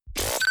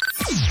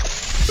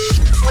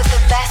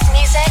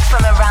music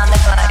from around the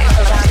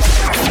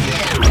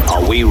globe.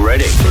 Are we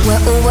ready? Where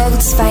all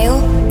worlds fail,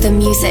 the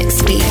music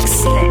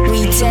speaks.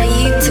 We dare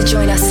you to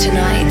join us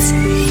tonight.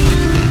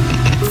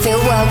 Feel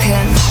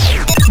welcome.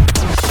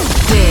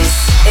 This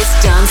is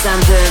Dance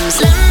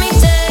Anthems. Let me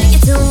take you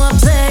to a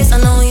place I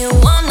know you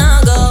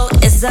wanna go.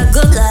 It's a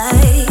good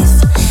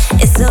life.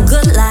 It's a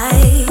good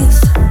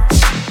life.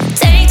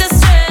 Take the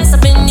stress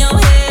up in your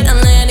head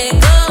and let it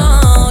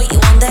go. You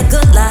want that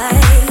good life?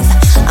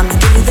 I'ma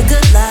give you the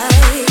good life.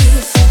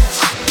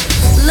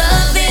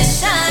 Love is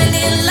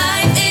shining,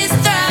 life is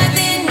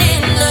thriving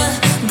in the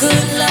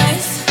good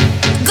life.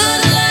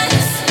 Good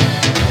life.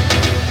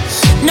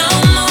 No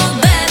more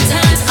bad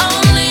times,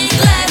 only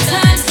glad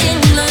times in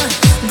the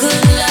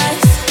good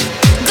life.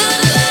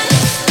 Good life.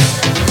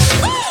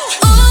 Ooh,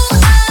 oh,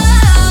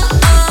 oh,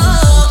 oh,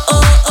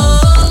 oh,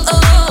 oh,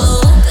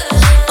 oh.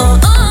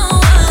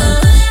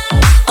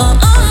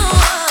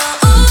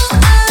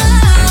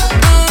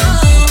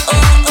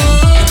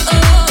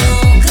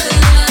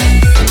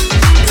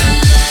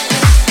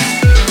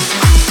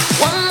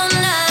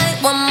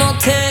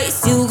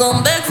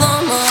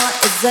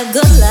 It's a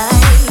good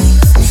life,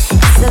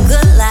 it's a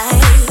good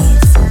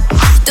life.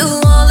 Do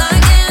all I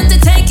can to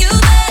take you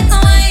back the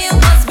way it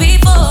was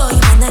before. You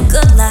want that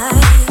good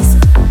life,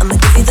 I'ma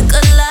give you the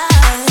good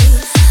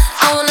life.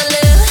 I wanna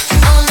live,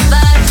 I wanna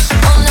vibe,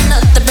 want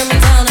enough to bring me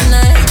down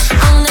tonight.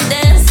 I wanna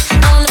dance, I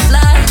wanna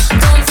fly,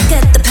 don't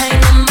forget the pain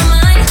in my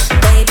mind.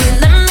 Baby,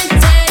 let me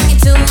take you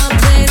to a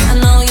place I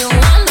know you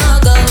wanna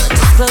go.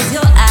 Just close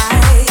your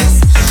eyes,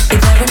 be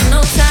there in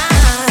no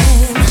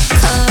time.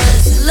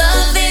 'Cause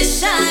love is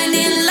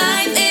shining,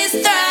 life is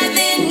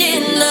thriving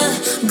in the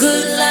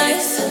good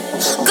life.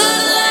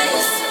 Good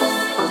life.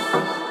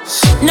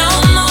 No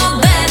more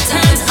bad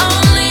times,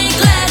 only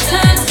glad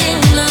times in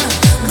the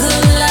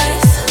good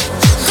life.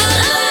 Good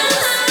life.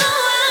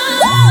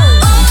 Oh,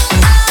 oh,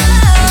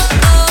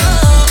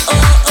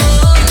 oh, oh,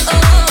 oh,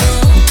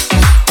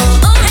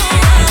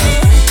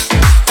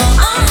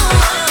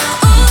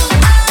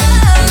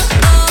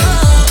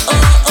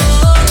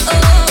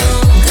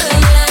 oh, good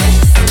life.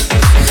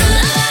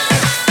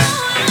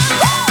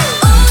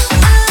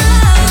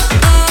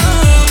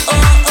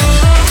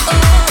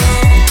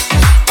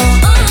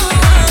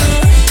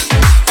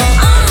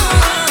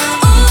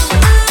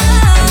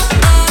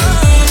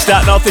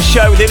 Starting off the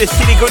show with Inner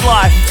City Good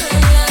Life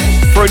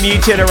for a new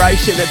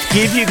generation that's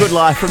Give You Good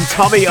Life from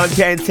Tommy on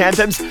Dance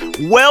Anthems.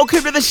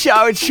 Welcome to the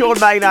show. It's Sean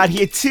Maynard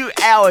here. 2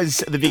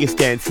 hours of the biggest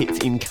dance hits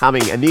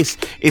incoming. And this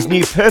is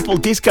new Purple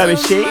Disco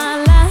Machine.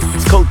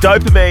 It's called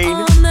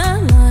Dopamine.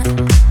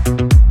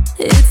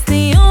 It's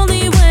the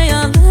only way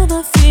I'll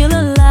ever feel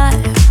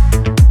alive.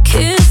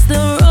 Kiss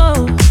the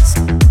rose,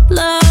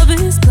 love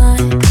is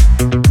blind.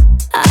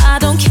 I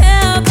don't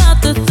care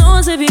about the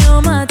thorns if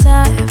you're my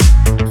type.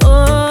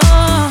 Oh,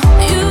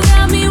 you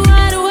got me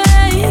wide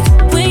awake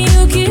when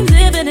you keep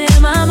living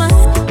in my mind.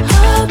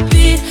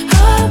 Heartbeat,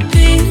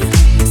 heartbeat,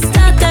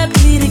 start that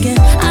beat again.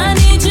 I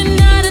need you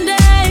night and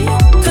day,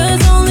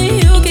 'cause only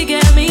you can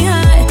get me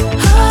high.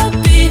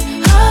 Heartbeat,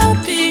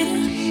 heartbeat,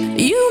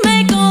 you make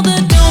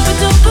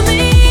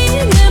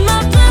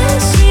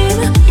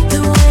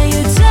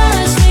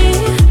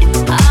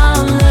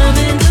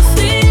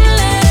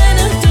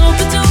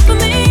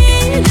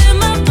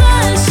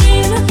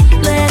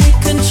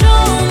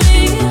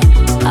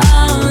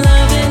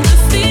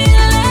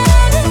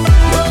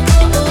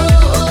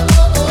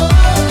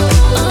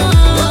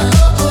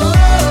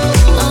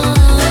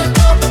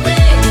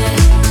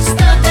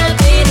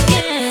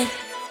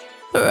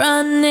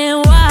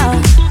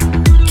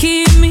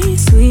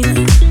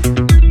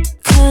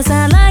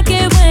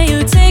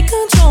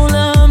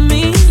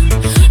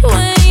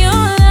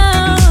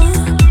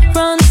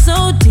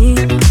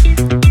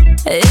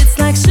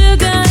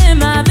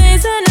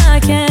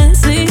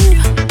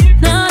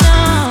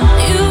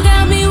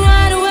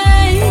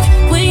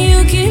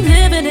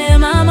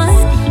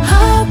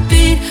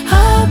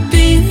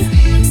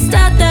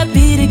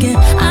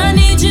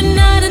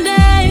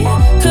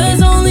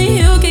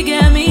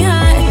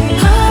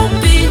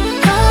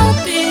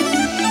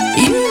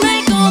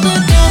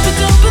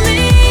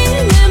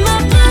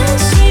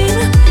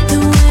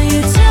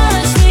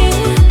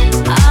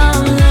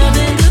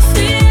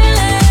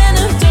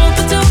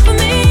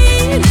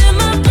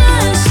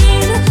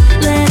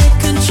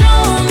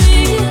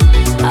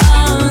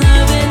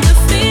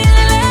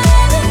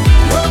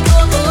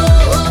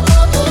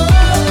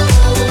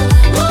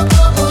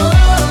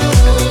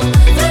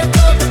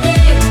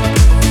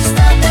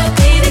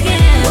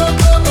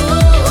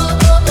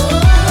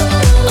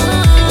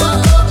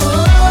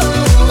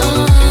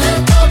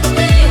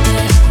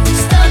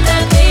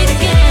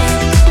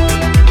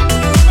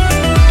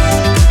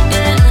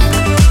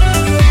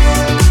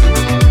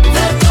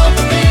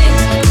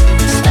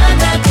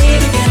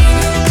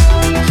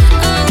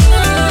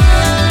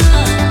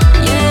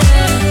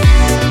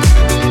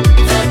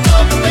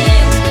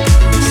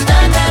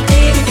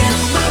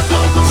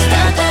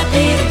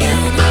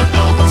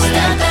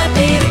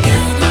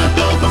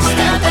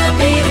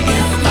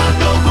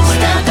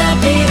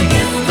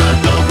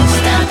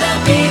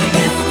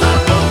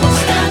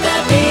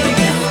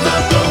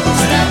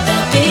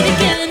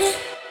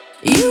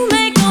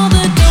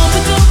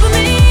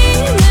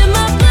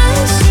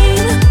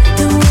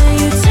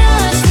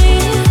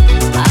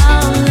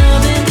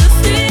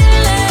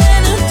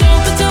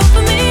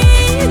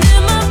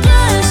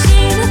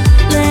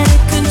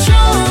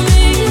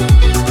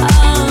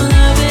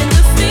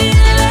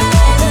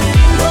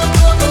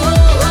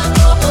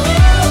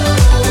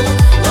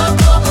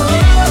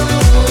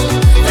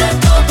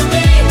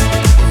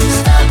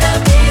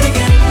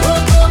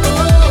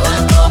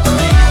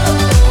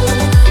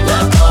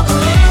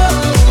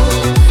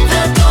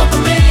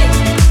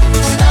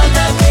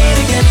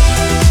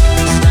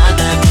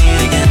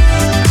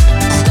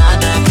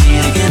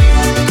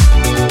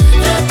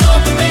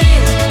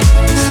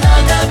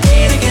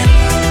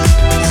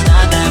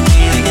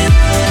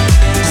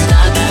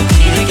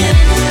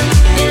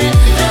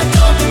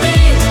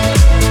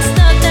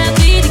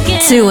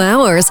 2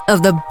 hours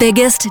of the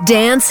biggest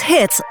dance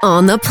hits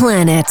on the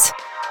planet.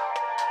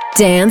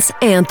 Dance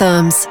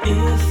Anthems.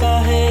 If I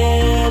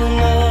had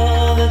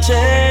another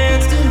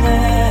chance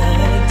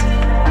tonight,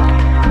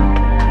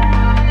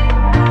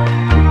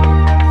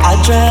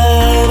 I'd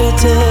try to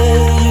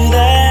tell you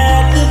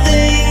that the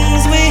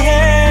things we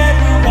had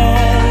were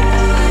right.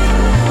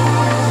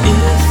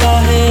 If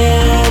I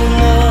had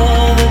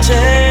another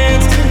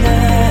chance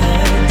tonight,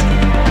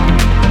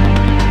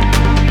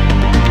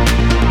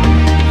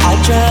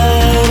 I'd try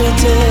to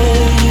tell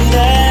you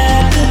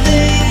that the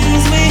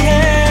things we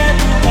had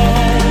were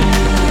right.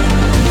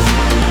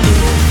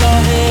 If I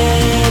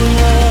had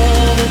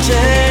another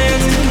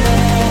chance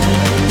tonight,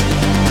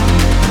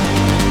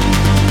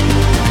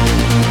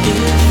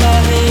 if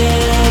I had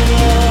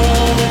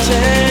another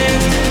chance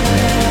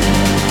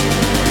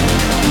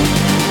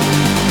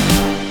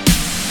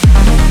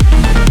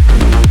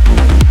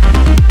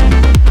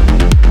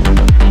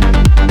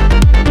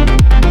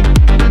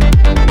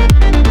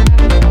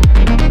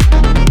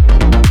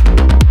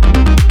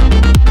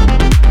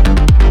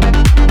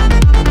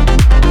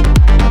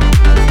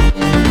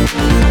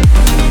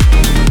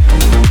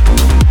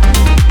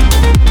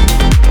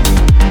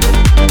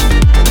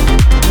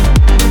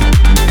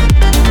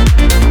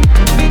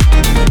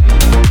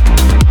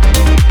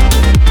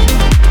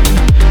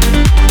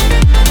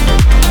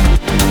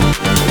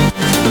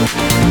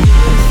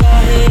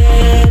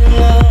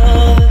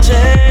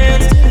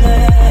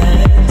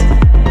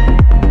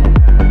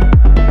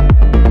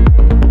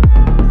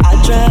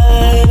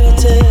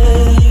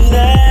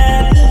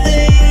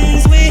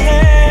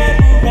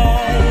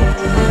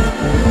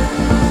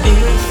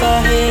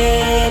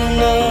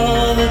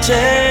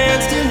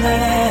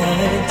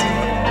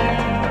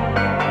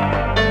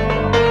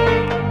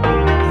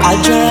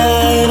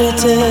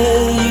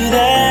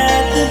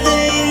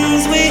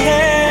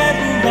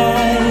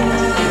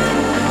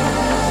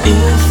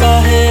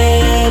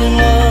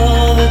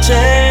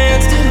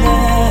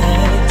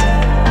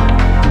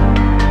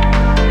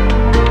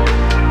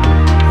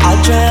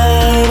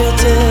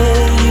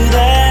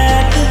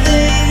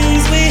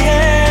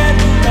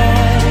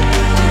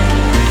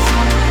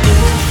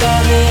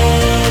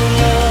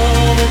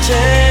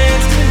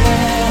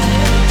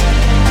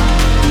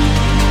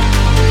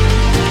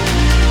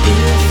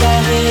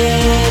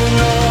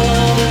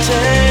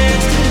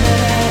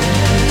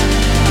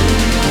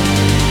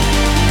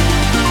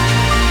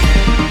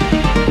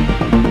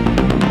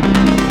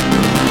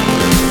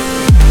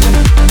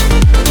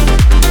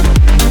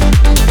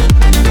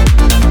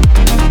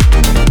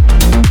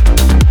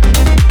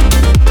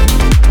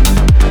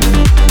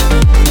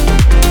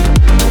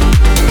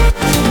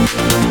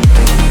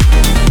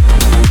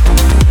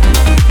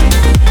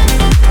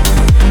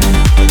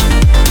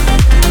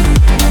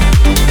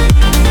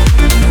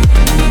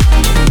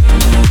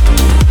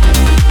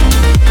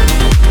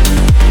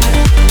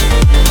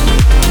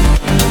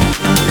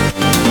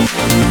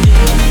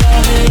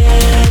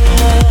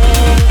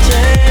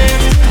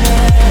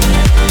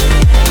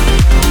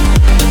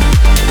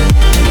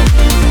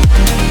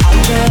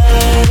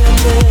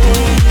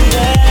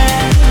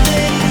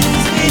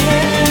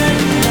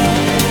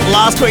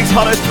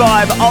Hottest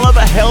vibe,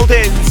 Oliver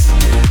Heldens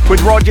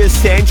with Roger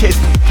Sanchez,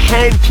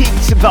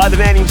 handpicked by the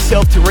man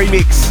himself to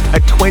remix a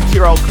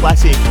 20-year-old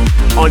classic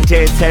on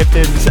Dance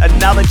Anthems.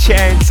 Another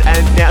chance,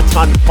 and now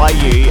time to play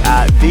you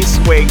this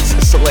week's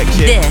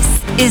selection.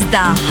 This is the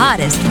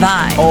hottest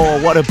vibe. Oh,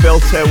 what a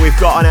belter we've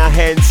got on our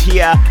hands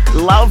here.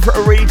 Love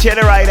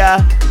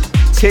Regenerator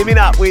teaming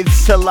up with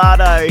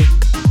Solano.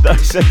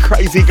 Those are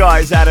crazy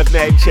guys out of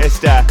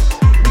Manchester.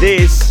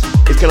 This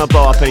is going to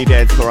blow up any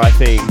dance floor, I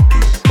think.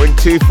 When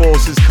two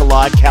forces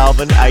collide,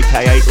 Calvin,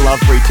 aka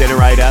Love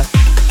Regenerator,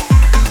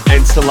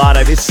 and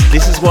Solano. This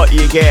is what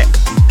you get.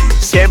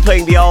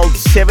 Sampling the old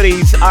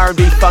 70s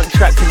R&B funk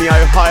track from the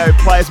Ohio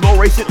Players. More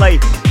recently,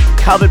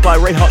 covered by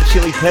Red Hot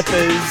Chili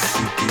Peppers.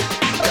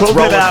 Cool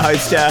roller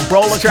coaster.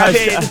 Roller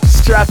coaster.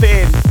 Strap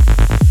in.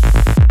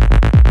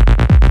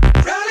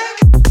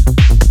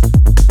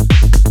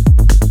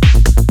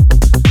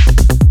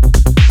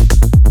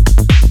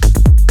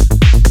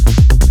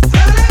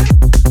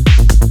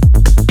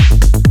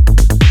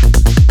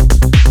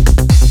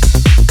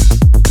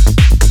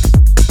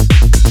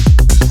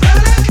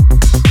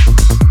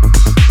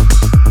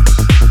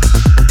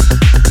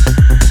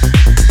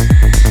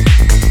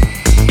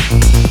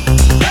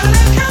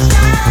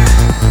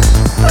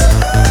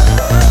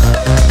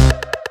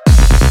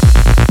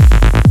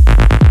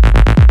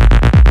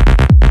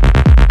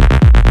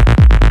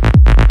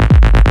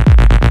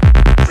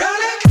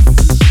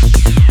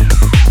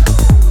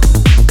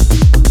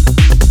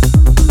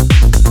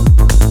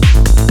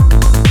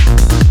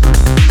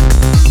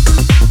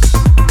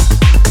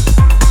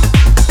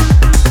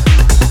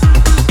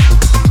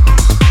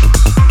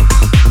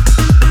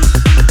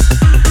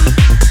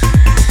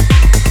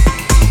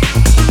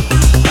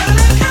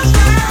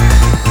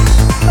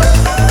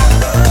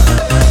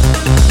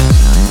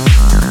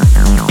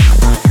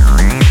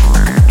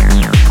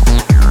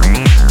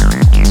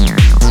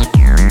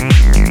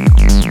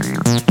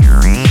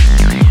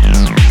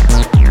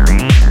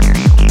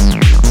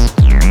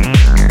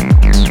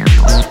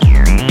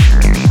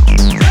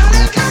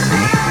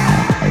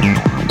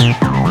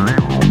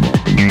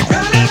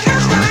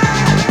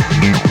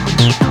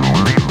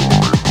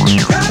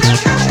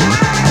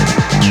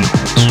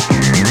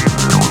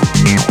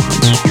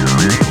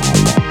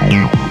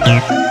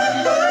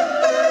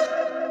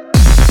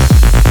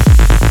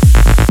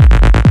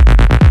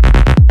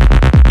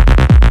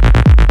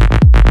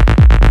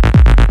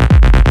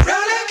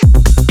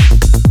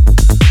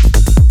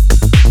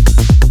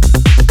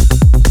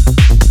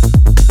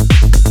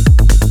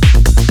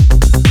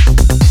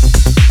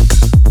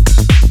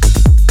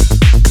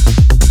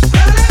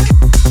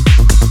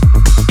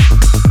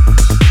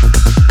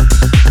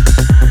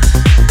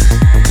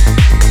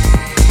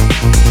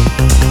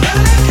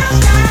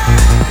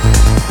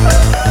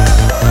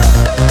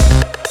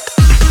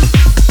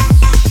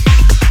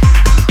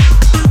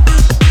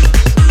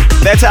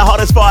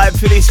 Solana's vibe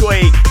for this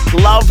week.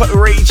 Love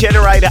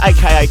Regenerator,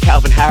 aka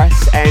Calvin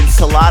Harris, and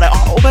Solano.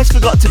 I almost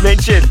forgot to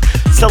mention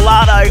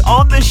Solano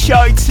on the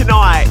show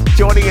tonight,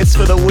 joining us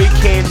for the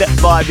weekend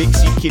vibe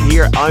mix. You can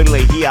hear it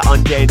only here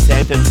on Dance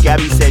Anthems.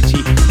 Gabby said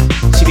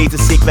she needs a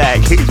sick bag.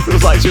 It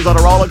feels like she was on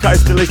a roller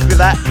coaster listening to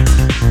that,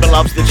 but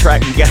loves the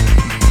track.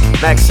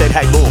 And Max said,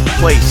 hey, more,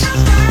 please.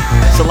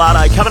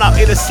 Solano coming up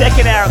in the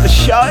second hour of the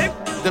show.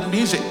 The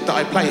music that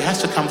I play has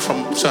to come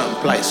from a certain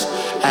place,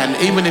 and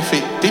even if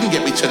it didn't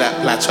get me to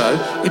that plateau,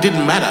 it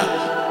didn't matter.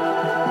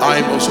 I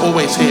was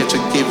always here to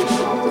give,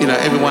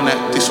 everyone that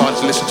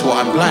decides to listen to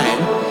what I'm playing,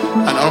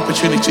 an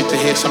opportunity to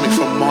hear something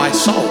from my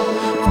soul.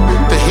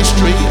 The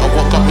history of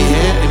what got me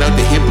here,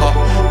 the hip hop,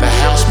 the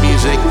house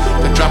music,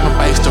 the drum and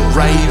bass, the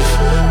rave,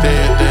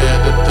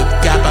 the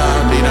gabba,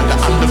 the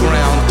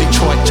underground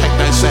Detroit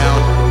techno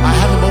sound. I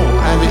have them all.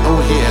 I have it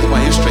all here as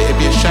my history. It'd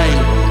be a shame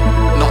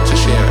not to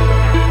share it.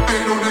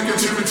 Ain't no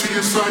negativity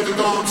inside the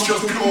dance,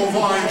 just pure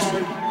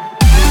vibes.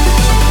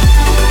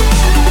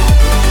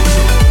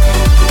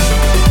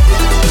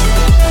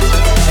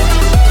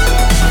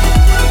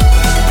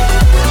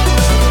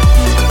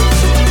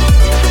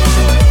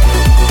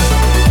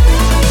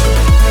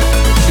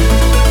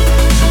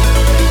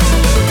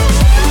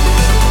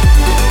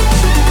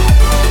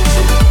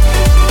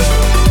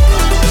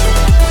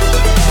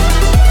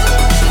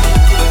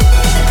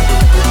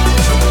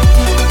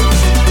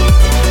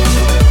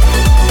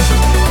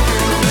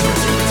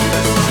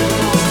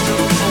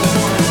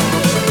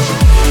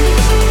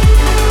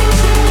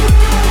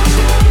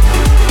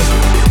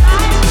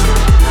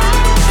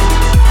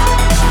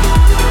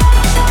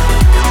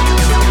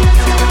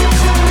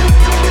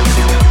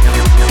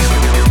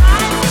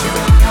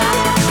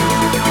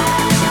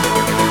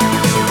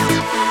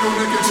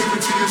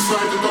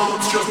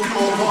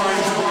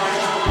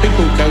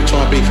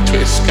 To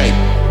escape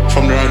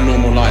from their own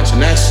normal lives, and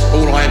that's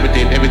all I ever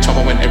did every time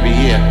I went every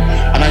year.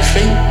 And I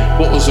think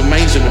what was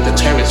amazing with the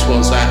Terrace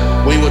was that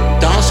we were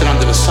dancing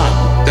under the sun.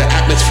 The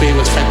atmosphere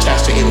was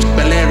fantastic. It was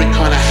Balearic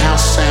kind of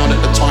house sound at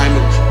the time,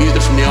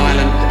 music from the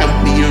island, and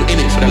you were in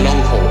it for the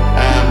long haul.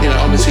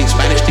 Obviously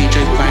Spanish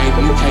DJs playing,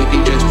 UK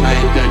DJs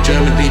playing,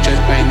 German DJs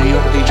playing, New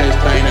York DJs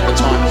playing at the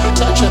time.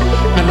 Such an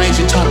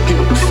amazing time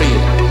people could feel.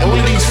 All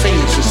of these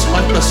things just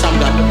summed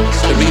up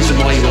the reason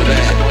why you were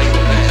there.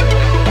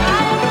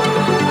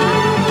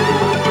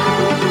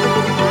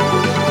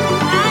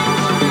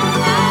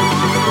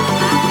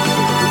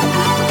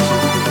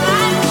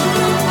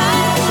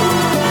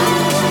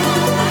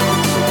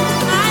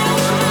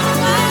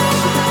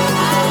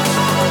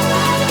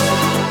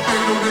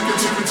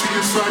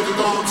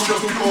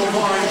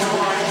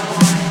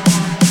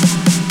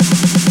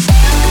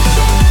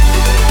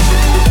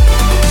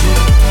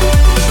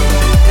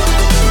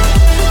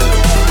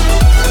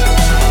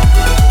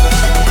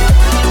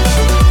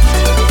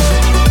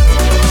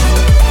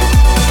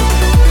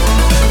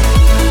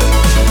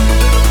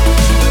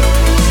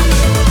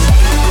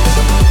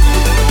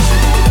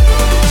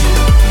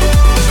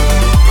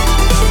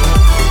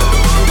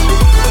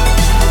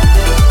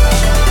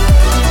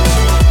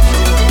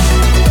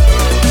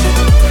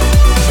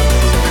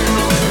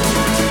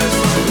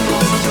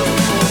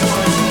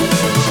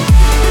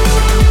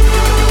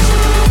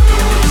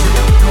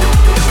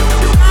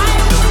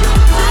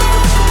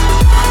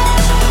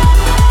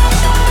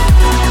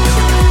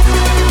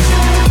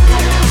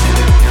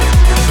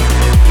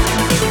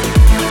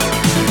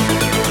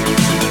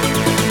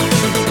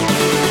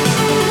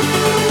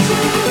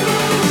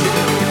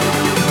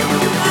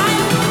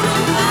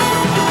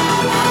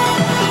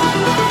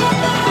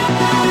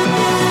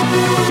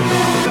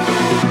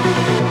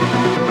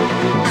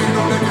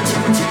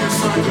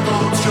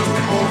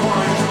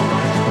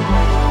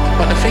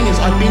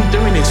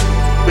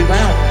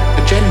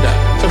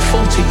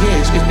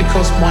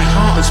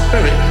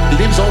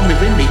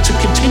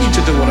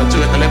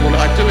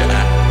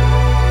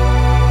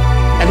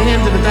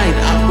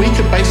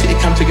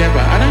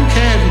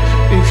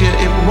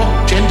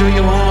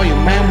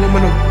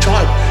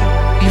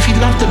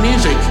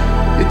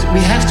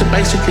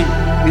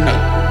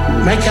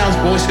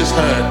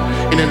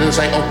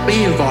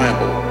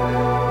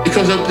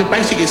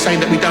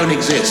 Saying that we don't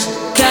exist.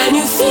 Can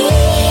you feel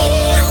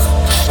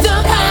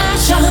the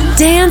passion?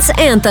 Dance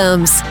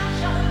Anthems.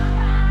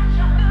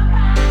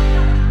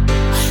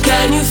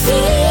 Can you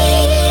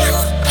feel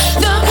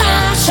the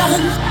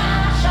passion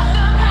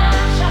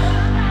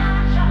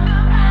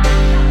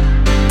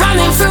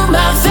running through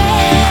my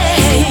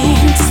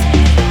veins?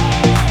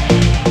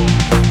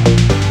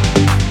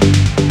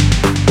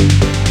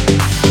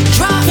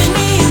 Driving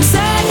me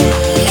insane.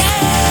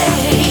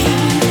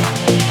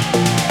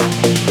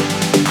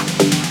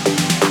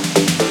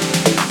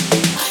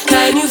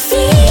 Can you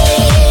feel?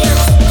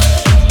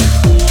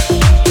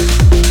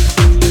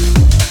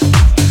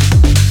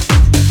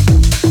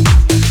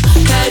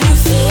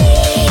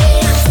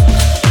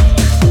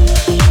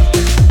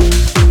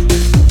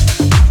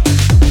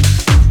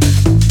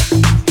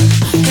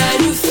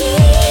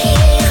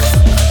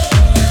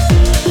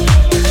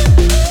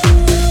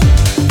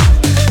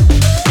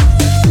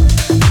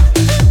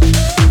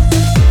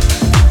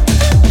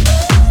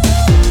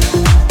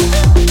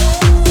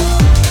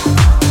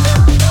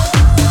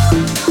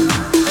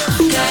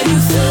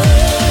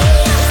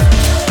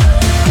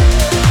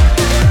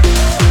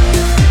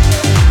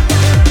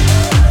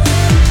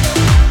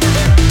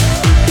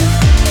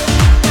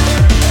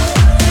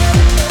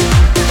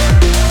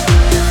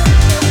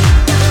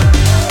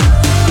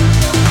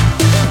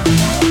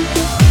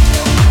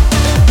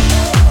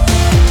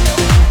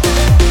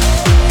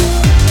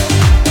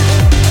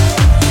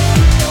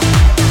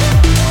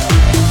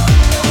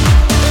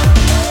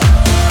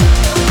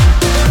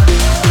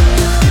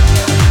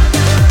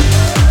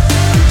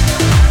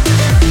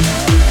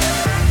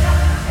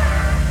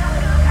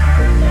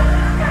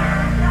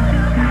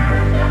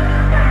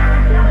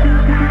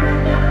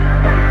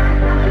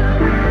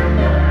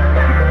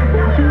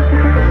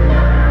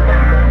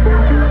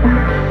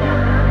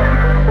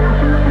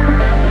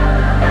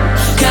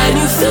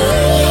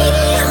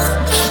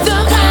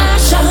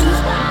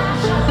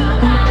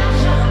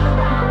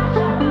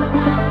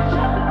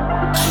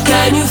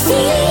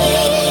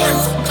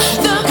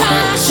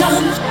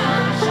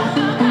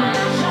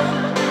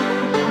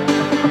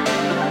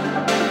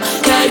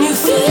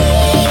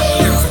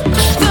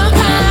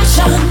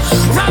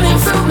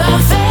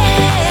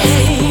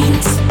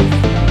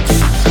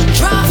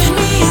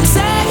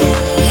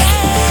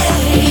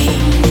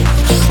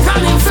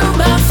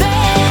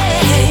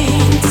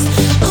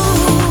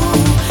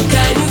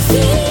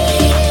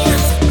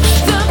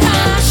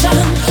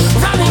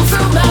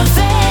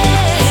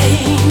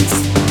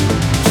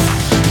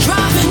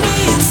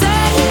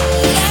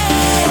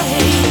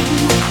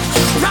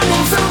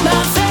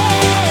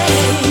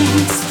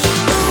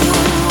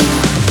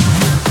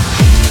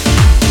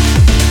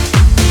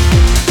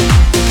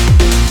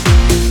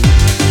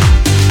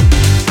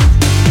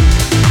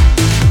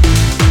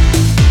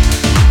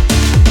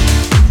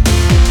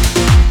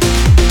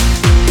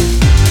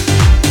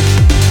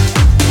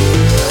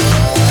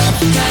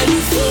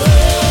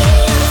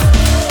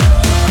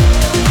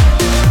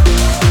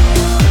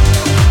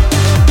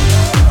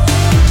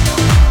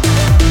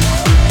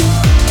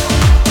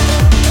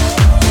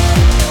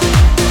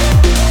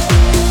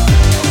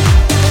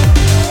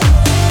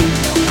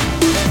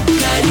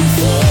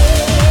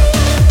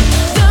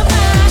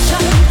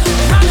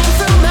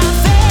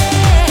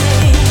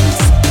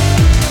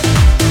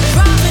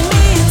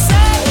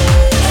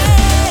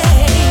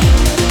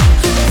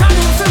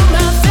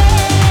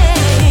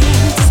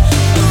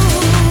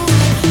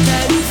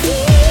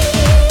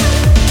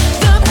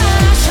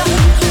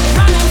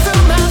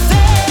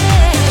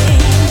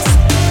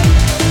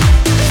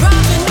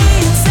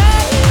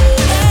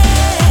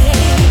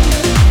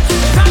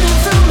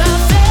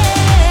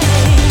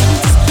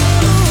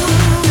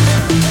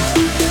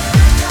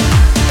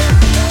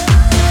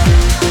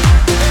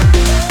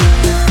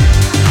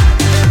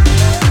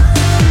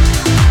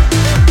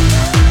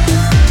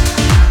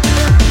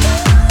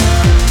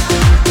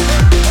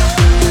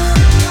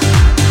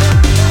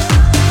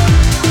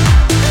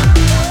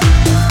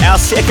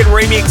 second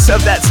remix of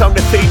that song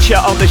to feature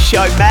on the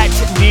show. Matt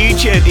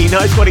Nugent, he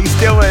knows what he's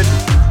doing.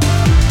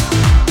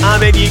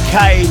 Ahmed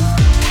UK,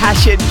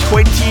 Passion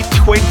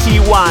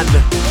 2021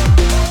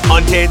 on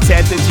Dance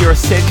Anthems, your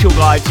essential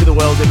guide to the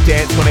world of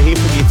dance. Want to hear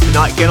from you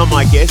tonight? Get on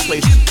my guest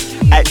list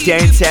at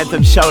Dance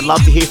Anthem Show. I'd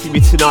love to hear from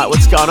you tonight.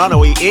 What's going on? Are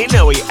we in?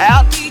 Are we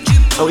out?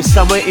 Are we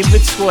somewhere in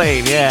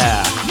between?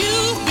 Yeah.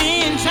 You've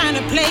been trying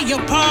to play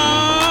your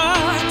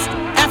part.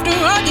 After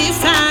all this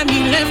time,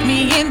 you left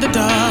me in the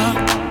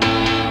dark.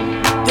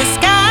 The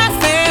sky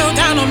fell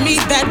down on me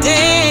that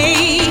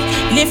day,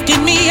 lifted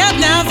me up.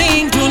 Now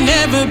things will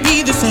never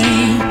be the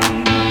same.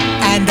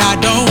 And I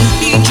don't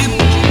need you,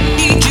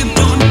 need you,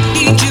 don't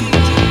need you.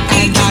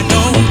 And I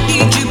don't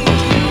need you,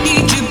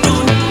 need you,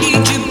 don't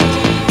need you,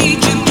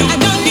 need you. I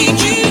don't need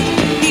you,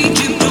 need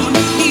you, don't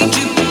need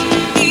you,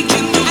 need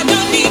you. I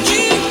don't need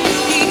you,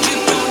 need you,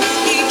 don't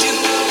need you,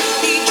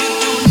 need you.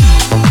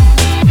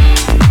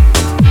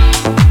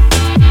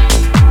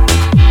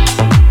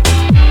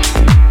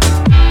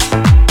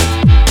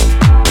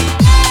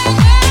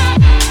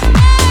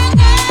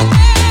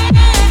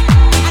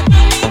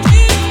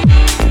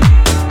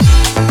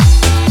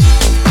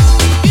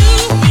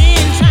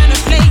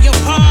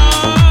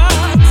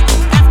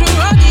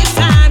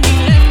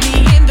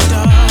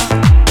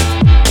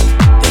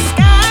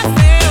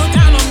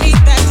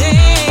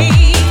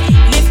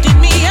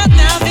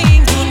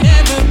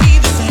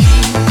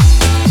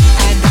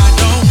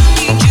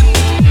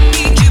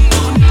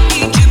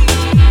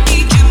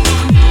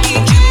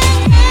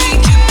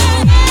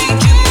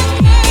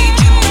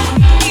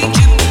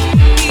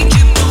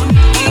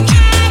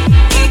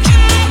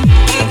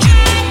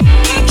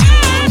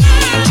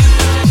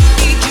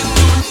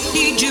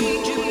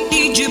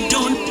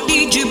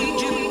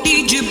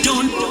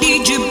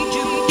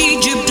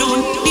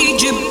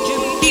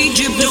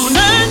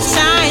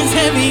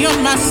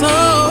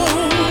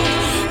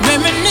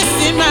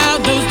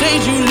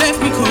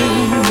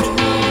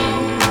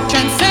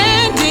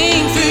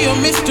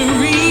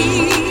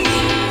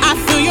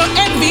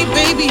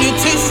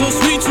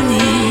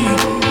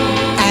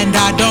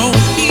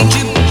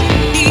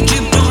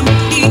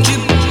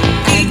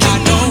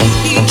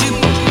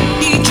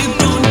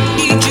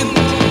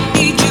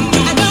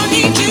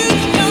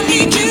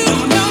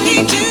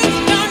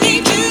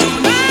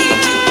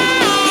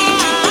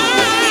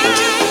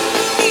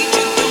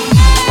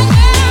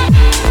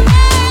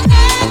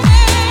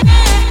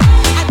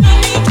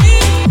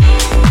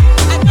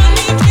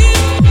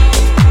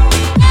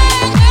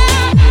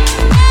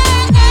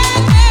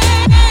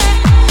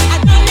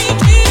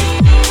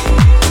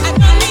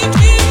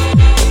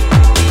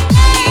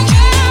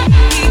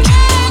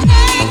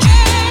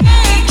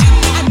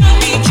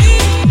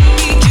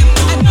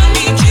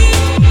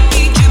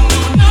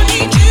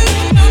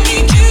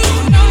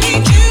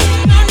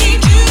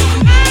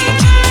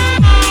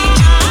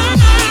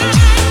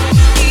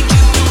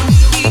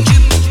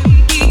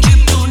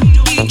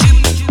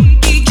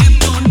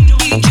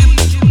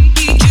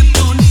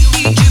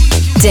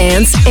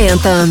 Dance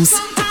Anthems.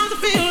 Sometimes I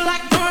feel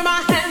like throwing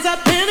my hands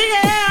up in the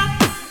air,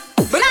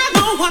 but I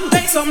know one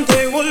day,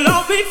 someday we'll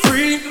all be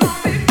free.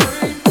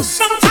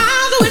 Sometimes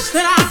I wish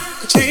that I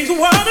could change the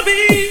world to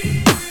be,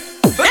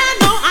 but I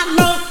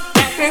know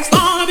that it's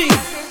gonna be.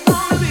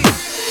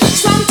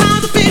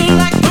 Sometimes I feel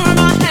like throwing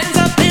my hands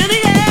up in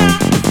the air.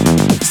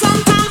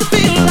 Sometimes I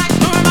feel like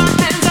throwing my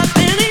hands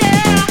up in the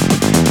air.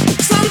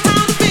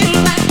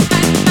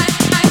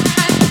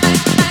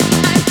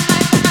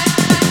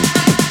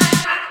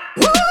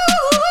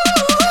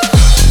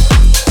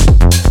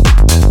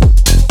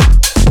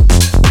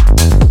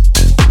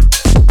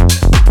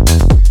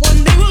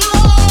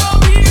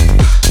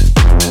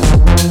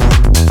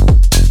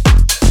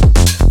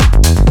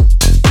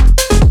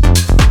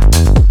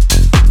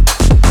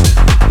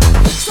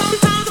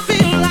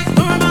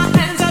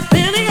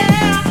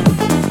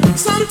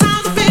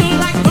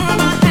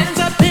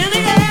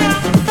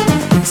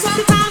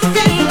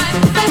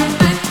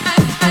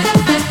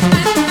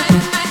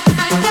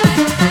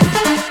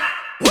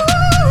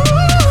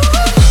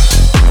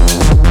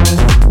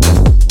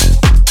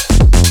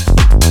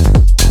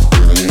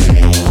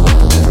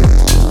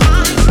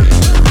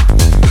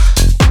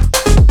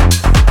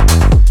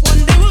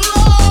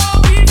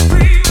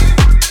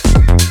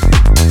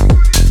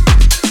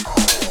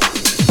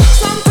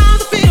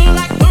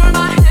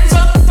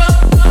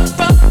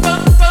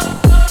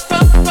 I feel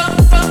like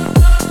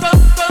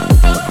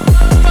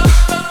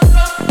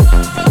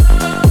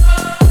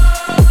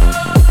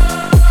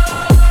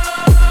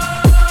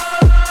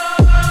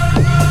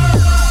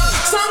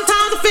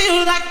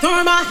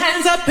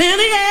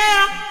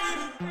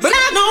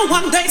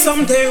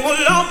someday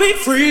we'll all be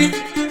free.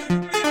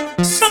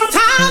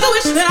 Sometimes I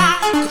wish that I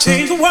could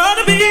change the world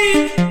to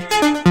be,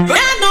 but I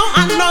know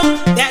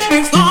that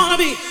it's gonna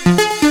be.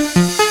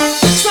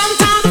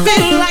 Sometimes I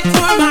feel like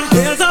throwing my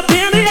hands up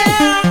in the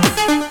air,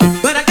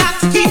 but I got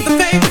to keep the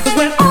faith, 'cause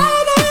we're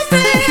almost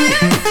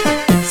there.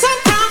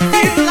 Sometimes I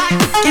feel like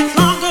it gets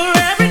longer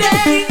every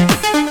day,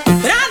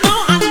 but I know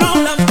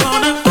love's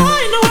gonna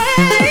find a way.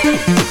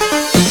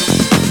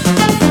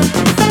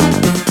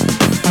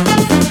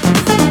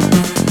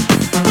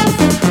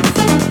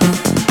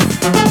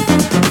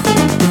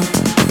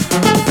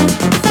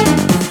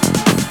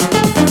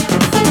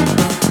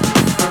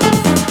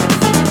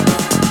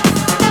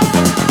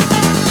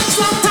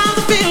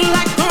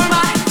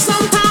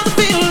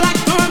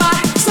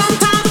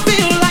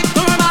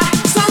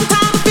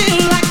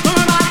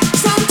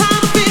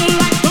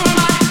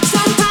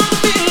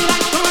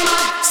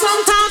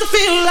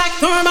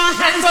 throwing my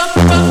hands up.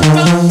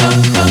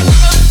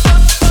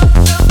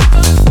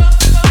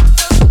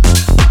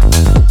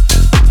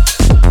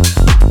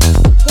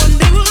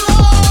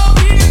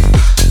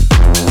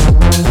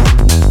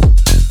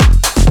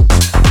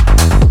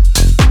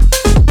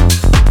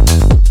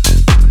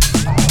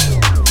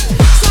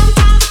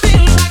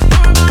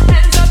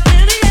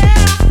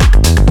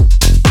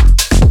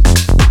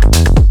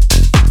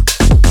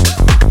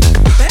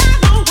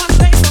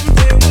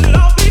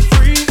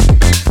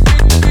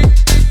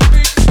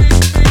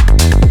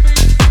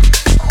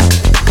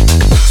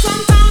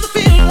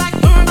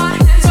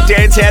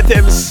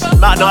 Anthems,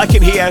 Martin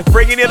Ikin here,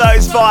 bringing you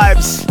those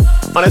vibes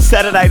on a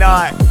Saturday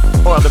night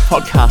or on the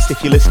podcast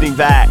if you're listening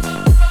back.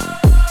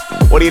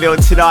 What are you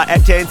doing tonight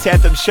at Dance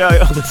Anthem Show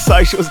on the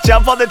socials?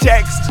 Jump on the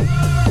text.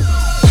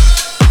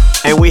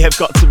 And we have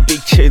got some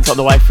big tunes on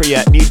the way for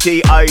you. New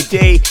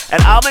D.O.D.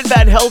 and Armin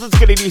van Helden's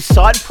got a new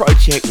side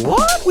project.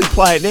 What? We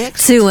play it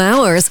next. 2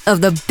 hours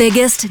of the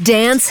biggest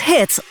dance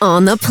hits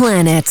on the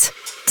planet.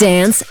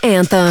 Dance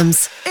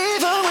Anthems.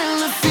 Even when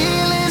the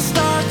feelings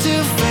start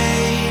to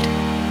fade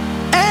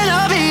and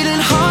our beating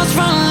hearts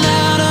run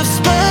out of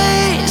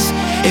space,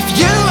 if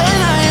you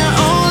and I are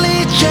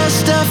only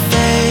just a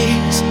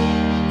phase,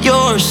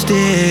 you're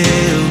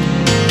still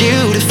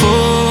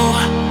beautiful.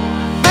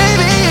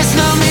 Baby, it's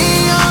not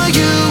me or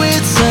you,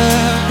 it's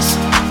us.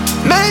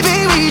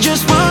 Maybe we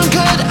just weren't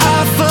cut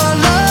out for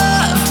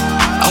love.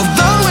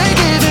 Although we're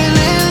giving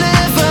and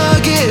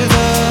never give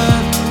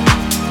up,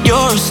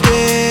 you're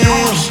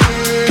still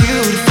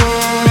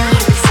beautiful.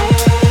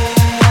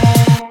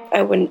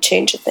 I wouldn't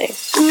change a thing.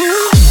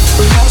 Beautiful,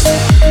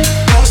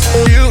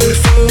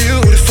 beautiful.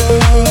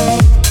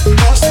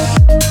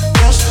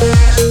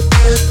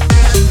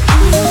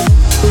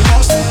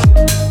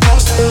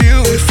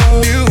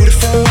 Beautiful,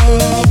 beautiful.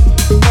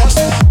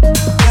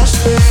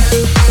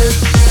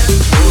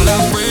 All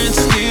our friends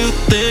still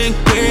think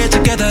we're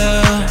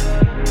together,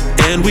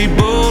 and we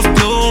both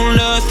know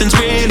nothing's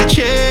really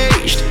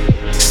changed.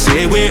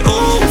 Say we're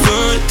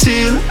over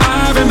till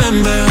I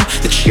remember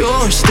that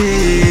you're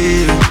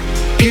still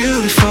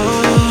beautiful.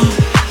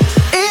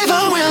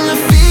 Even when the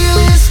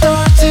feelings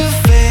start to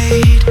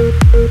fade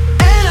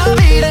and our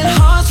beating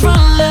hearts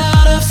run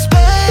out of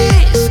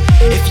space,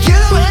 if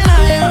you and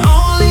I are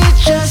only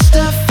just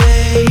a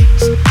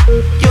phase,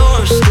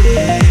 you're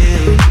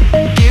still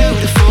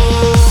beautiful.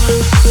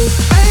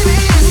 Baby,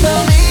 it's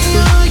not me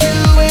or you,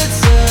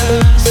 it's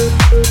us.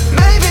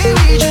 Maybe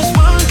we just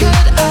weren't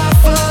cut out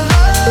for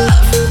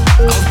love.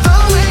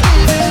 Although we're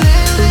giving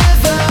and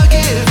never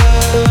give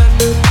up,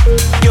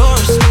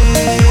 you're still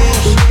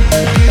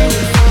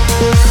beautiful.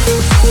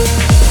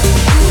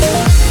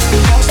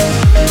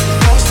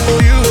 Beautiful,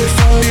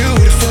 beautiful.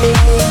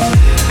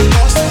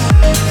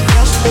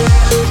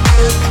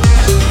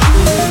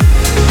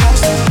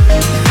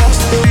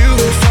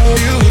 Beautiful,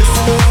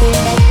 beautiful.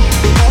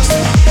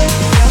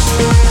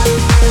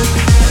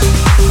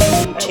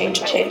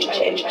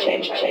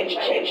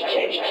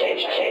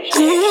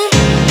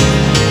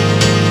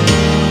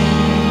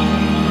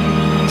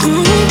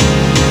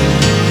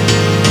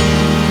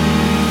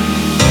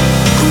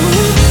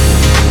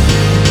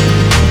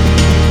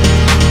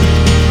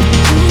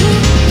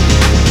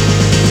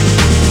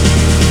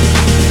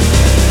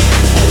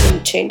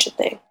 Change a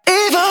thing.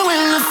 Even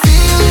when the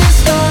feelings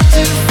start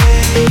to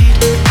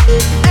fade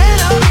and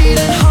our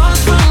beating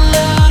hearts run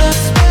out of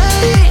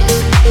space,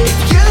 if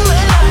you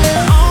and I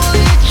are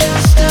only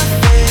just a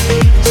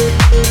phase,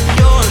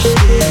 you're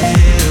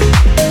still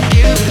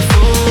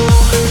beautiful.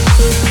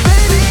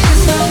 Baby,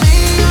 it's not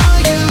me or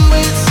you,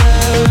 it's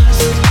us.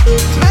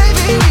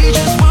 Maybe we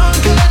just weren't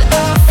cut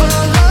out for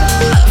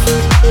love.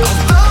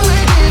 Although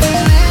we're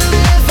giving and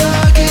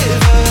never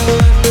give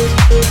up,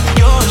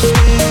 you're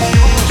still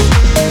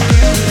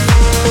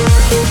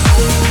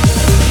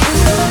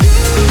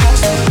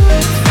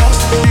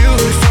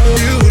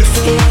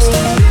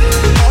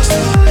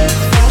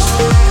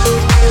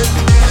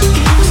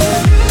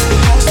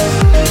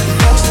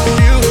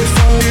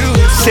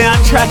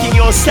Soundtracking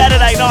your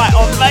Saturday night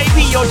or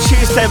maybe your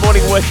Tuesday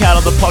morning workout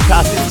on the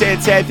podcast. It's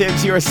Dance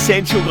Anthems, your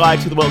essential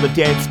guide to the world of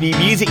dance. New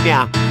music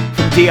now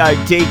from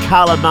D.O.D.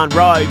 Carla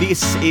Monroe.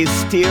 This is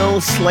Still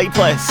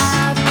Sleepless.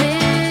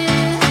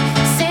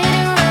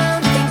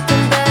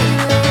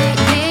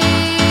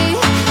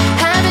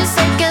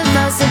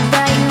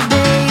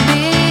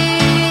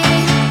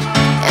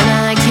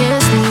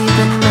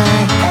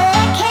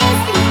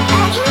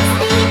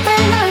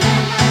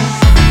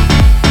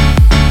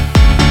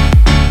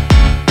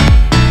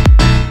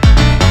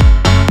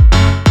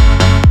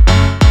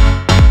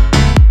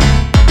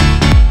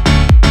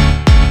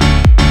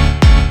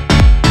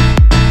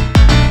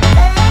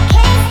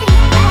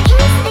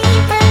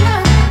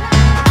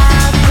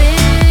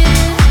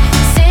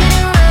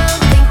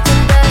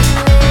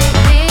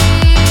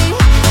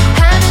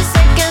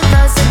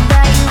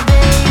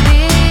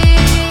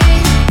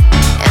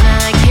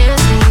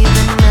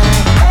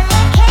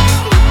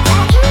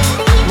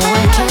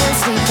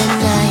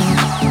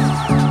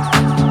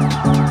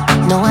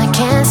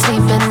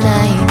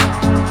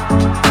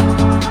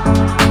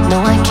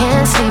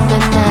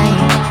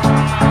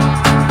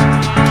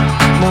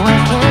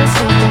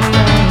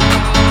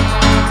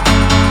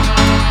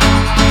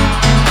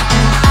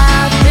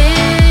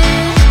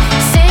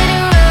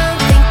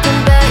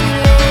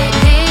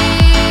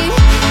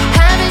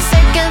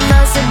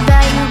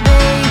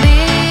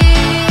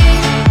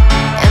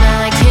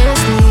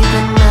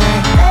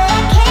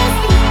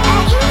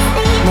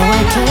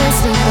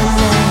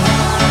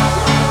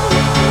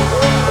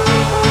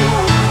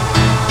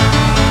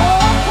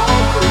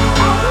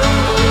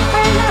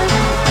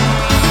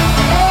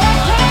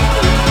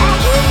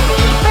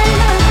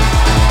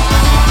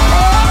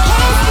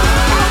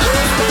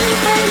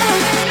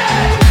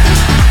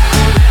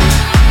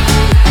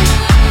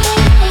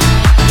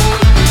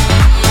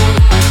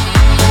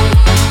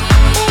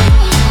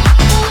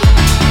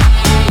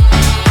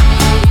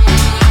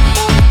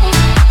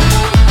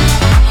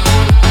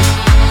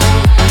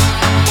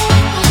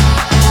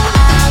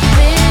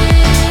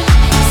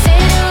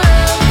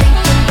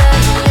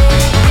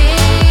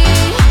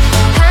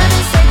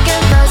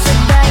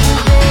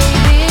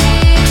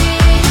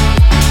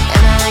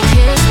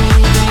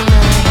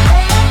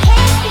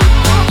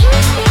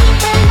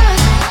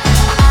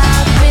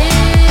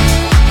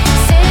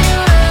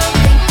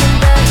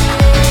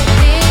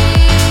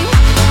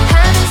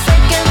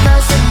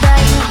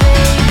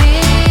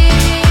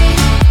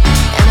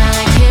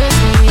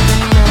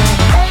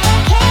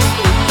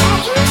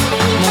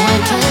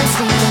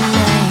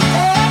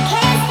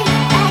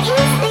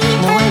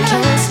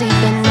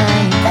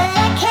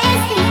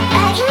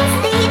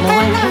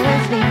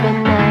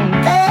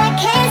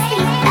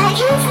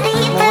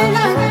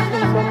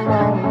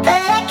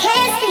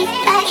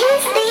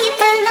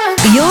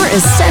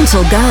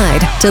 unofficial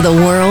guide to the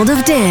world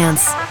of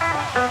dance.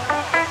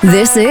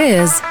 This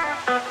is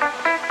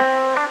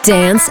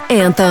Dance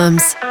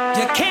Anthems.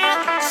 You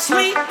can't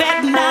sleep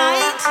at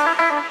night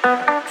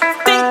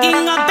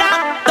thinking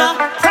about the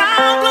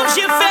problems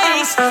you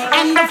face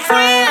and the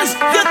friends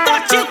you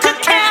thought you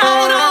could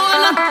count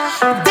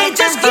on. They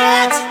just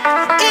get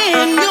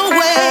in your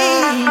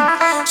way.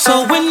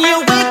 So when you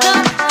wake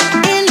up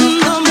in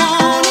the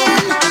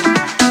morning,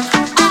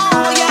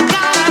 all you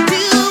gotta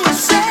do is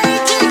say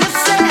to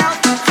yourself,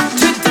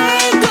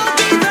 today will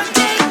be the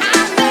day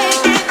I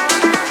make it,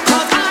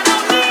 'cause I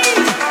don't need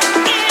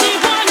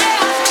anyone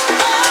else.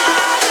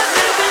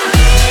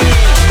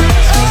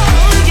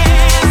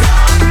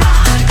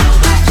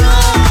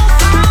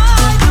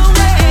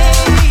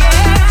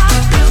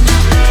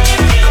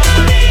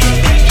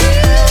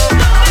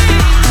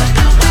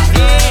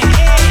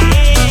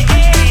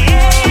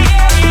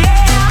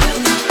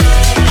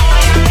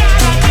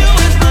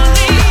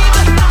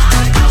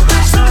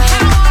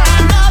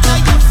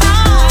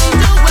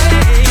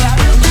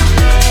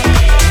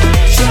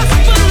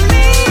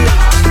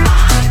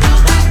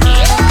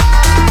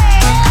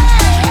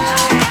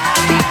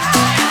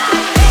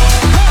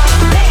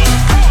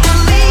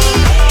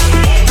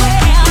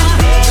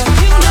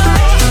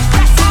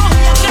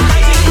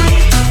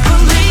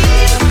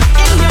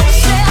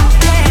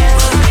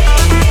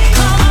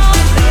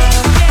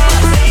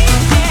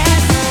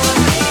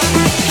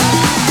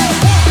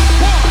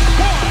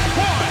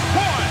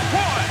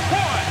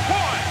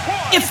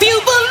 If you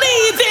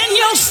believe in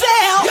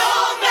yourself,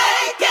 you'll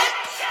make it.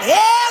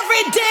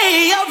 Every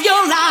day of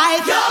your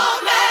life,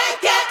 you'll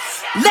make it.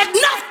 Let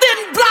nothing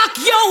block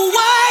your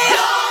way.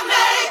 You'll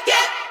make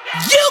it.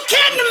 You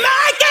can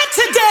make it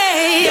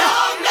today.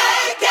 You'll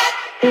make it.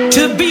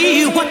 To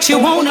be what you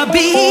wanna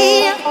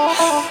be,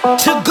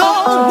 to go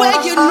where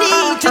you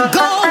need to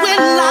go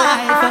in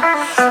life,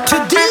 to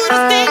do the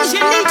things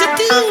you need to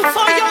do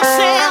for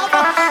yourself.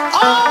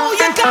 All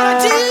you gotta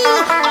do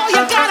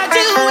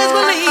is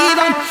believe.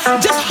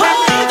 Just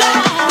hold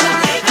on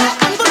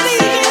and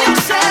believe in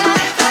yourself.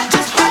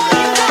 Just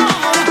hold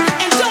on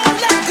and don't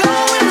let go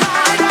in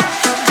life.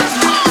 Just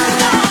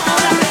hold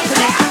on and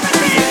everything will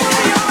be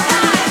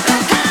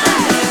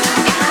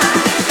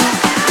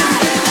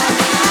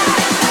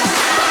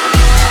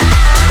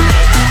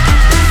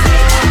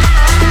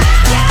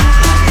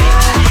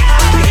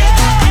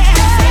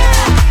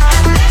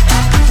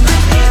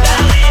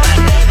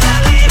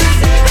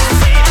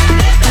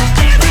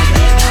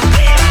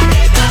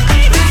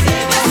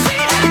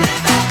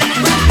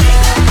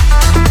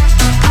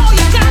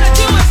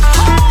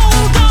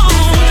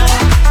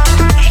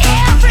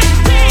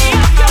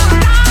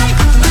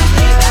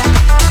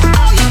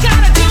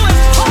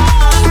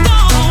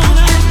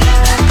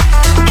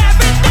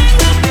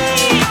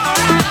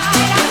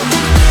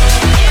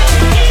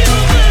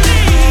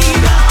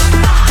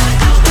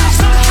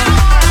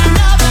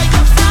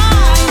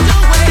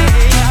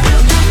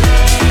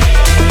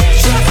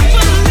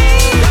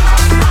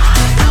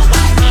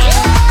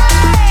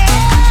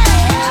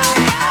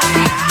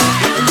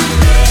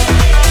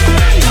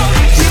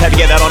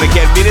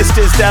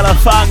Ministers de la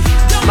Funk,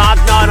 Mark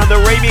 9 on the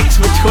remix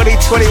for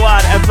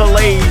 2021 and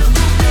Believe.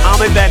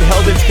 Armin van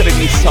Helden's got a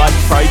new side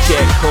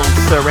project called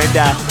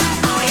Surrender.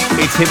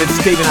 It's him and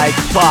Stephen A.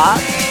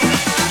 Clark,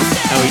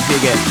 and we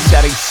dig it.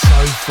 Sounding so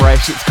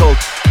fresh. It's called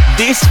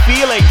This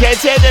Feeling.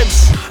 Dance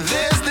Anthems.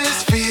 There's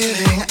this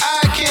feeling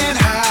I can't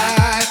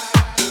hide.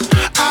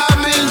 I've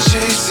been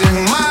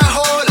chasing my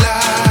whole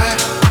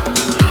life.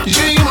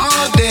 Dream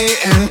all day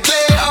and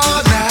play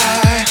all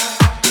night.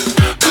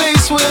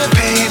 Place where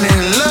pain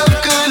and love.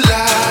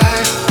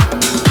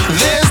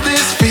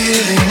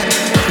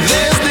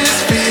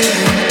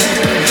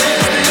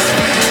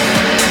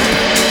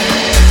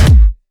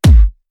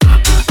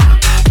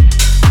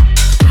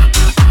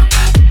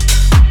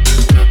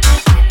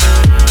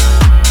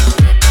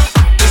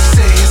 They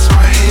say it's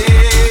my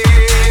head.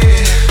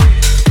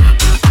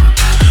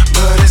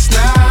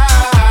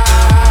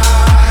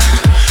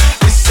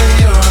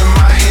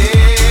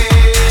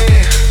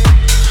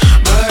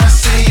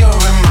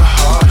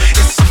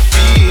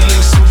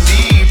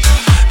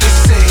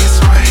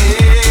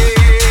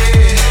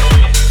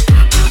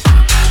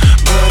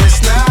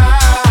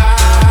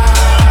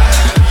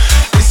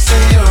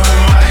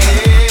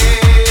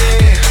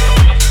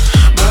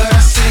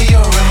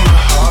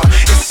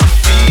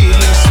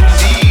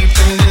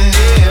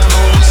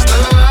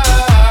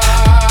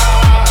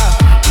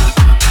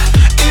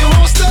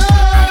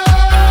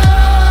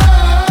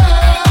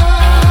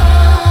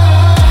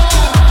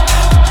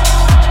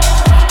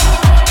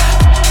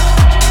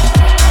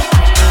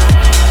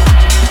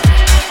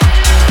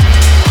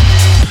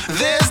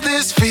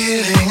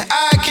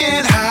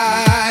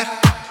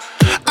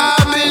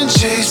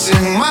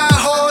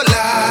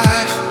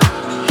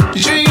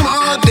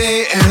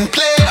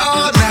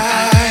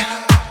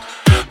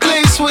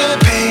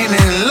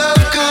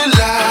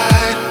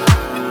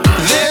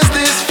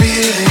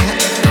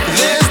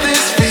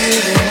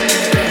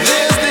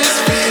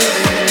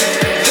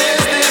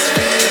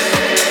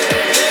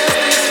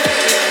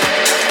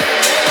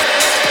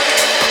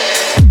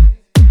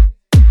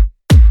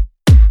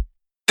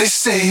 They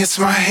say it's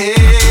my head,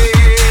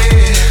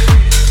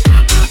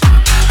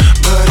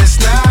 but it's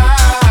not.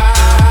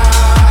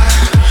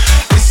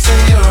 They say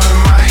you're in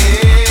my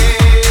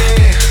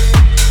head,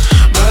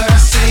 but I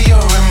say you're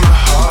in my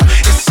heart.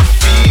 It's a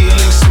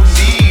feeling so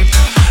deep.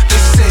 They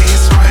say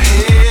it's my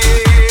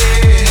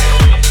head,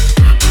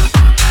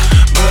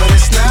 but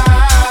it's not.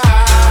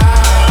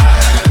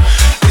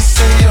 They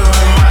say you're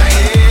in my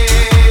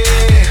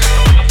head,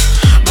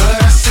 but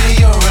I say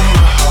you're in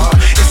my heart.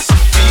 It's a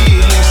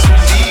feeling so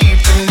deep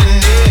and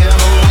it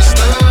never will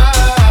stop.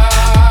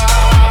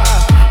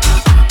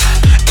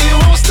 It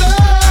won't stop.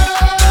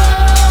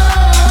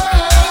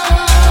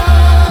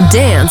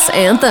 Dance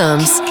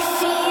Anthems.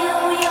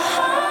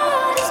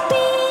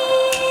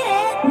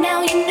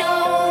 Now you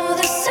know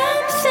that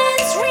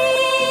something's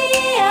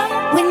real.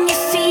 When you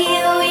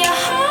feel your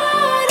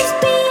heart is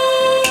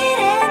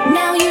beating,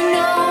 now you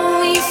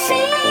know you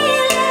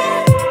feel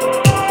it.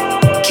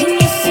 Can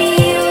you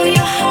feel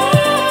your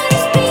heart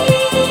is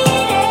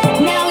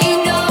beating? Now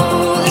you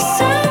know that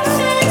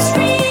something's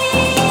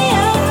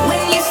real.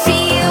 When you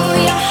feel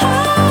your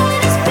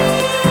heart is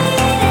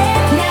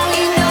beating, now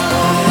you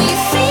know you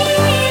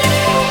feel it.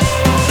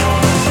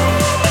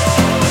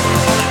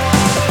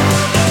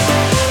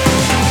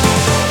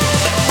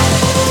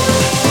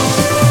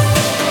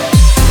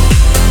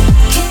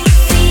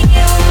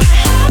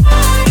 Can you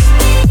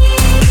feel your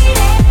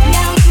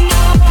heart is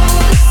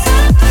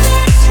beating? Now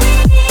you know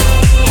that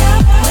something's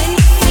real. When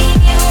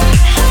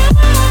you feel your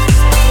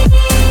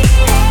heart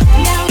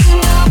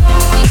is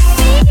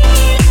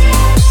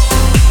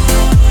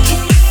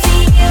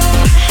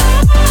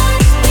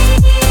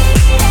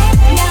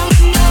beating,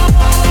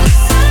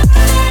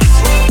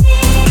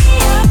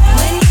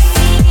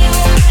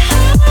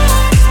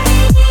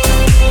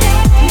 now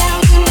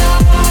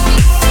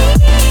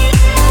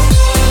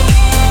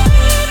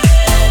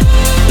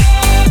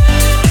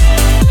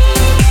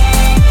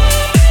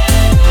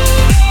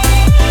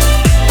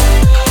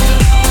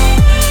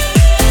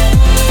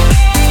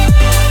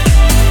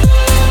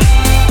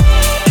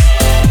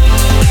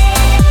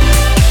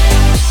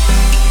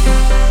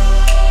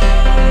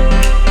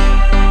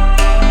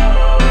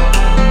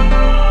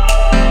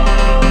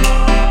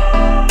know you feel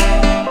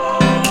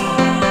it.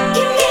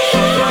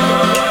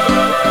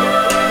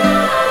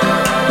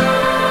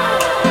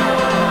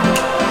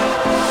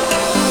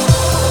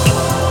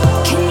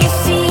 Can you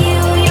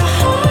feel your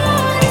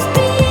heart is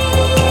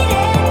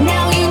beating?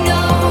 Now you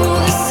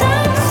know that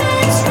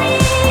something's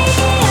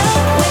real.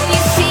 When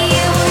you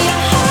feel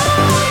your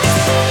heart is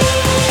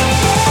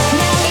beating,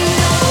 now you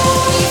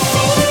know you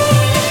feel it.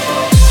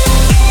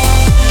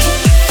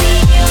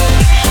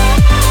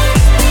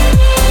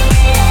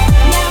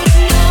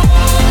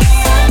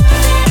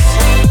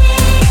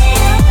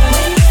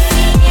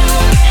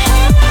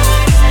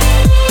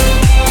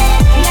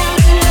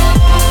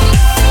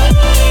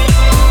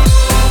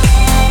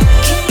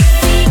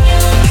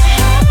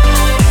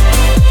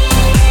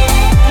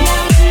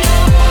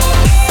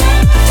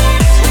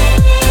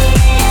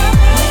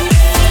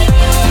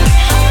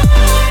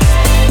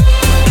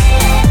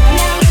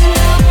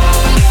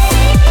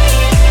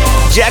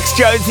 Jax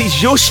Jones, he's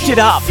zhushed it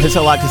up, as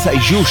I like to say,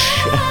 zhush.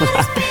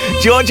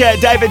 Georgia,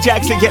 David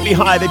Jackson, Get Me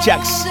High, the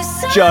Jax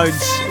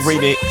Jones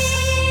remix.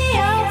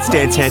 It's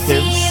Dance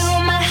Anthems.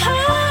 My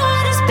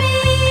heart is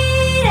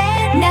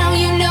beating. Now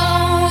you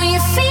know you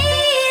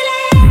feel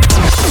it.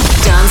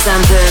 Dance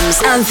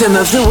Anthems. Anthem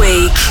of the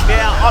Week.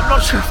 Now, I'm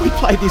not sure if we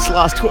played this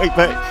last week,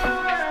 but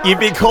you've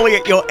been calling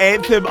it your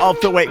Anthem of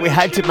the Week. We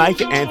had to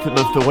make it Anthem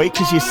of the Week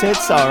because you said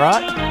so,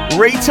 right?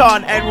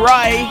 Riton and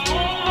Ray,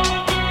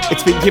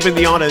 it's been given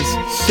the honours.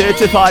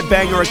 Certified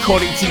banger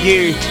according to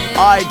you.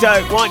 I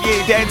Don't Want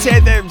You, Dance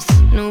Anthems.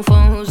 New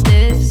phone, who's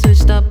this?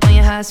 Switched up on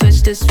your high,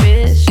 switch to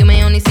switch. You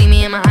may only see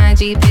me in my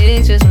IG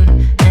pictures,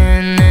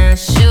 and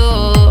that's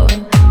sure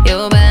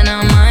you're better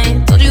than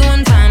mine. Told you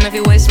one time, if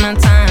you waste my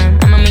time,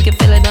 I'ma make you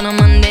feel it on a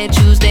Monday,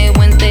 Tuesday,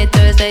 Wednesday,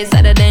 Thursday,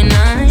 Saturday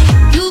night.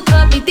 You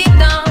cut me deep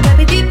down,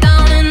 baby, deep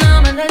down, and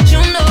I'ma let you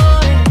know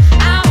it.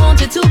 I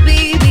want you to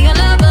be a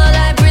lover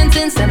like Prince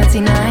in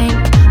 79.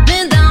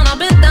 Been down, I've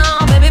been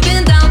down, baby,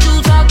 been down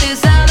to talk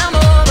this out, I'm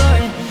over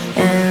it.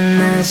 And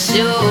that's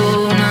you,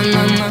 na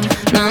na na,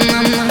 na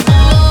na na.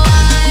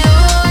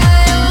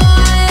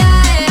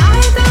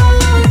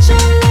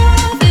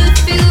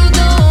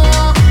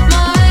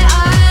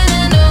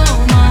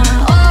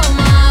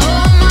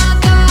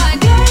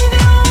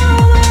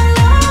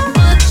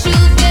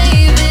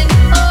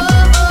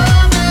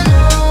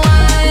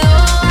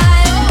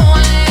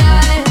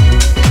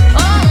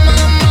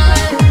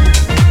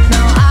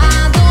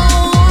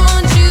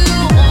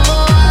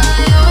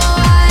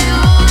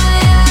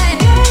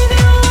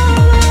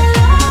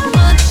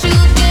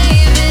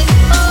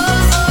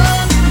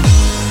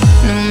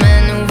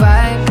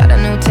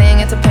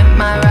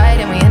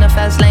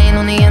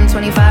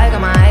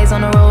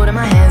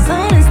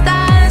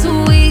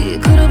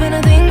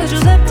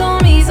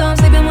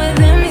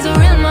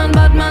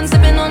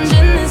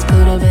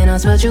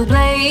 What you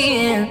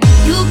playing?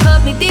 You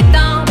cut me deep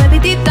down, baby,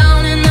 deep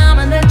down, and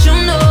I'ma let you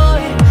know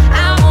it.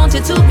 I want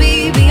you to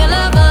be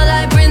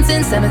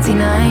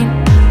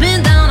 79.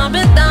 Been down, I've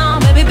been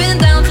down, baby, been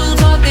down to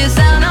talk this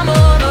out, I'm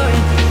over it.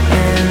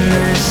 And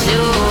that's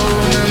you,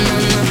 no, no,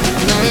 no,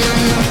 no, no,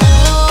 no.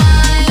 Oh,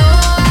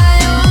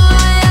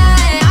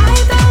 I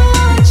don't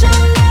want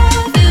your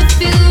love if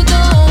you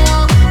don't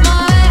want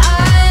my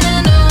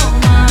island.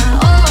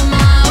 Oh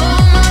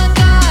my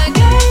God,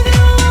 gave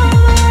you all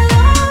my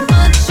love,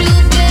 but you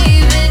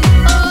gave it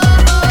all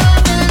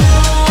up. And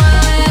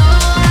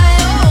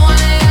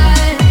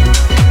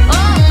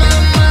oh my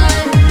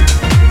mind.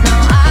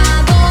 Now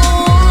I don't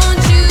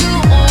want you.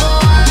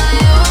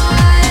 Gave you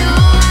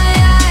all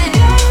my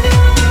love,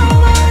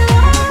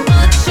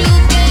 but you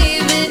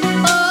gave it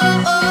all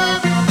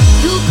up.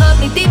 You cut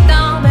me deep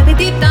down, baby,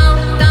 deep down,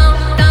 down,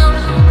 down.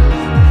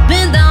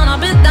 Been down, I've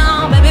been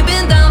down, baby,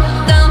 been down,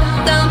 down,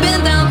 down,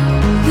 been down.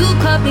 You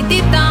cut me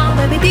deep down,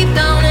 baby, deep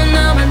down, and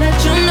I'ma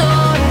let you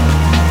know it.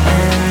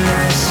 And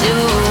that's you,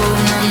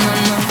 no, no,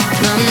 no,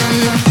 no, no,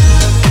 no.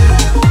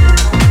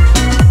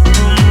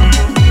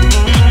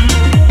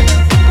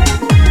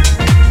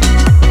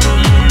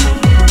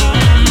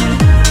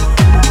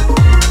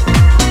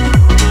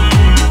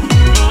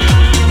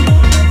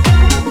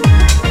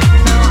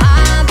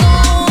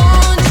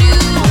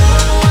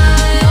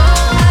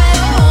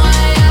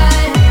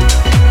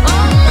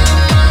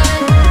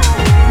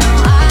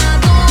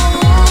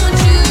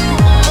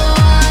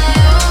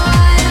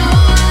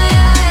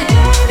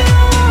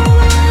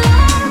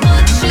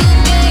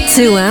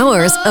 Two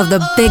hours of the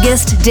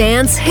biggest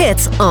dance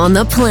hits on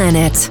the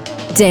planet.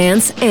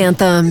 Dance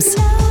Anthems.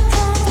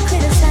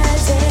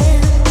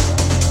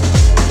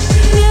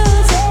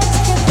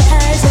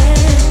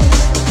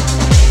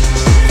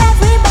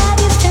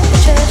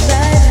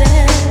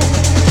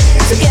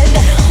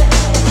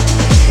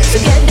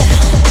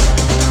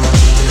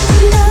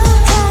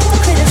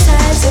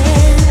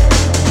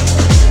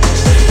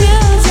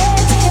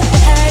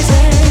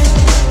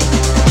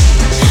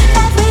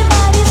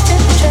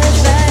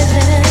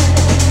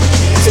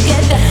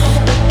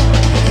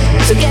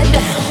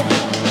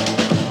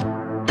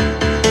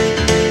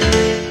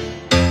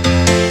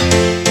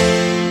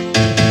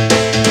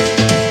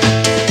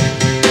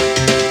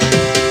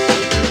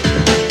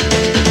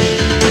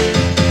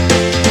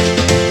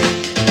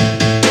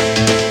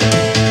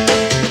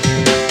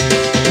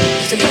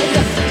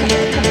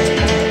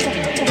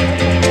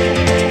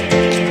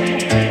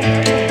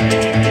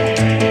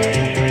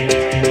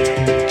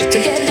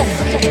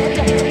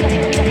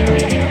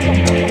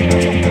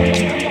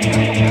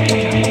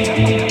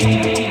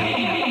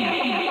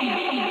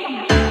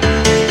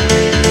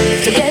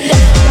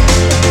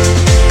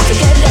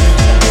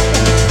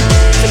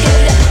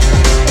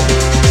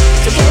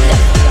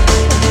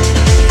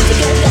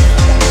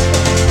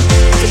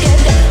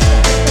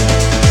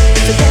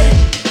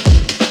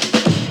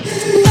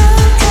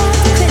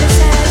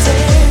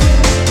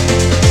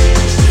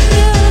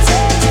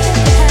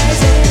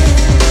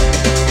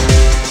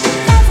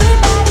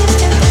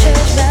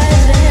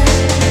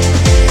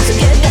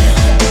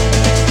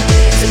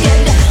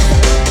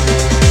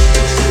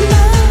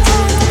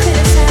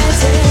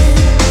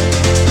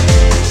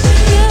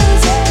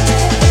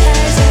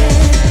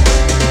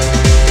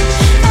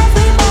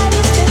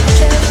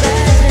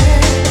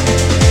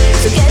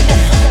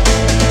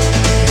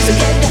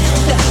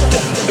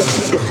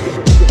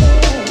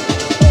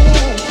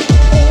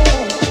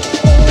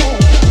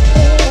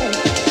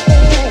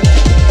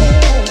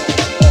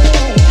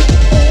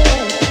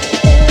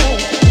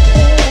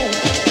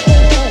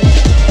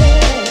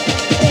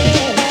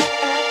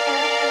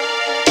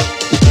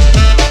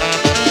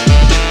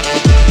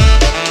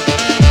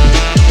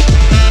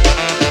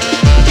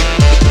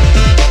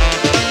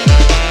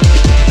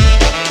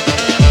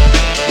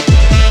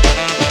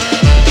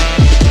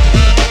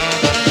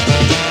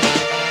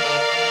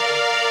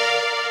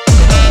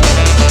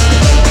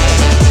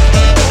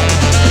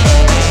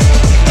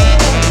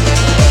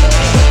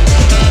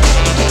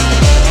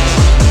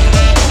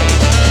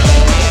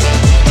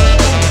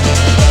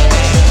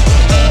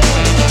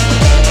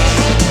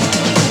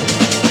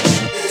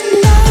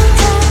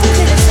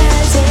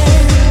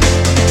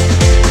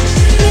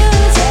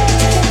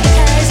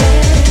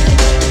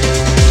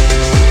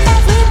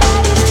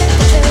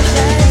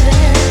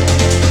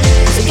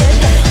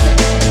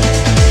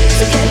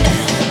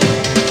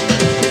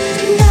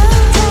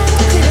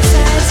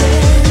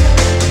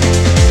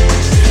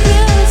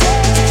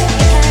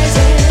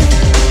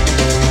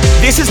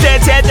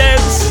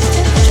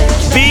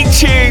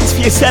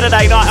 Your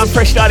Saturday night on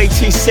Fresh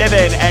 92.7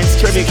 and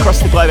streaming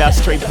across the globe, our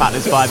stream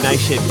partners Vibe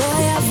Nation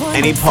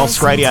and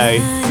Impulse Radio.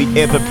 The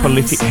ever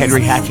prolific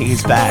Henry Hacking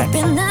is back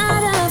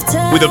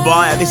with a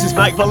buyer. This is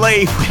Make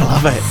Believe. We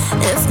love it.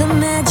 If the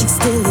magic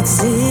still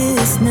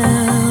exists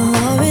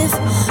now, or if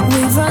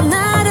we've run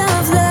out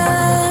of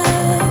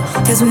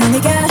love, 'cause we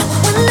only got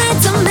one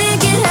night to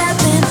make it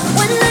happen,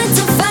 one night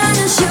to find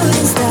a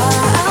shooting star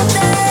out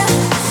there,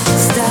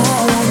 star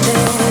out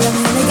there.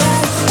 We only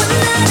got one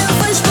night of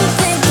wishful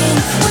thinking,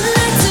 one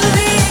night to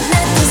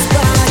reignite the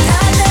spark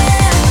out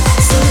there.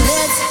 So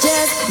let's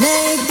just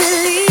make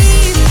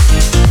believe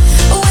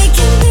we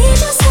can be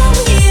just how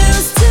we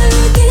used to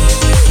be.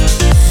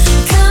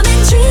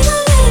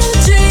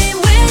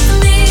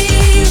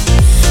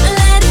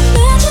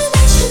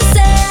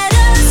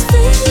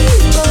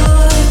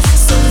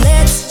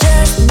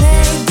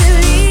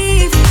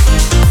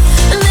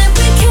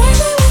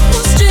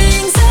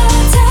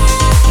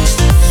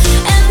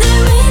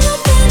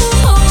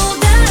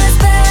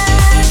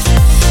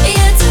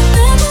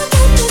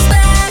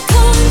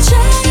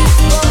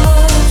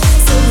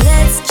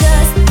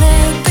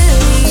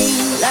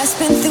 Life's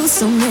been through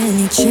so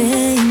many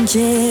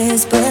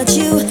changes, but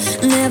you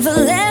never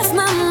left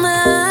my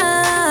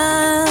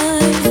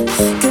mind.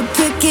 Could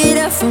pick it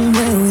up from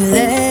where we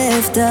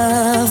left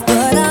off,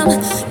 but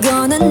I'm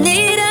gonna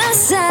need a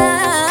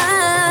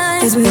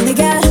sign. 'Cause we only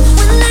got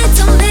one night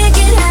to make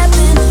it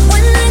happen,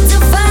 one night to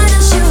find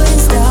a shooting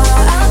star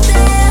out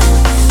there,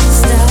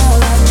 star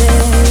out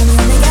there. We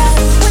only got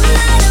one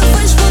night of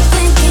wishful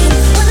thinking,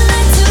 one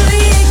night to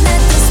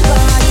reignite the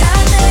spark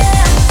out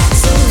there.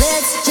 So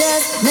let's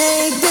just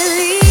make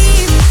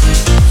believe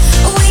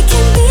we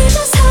can be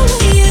just how we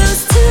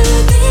used to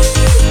be.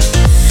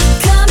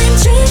 Come and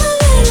dream a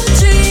little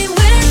dream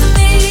with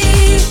me.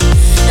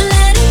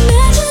 Let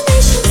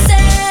imagination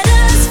set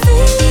us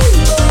free,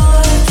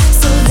 boy.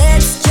 So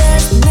let's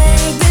just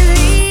make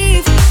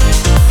believe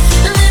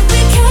that we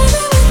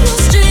carry with no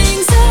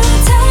strings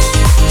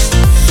attached,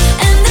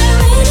 and there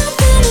ain't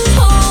nothing to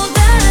hold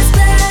us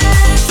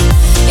back.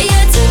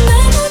 Yeah,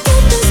 tonight we'll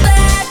get this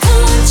back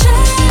on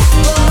track,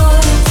 boy.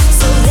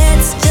 So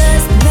let's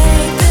just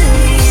make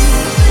believe.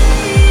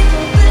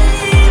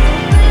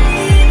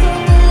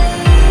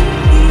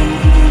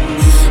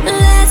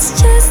 Let's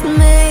just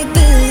make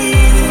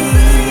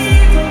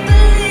believe.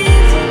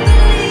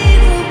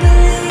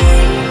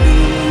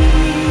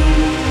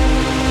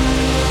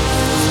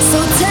 So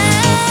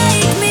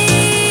take me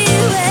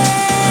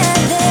where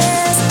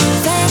there's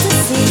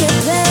fantasy at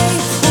play.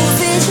 We'll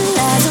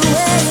visualize a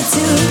way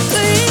to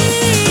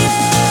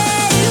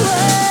create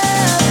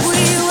what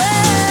we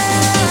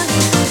want.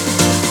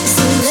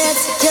 So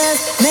let's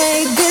just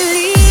make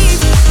believe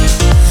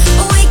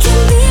we can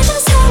be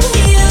just how we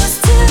used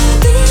to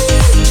be.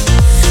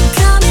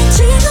 Come and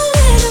dream a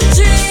little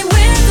dream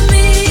with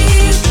me.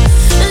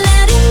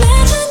 Let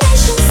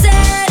imagination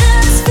set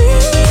us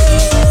free.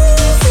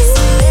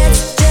 So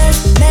let's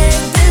just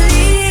make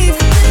believe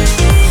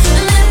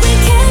that we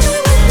carry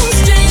with no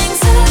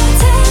strings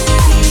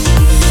attached,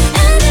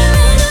 and there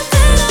ain't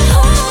nothing to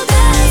hold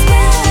us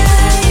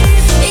back.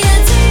 Yeah,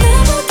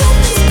 tonight we'll get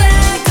this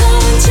back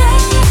on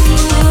track,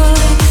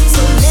 boy.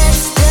 So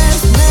let's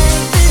just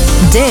make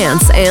believe.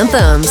 Dance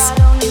anthems.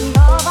 Did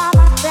it all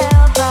by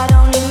myself,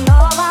 I don't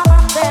need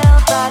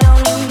nobody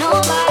else right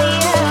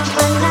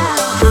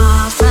now.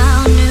 I found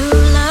new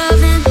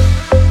loving.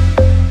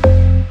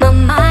 My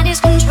mind is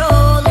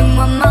controlling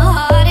what my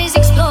heart is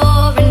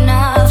exploring.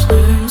 I've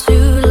learned to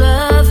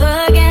love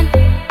again.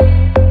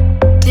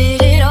 Did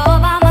it all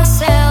by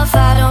myself, I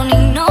don't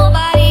need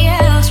nobody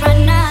else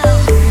right now.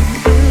 I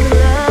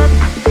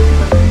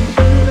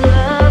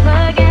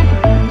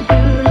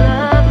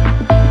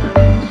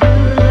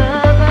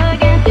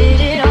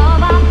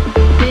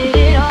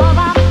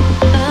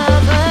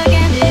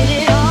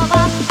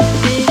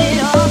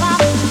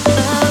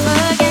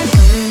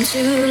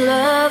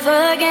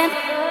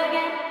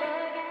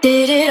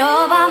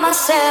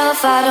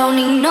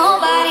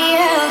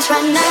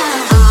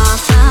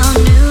found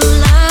new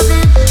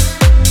loving.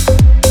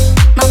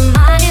 My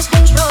mind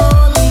is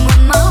controlling what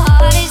my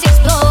heart is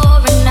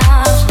exploring.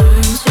 I've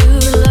learned to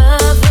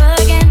love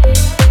again.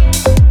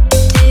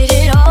 Did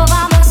it all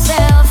by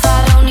myself, I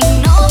don't need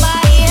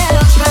nobody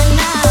else right now.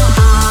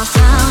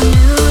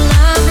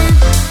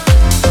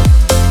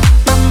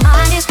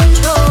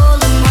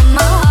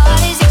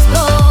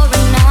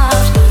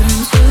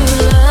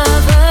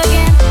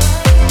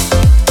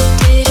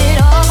 Did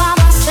it all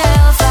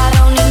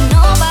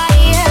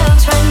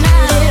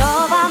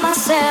by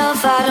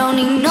myself, I don't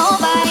need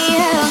nobody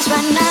else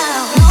right now.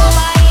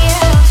 Nobody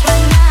else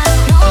right now.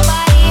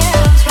 Nobody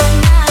else right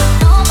now.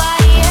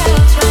 Nobody else right now. Nobody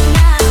else right now.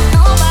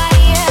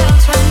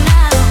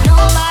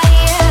 Nobody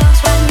else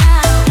right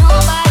now.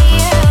 Nobody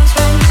else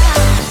right now.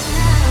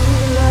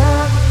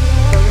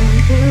 Learn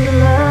to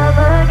love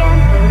again.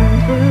 Learn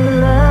to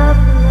love.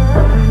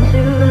 Learn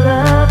to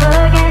love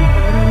again.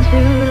 Learn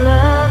to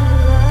love.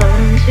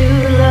 Learn to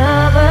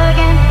love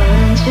again.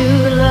 Learn to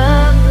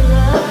love.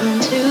 Learn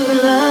to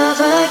love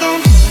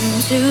again. Learn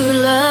to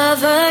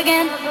love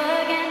again.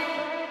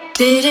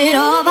 Did it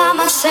all by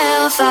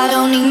myself, I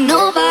don't need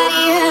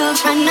nobody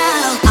else right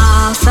now.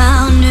 I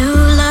found new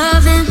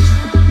loving.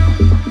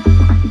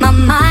 My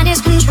mind is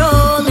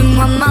controlling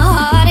what my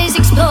heart is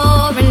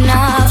exploring.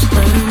 I've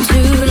learned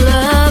to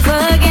love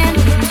again.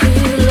 To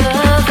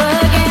love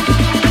again.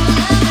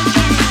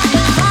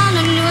 Found a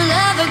new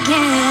love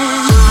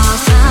again. I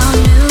found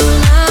new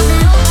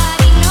loving.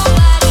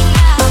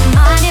 My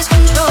mind is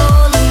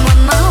controlling what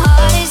my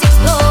heart is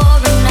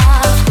exploring.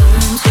 I've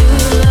learned to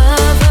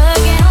love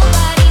again. Did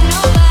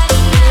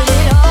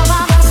it all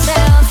by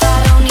myself, I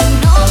don't need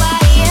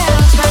nobody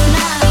else right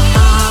now. I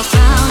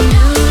found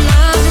new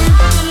loving.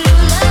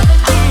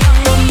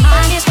 My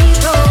mind is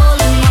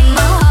controlling what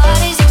my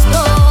heart is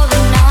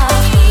exploring.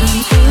 I've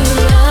learned to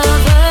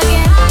love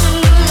again.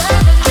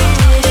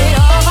 Did it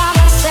all by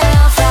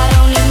myself, I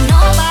don't need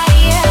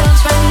nobody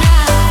else right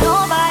now.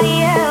 Nobody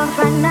else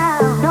right now.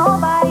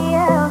 Nobody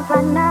else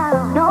right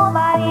now.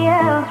 Nobody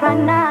else right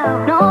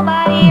now.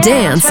 Nobody else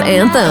Dance right now.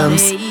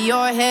 anthems. Lay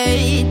your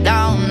head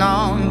down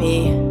on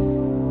me.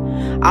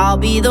 I'll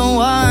be the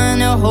one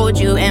to hold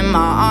you in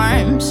my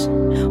arms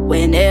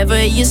when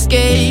Whenever you're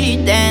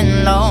scared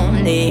and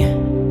lonely,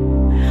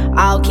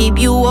 I'll keep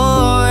you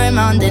warm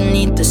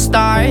underneath the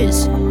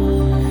stars.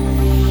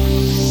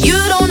 You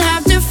don't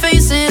have to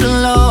face it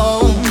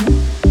alone.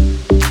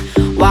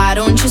 Why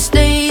don't you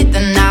stay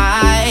the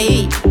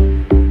night?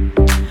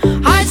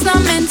 Heart's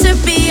not meant to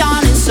be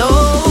on its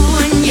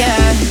own,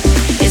 yeah.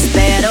 It's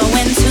better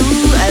when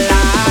two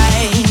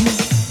align.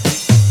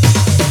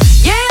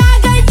 Yeah, I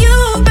got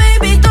you,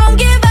 baby, don't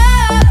give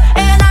up.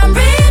 And I'm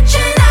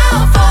reaching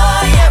out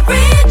for you,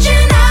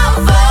 reaching out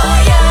for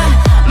you.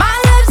 My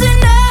love's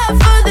enough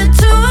for the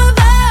two of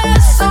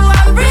us, so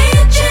I'm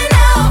reaching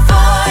out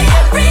for you,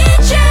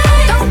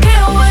 reaching. Don't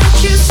care what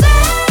you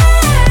say,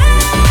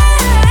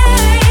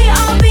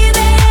 I'll be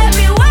there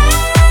every way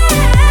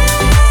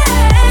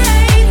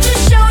to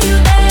show you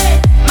that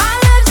my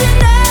love's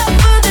enough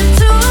for the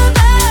two of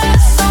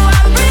us, so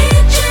I'm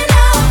reaching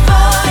out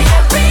for you,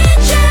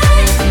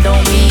 reaching.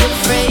 Don't be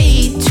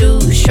afraid to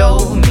show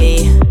me,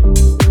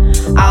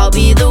 I'll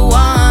be the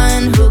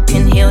one who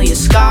can heal your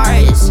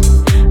scars.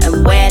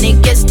 And when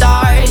it gets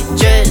dark,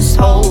 just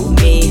hold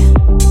me.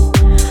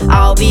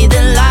 I'll be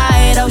the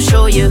light, I'll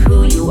show you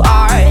who you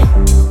are.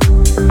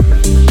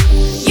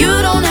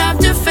 You don't have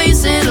to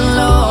face it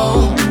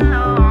alone.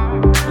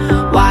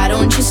 Why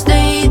don't you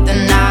stay the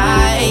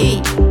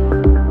night?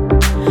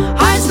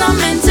 Heart's not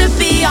meant to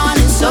be on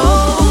its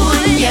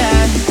own,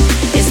 yeah.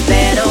 It's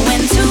better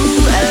when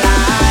two align.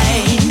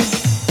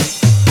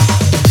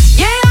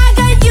 Yeah, I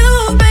got you,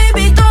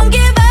 baby, don't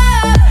give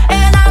up.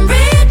 And I'm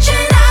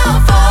reaching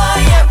out for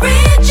you,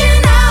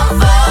 reaching out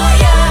for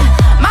you.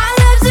 My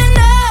love's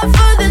enough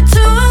for the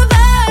two of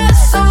us,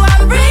 so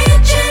I'm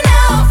reaching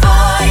out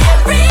for you,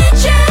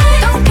 reaching.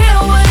 Don't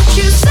care what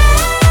you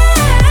say,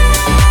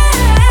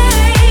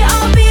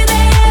 I'll be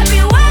there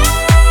every way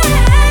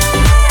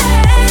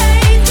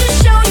to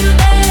show you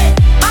that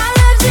my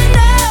love's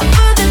enough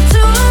for the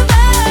two of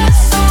us,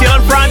 so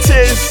Dylan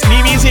Francis,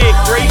 new music,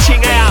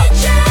 Reaching Out.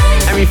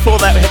 And before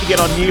that, we had to get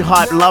on New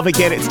Hype, Love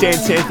Again. It's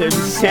Dance Anthems,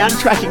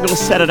 soundtracking all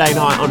Saturday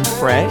night on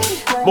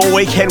Fresh. More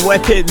Weekend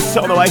Weapons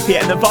on the way for you.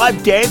 And the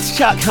Vibe Dance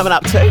Chart coming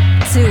up too.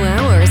 2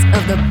 hours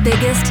of the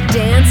biggest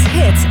dance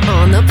hits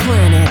on the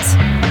planet.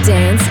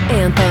 Dance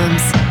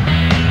Anthems.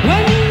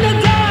 When the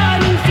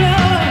garden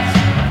floods,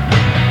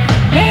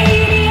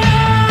 baby, I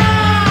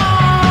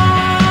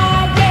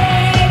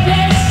gave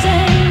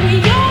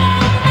blessing. Your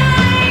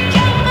mind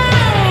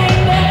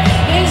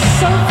is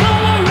so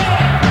full of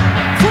red,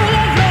 full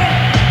of red.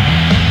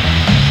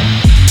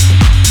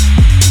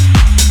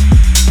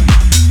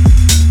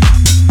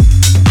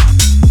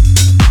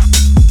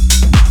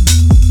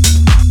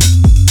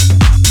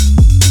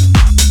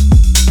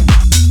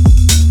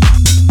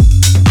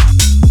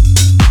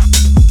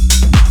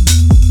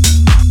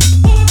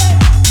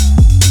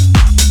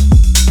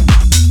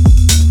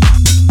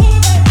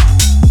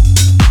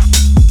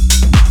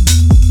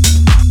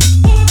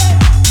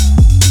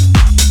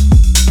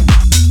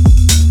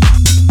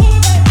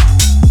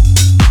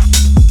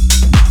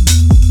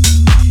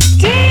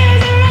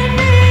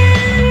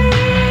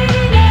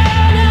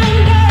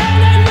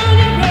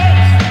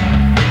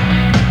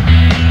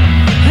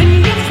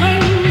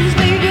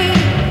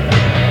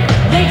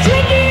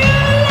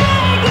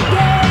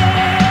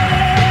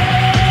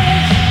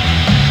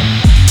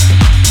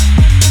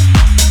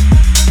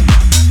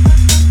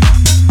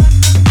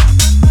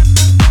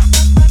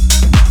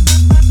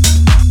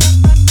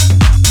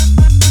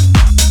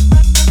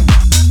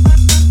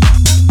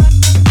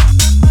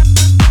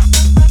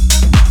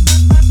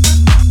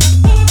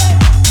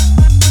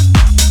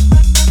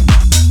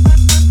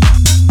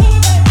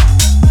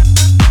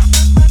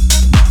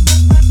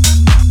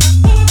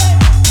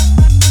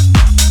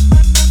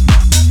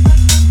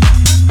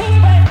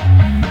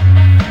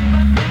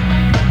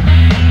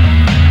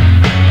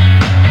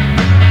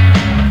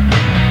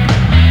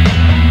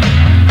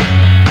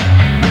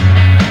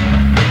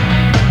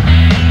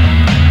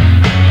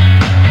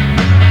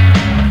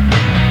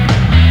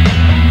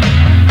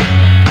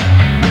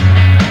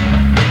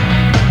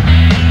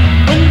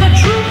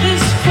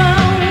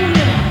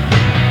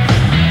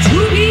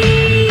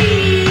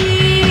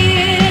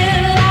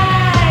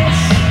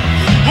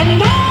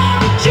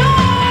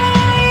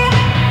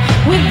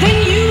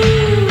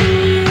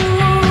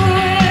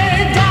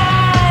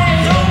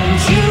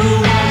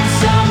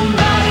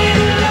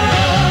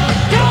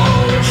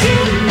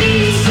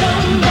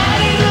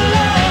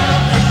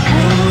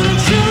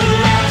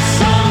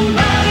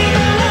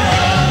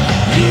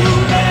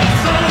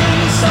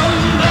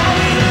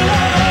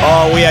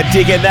 We are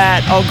digging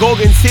that on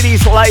Gorgon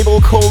City's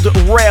label called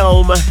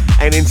Realm,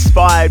 and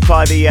inspired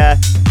by the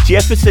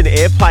Jefferson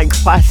Airplane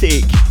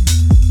classic,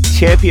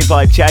 championed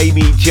by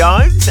Jamie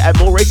Jones, and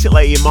more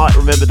recently you might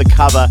remember the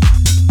cover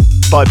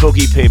by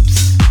Boogie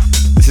Pimps.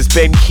 This is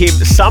Ben Kim,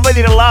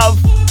 Somebody to Love.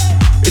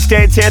 It's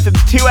Dance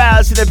Anthems, 2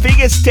 hours of the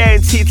biggest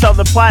dance hits on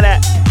the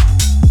planet,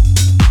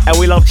 and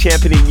we love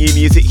championing new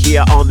music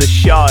here on the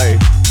show.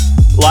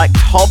 Like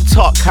Top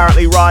Top,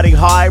 currently riding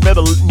high.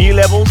 Remember, New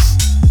Levels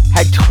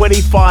had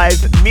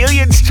 25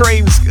 million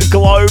streams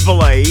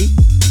globally.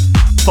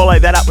 Follow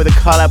that up with a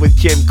collab with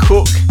Jem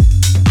Cook.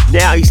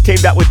 Now he's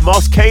teamed up with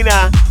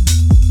Moschino,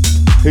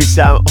 who's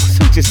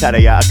also just had a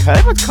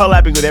collab. What's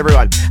collabing with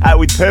everyone?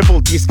 With Purple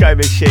Disco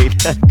Machine.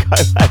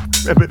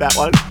 Collab, remember that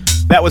one?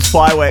 That was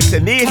Fireworks.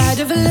 And this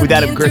with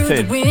Adam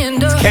Griffin.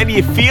 Can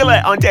You Feel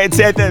It on Dance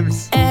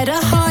Anthems? At a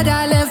heart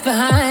I left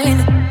behind,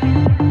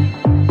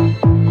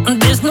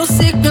 there's no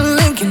signal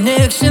and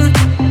connection,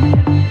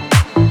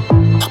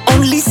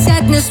 only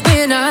sadness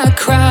when I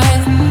cry.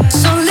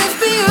 So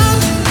lift me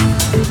up,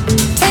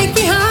 take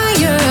me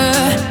higher,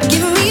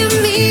 give me a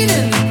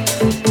meaning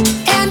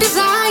and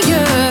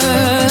desire.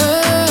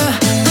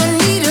 I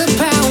need a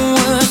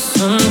power,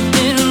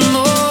 something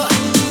more,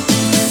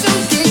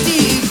 something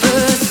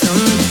deeper,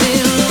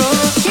 something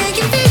more. Can't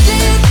you feel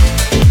it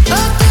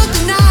up through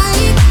the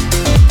night?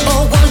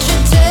 Oh, won't you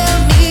tell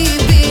me,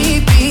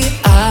 baby,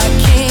 I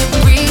can't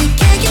breathe.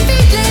 Can't you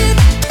feel it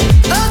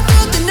up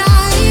through the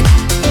night?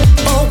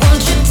 Oh,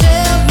 won't you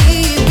tell me,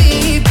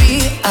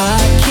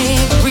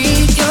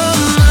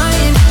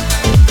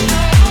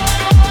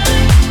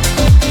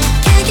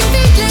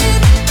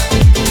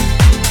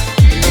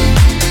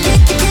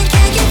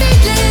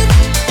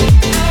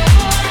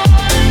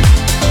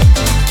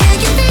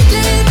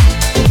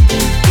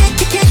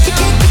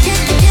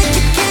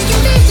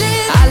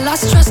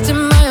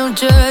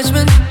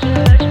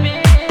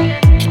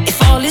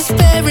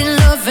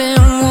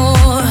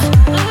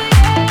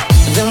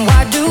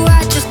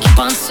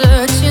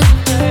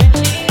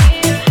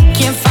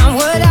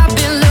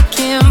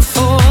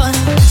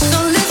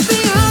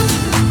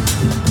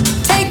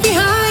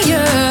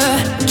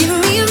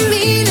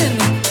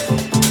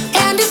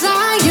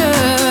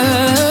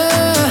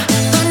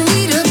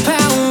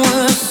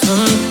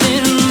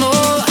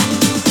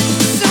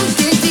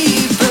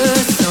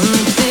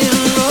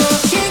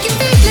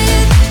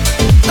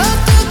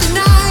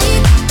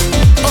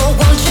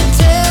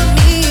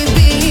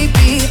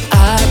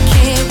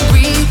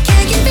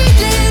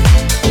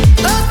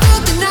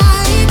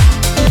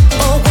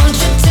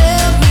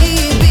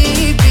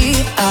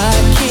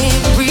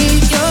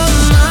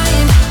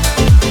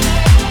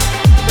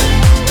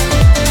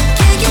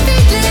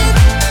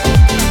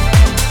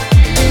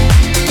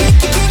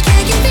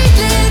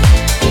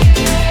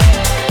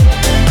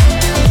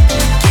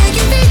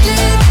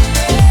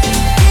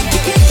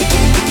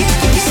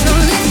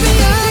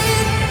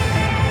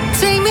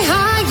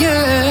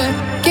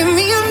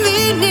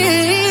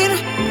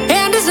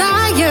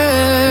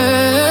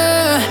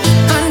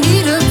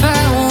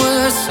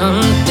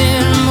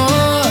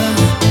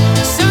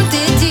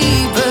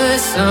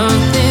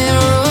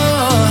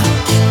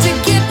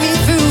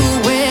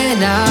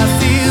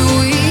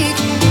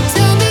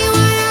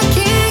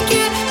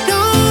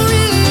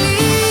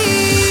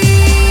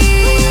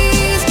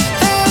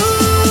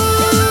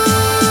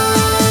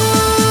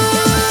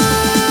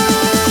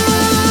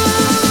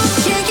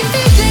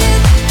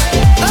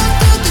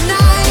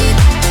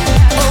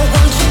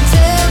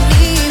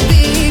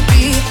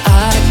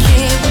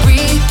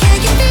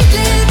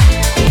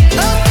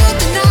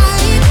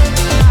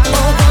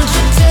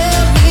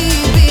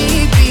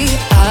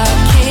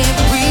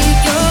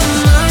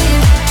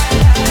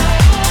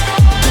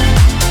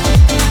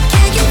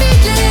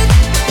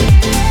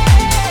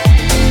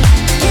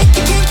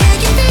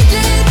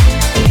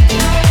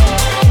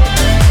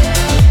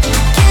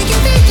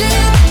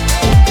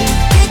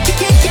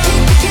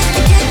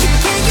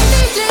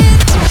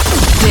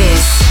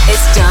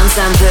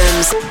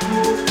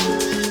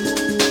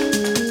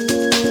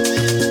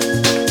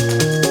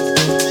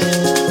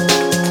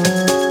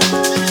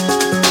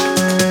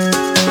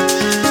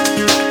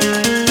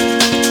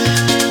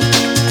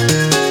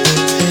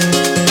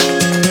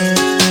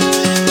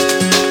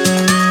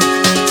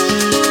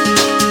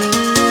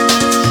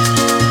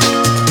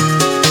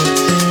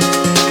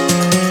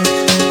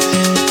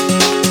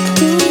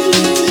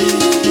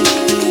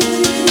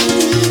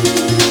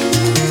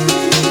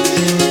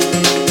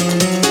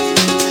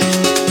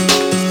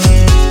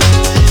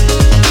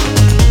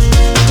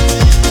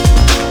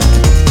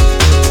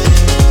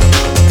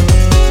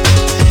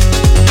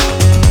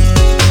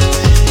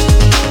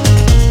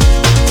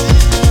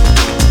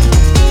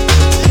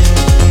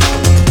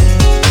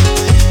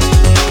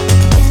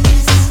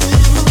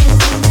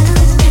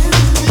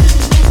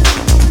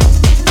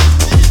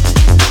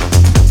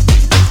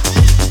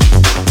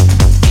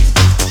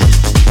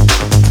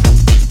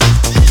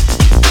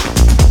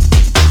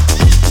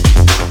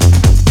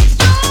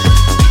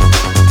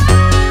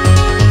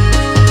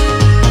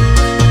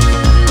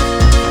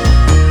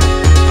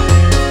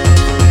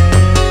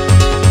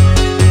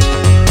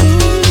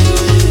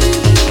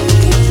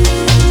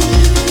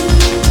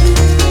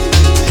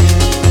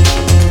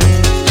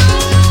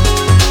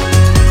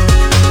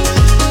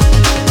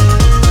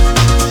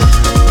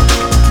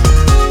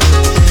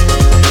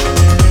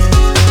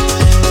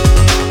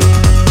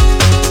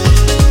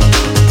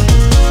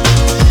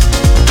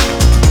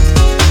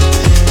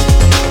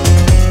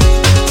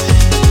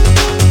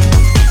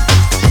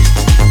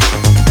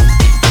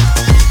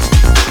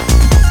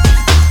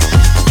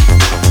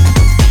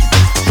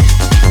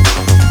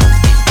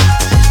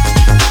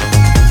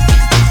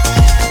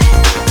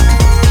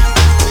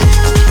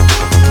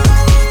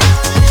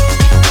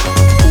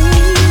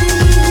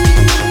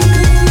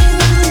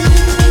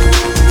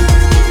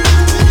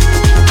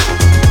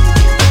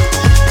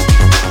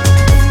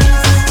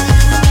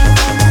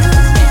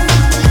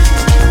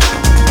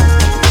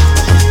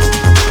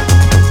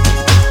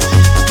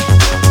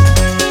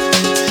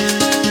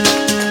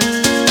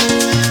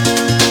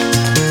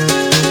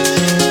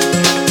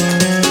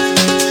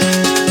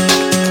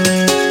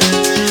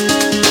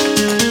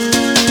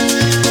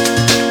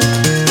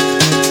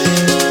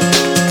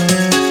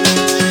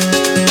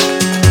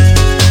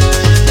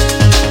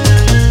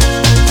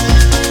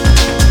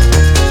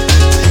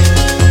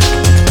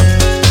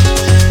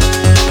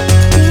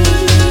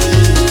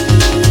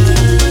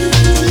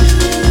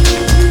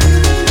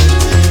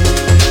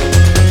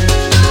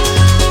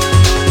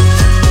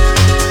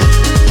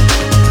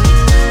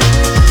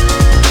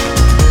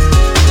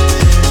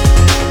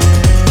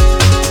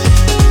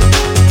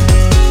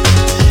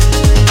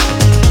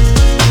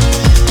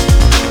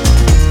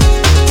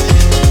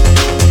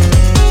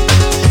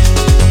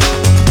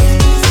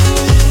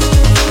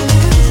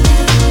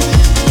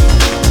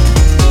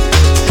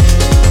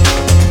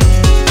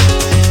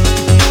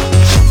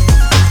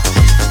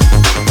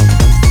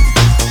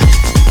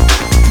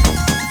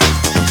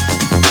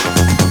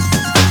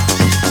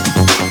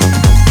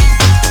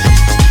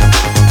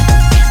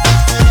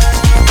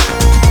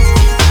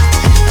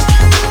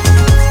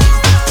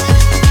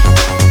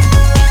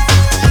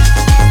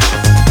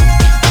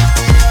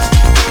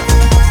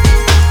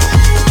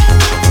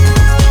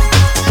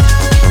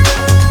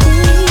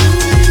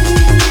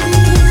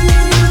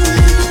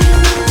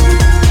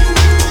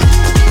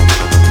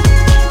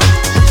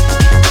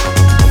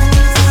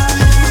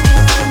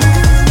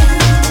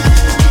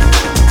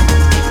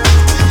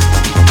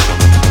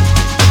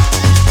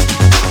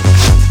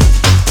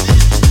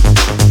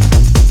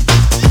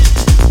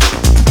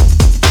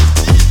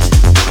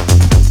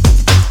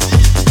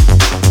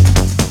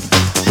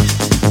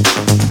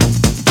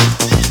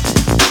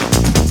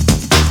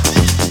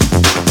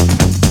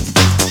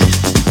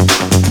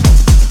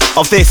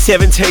 Of their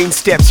 17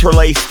 Steps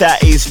release,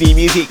 that is new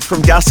music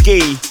from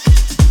Dusky.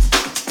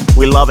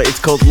 We love it. It's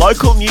called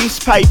Local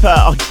Newspaper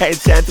on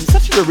Dance Anthem.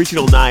 Such an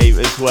original name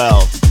as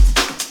well.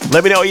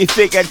 Let me know what you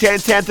think at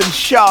Dance Anthem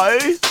Show.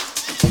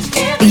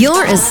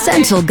 Your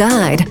essential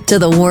guide to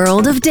the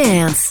world of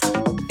dance.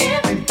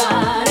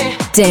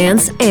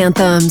 Dance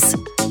Anthems.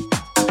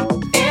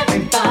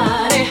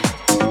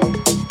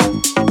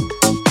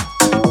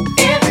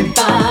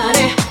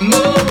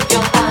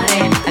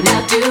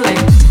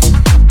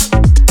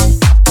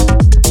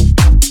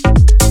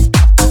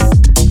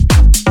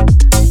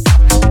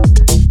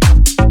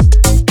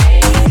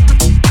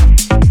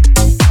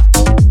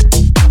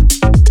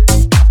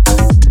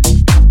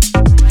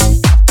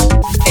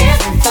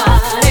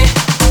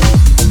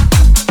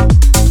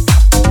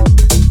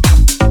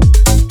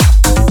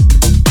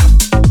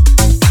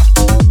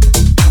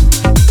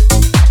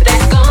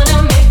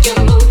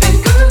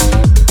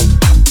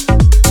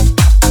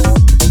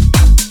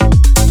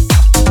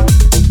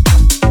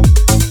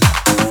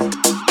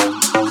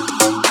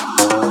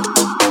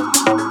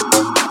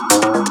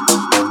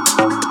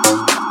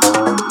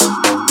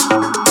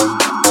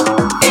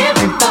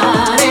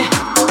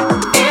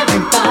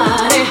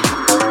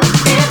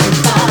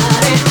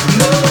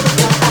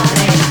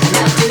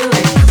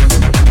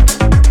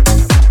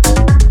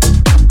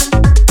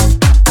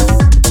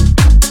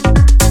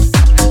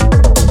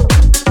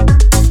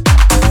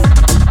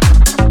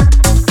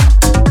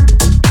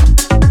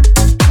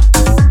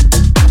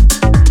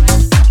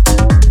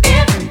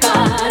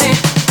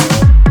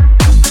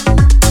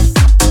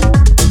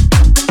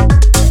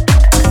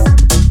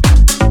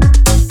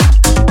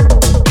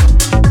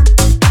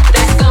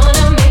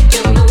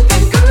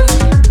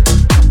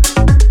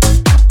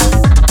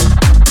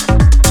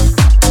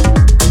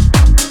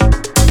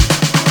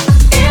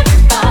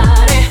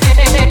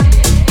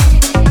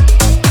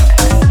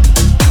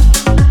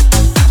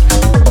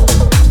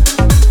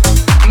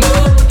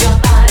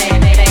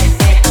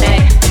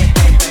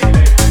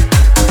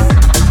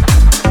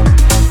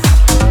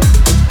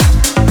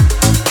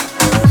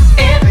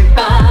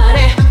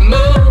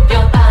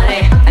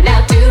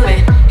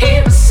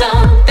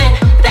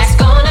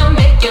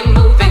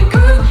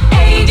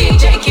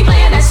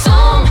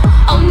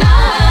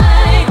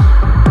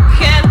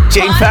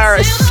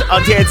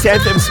 Dance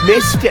Anthems,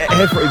 missed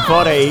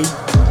everybody.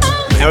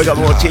 Now we've got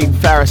more Gene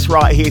Farris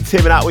right here,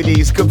 teaming up with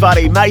his good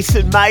buddy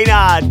Mason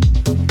Maynard,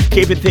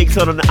 keeping things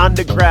on an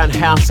underground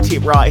house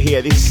tip right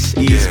here. This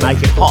is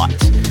Make It Hot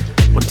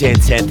on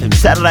Dance Anthem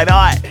Saturday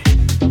night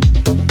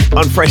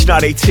on Fresh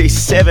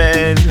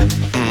 92.7.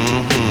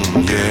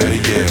 Yeah,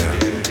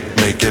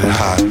 make it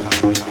hot.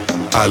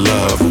 I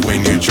love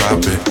when you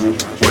drop it.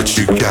 What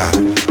you got?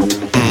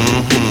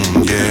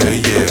 Yeah,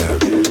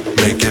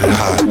 make it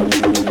hot.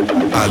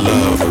 I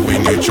love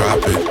when you drop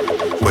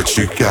it. What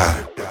you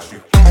got?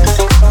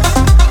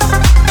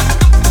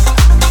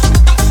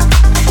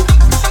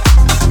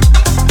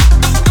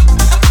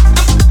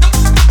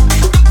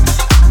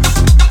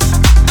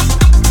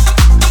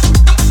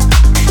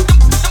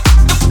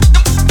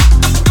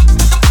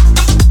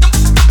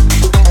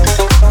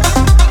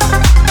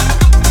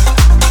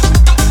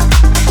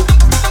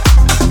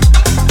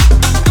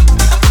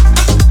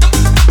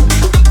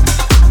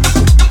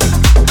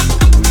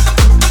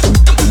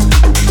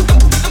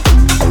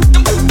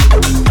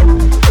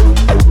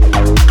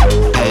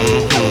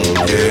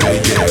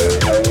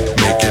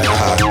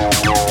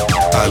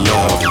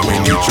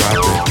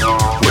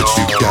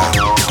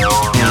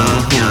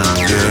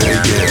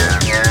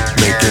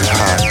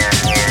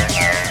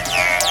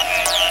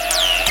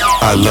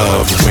 I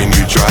love when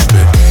you drop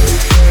it.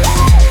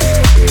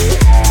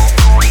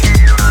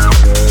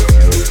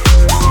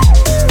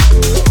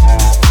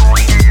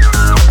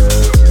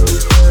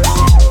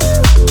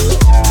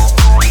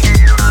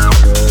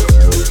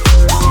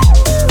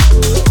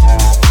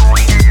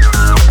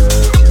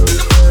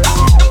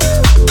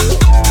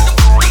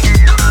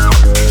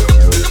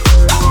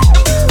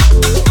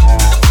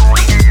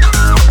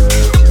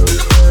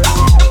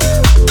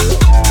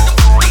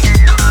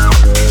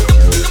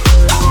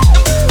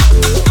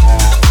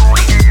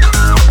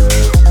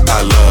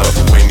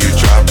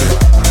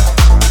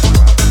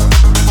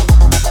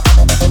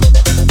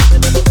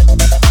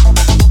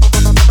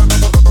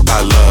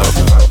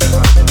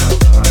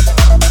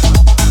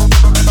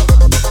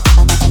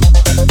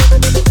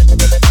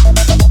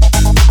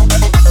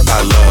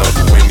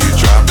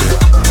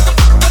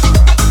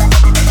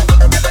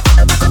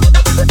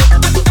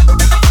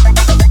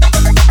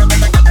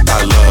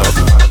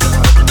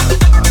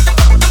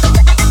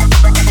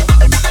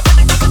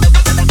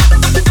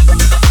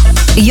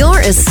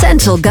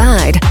 Essential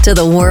guide to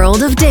the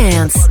world of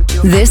dance.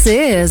 This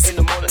is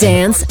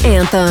Dance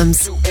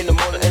Anthems. 2 in the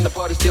morning and the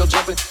party still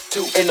jumping.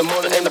 2 in the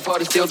morning and the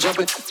party still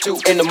jumping.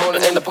 2 in the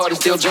morning and the party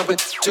still jumping.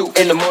 2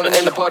 in the morning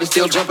and the party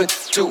still jumping.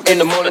 2 in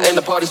the morning and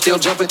the party still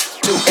jumping.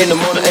 2 in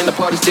the morning and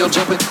the party still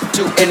jumping.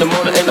 2 in the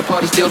morning and the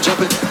party still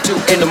jumping. 2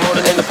 in the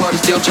morning and the party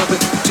still jumping.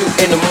 2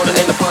 in the morning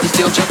and the party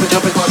still jumping.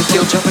 Jumping, party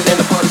still jumping and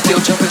the party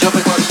still jumping.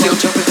 Jumping, party still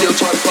jumping. Still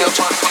jumping.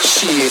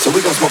 Shit. Shit, so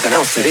we gon' smoke an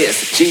ounce of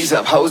this. G's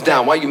up, hoes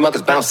down, while you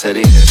muckers bounce to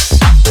this.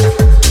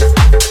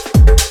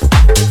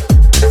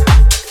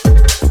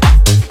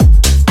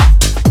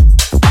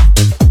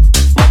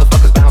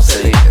 Motherfuckers bounce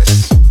to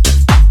this.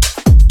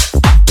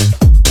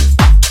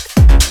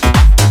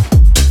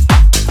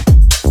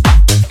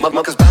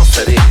 Motherfuckers bounce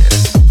to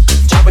this.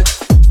 Jump it.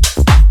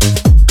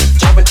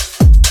 Jump it.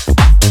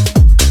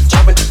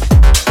 Jump it. Jump it.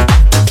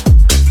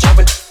 Jump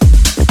it.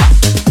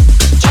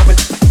 Jump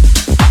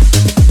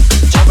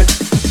it.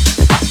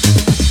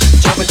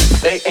 Jump it.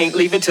 They ain't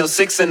leaving till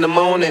 6 in the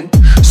morning.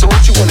 So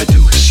what you wanna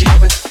do?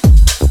 Jump it.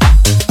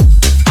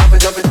 Jump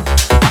it, jump it.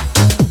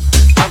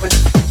 Jump it.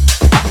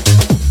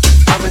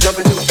 Jump it, jump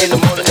it. 2 in the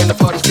morning and the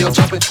party still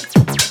jumping.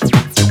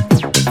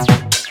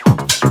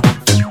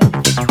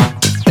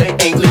 They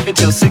ain't leaving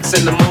till 6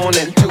 in the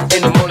morning. 2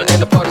 in the morning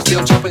and the party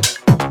still jumping.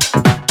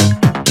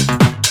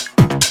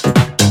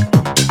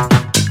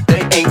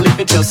 They ain't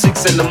leaving till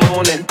 6 in the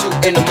morning. 2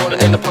 in the morning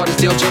and the party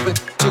still jumping.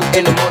 2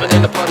 in the morning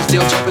and the party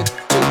still jumping.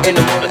 2 in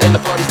the morning and the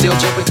party still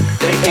jumping.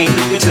 They ain't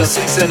leaving till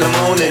 6 in the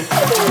morning.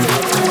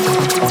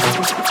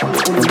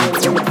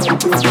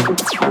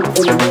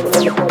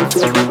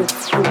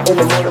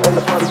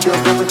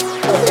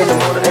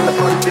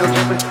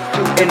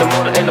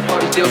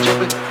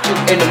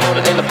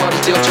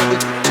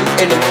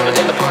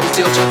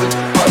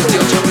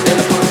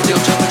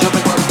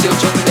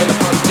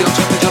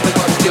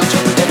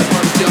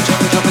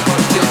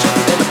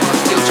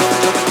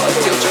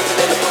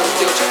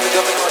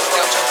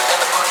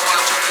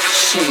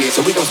 Shit,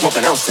 so we gon' smoke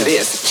an ounce of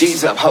this.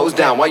 G's up, hoes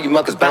down, while you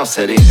muckers bounce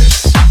to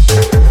this.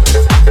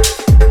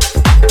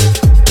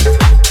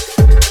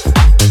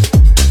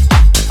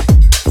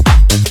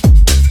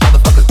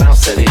 Motherfuckers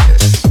bounce to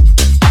this.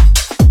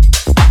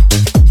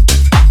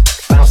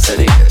 Bounce to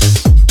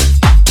this.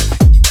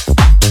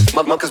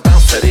 Motherfuckers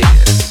bounce to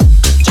this.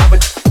 Jump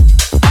it.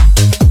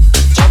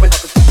 Jump it.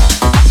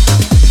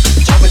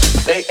 Jump it.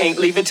 They ain't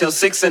leaving till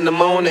 6 in the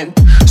morning.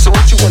 So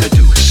what you wanna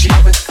do?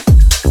 Jump it.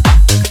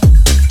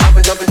 Jump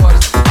it, jump it, jump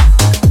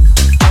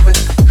it.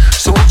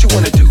 So what you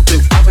wanna do?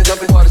 Jump it,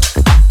 jump it, jump it.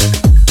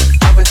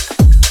 Jump it.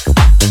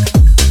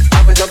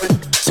 Jump it, jump it.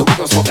 So we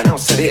gon' smoke an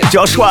ounce of this.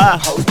 Joshua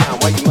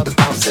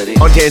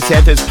on Dance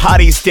Anthems,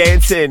 Parties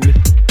Dancing.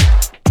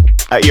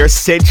 Your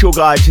essential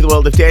guide to the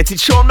world of dance.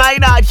 It's Sean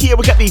Maynard here.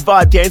 We've got the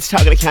Vibe Dance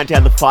Chart. Going to count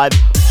down the 5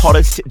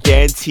 hottest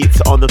dance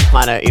hits on the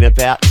planet in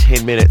about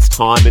 10 minutes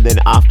time. And then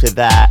after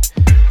that,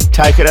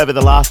 take it over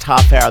the last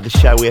half hour of the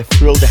show. We're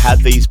thrilled to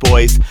have these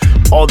boys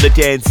on the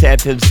Dance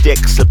Anthems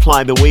decks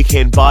supplying the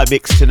weekend vibe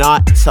mix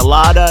tonight.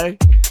 Salado,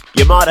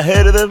 you might have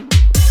heard of them.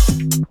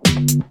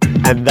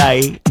 And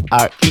they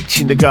are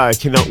itching to go.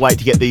 Cannot wait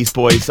to get these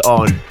boys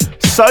on.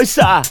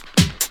 Sosa,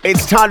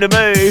 it's time to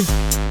move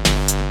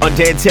on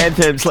Dance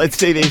Anthems. Let's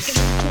do this.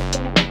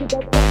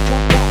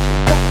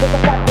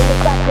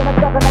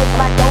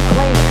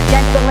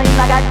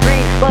 I got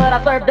green, but I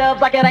serve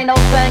dubs like it ain't no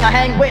thing. I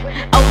hang with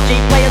OG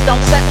players,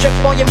 don't set trips,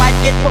 or you might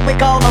get what we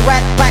call a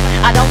rat pack.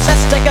 I don't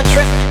just take a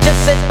trip,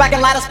 just sit back and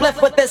light a spliff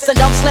with this, and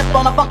don't slip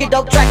on a funky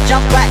dope track.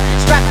 Jump back,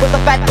 strapped with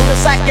a fat Buddha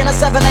sack in a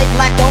 7/8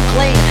 black, don't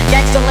clean.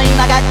 Gangsta lean,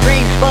 I got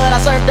green, but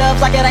I serve dubs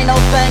like it ain't no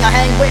thing. I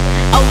hang with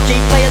OG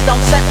players,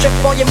 don't set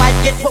trips, or you might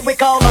get what we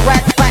call a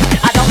rat pack.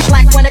 I don't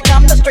slack when it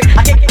comes to street.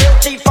 I kick real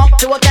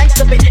G-funk to a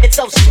gangsta beat. It's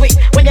so sweet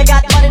when you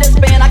got money to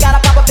spend. I got a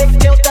proper big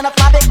tilt and a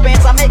 5 big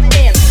bands. I make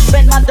ends,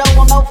 spend my dough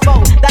on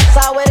mofo. That's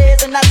how it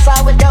is and that's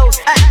how it goes.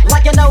 Act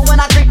like you know when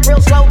I creep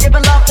real slow,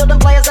 giving love to the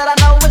players that I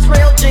know is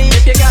real G.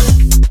 If you got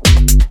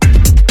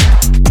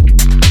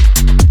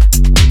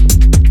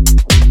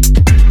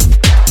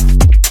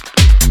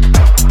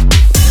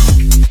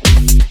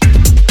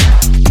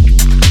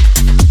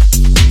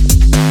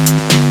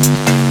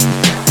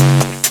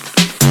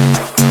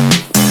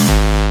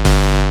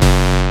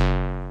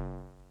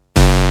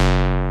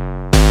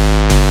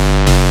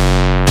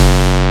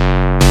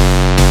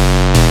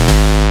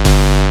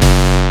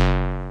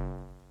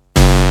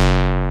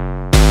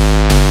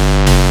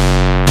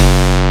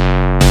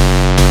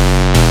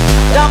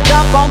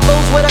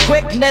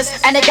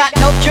and it got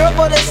no cure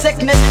for this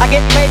sickness. I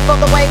get paid for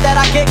the way that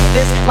I kick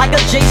this, like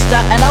a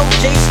G-star, an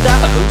OG-star.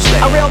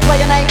 A real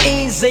player named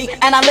Easy,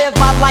 and I live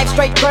my life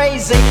straight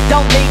crazy.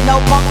 Don't need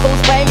no punk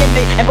fools paying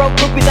me, and broke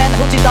groupies and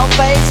hoochies don't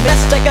faze me. Let's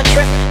take a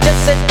trip, just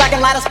sit back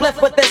and light a spliff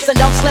with this, and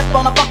don't slip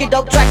on a funky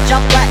dope track.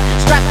 Jump back,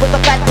 strapped with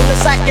a fat Buddha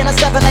sack in a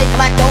 7/8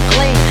 black, don't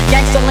clean.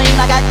 Gangsta lean,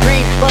 I got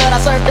green, but I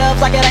serve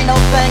dubs like it ain't no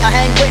thing. I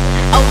hang with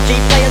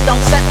OG players, don't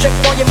set trips,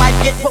 or you might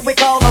get what we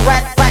call a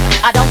rat pack.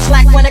 I don't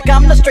slack when it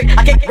comes to street.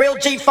 I kick real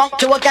G-funk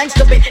to a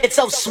gangsta beat. It's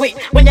so sweet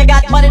when you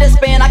got money to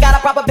spend. I got a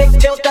proper big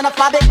tilt and a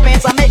 5 big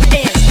bands. I make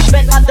ends,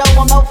 spend my dough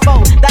on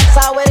mofo. That's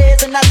how it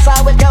is and that's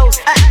how it goes.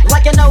 Act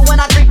like you know when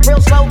I creep real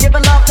slow,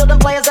 giving love to the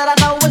players that I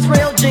know is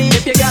real G.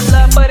 If you got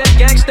love for them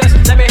gangsters,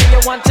 let me hear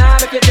you one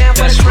time. If you're down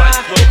for the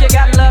rhyme. If you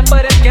got love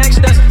for them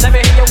gangsters, let me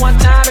hear you one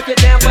time. If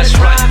you're down for the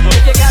rhyme.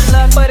 If you got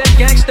love for them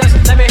gangsters,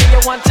 let me hear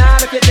you one time.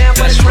 If you're down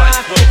for the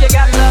rhyme. If you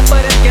got love for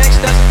them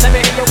gangsters, let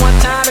me hear you one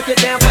time. If you're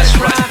down for the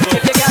rhyme.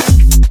 If you got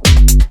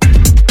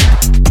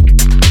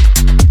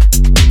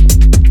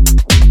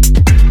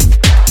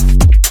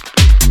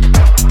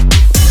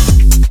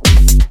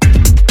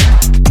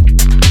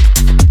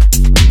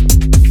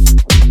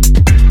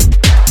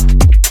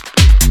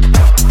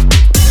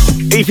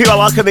If you are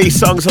liking these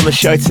songs on the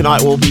show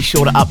tonight, we'll be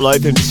sure to upload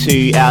them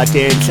to our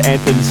Dance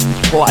Anthems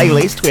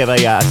playlist. We have a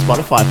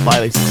Spotify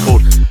playlist. It's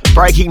called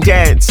Breaking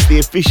Dance, the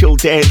official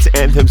Dance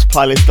Anthems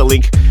playlist. The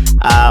link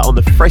on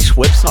the Fresh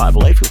website, I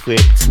believe. If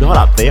it's not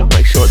up there, I'll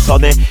make sure it's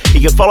on there.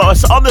 You can follow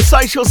us on the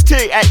socials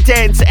too at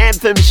Dance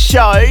Anthems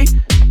Show.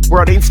 We're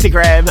on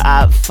Instagram,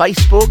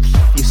 Facebook.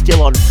 If you're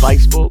still on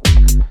Facebook,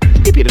 it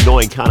can be a bit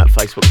annoying, can't it,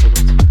 Facebook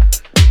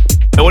sometimes?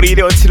 And what are you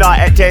doing tonight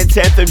at Dance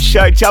Anthem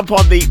Show? Jump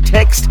on the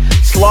text,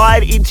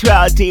 slide into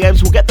our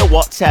DMs. We'll get the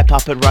WhatsApp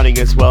up and running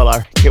as well, I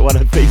reckon, one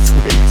of these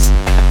weeks.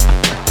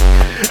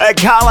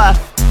 Carla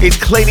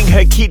is cleaning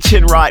her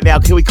kitchen right now.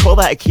 Can we call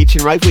that a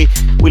kitchen rave?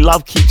 We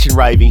love kitchen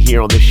raving here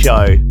on the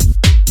show,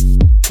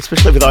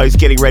 especially for those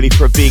getting ready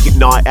for a big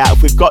night out.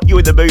 If we've got you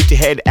in the mood to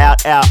head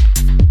out,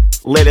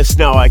 let us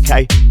know,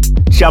 okay?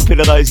 Jump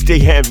into those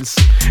DMs.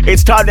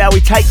 It's time now we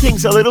take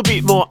things a little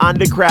bit more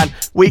underground.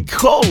 We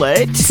call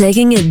it...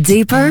 Taking it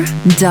deeper,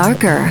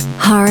 darker,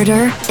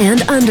 harder,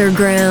 and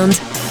underground.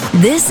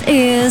 This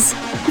is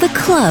The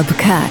Club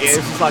Cut. Yeah, this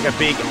is like a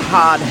big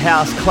hard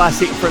house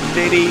classic from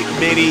many,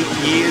 many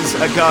years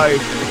ago.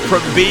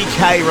 From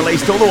BK,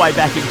 released all the way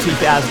back in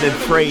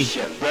 2003.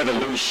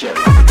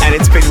 And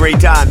it's been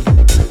redone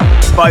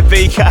by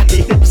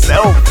BK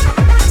himself.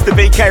 It's the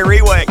BK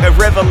rework of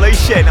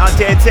Revolution on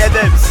Dance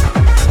Anthems.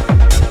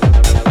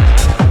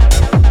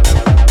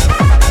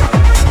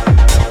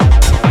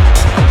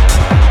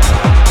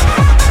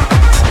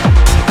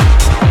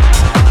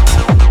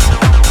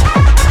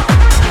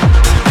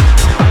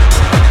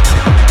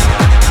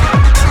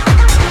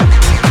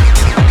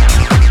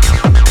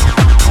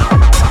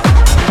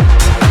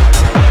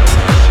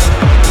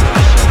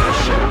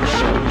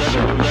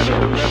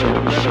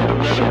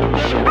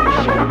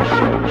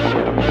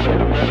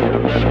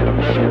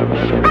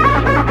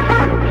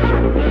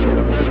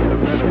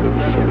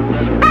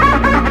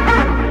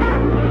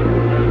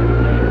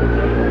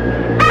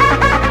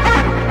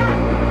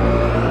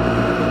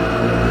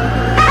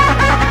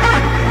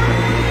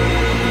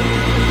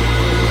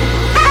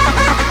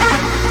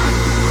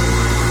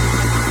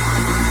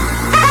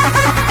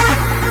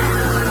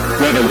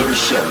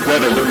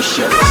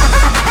 Revolution.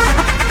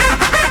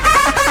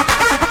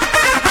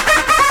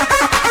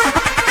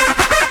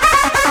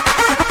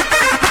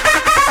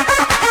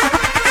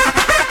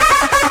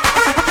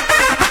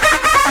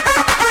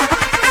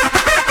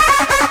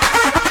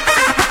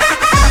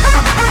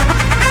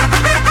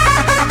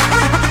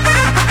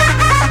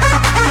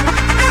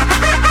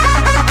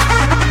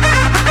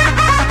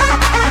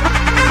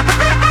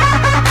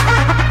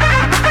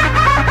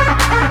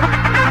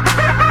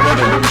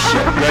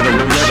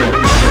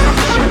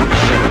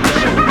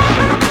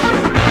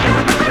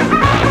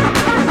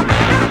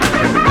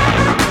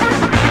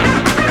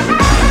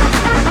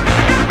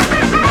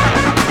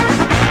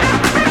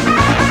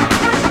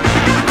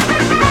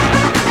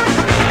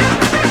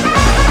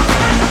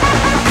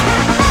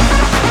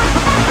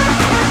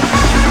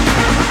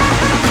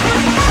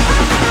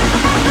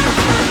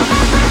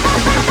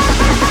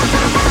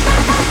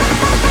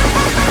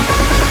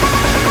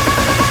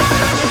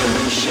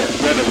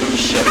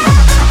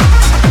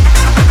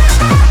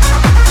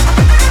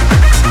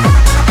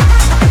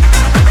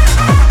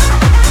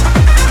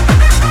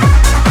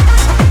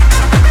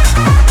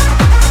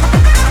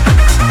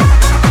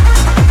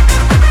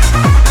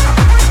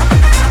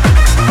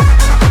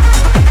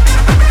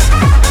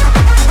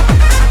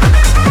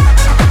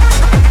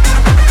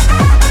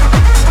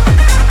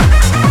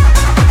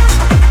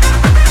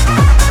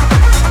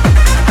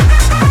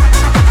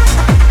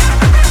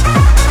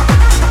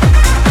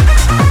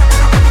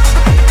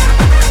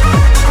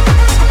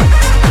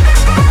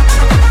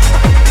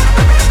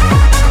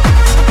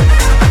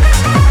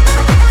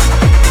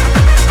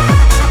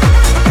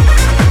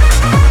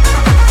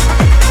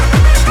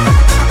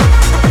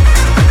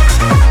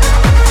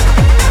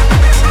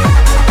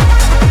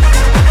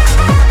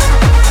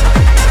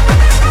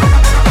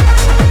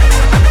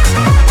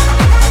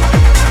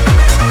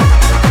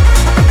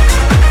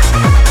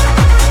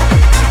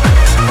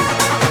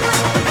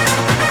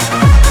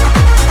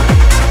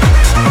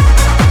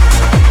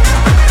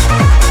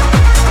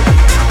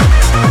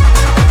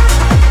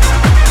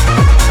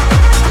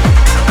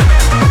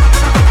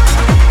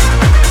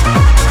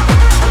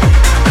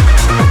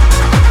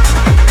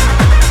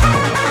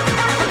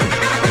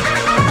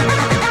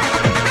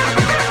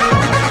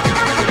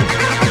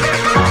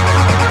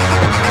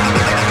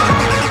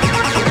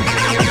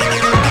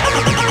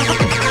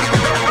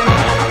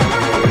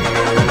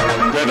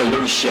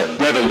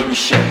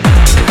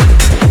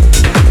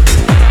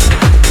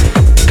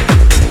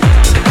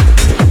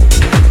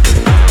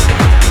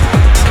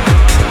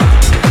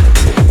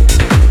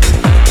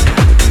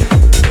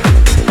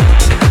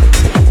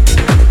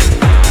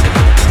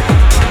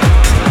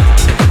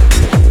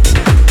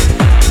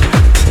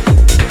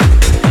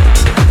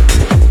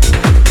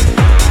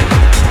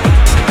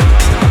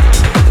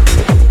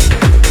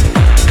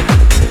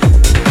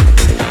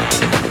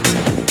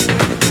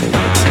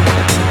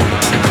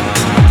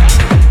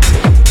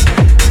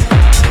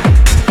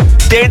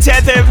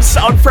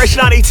 on Fresh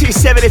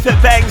 92.7. If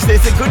it bangs,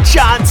 there's a good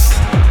chance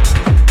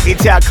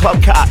it's our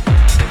club cut.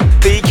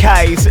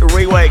 BK's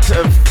reworks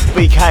of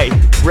BK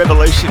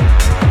Revolution.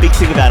 Big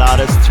thing about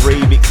artists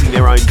remixing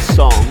their own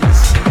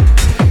songs.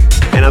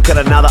 And I've got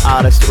another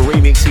artist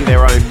remixing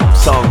their own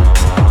song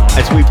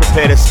as we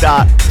prepare to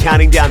start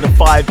counting down the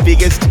 5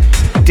 biggest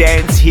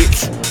dance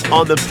hits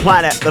on the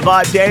planet, the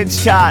Vibe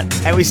Dance Chart.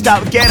 And we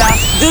start with Get Up.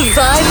 The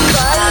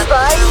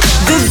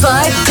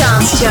Vibe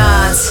Dance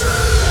Chart.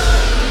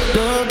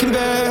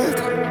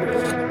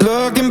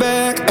 Looking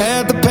back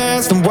at the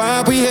past and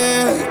why we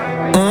had.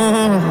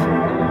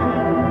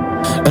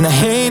 And I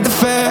hate the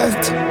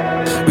fact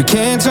we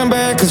can't turn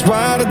back, cause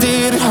what I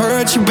did, it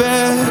hurt you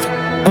bad.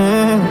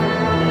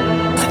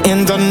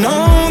 And I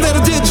know that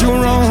I did you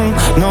wrong,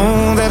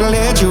 know that I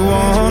led you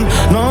on,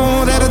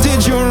 know that I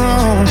did you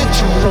wrong.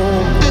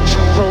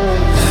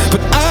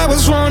 But I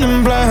was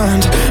running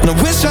blind, and I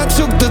wish I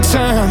took the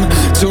time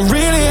to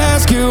really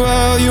ask you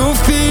how you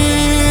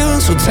feel.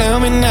 So tell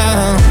me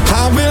now,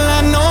 how will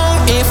I know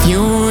if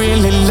you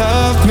really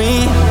love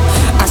me?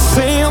 I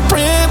say a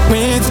prayer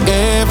with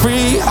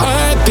every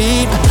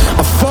heartbeat.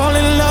 I fall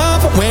in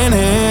love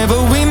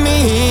whenever we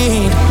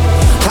meet.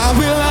 How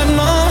will I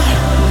know?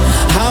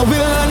 How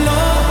will I know?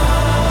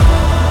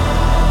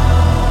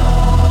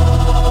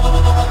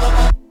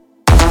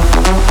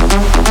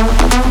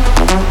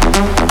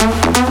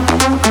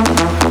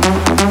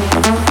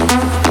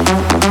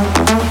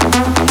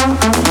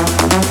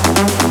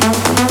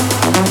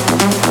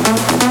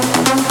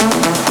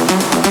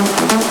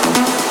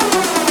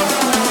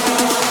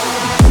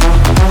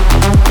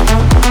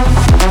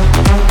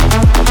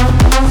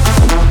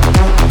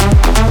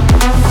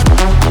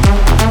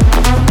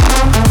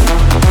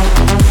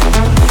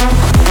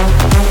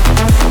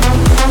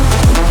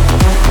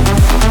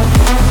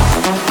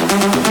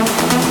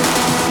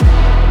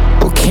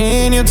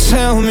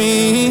 Tell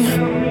me,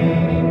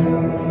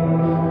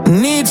 I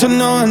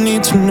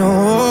need to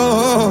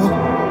know.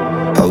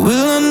 How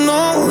will I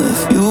know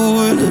if you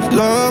really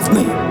love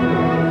me?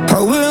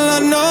 How will I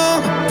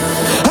know?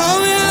 How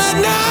will I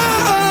know?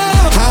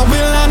 How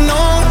will I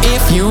know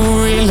if you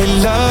really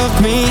love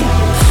me?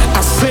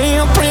 I say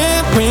a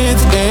prayer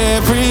with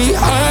every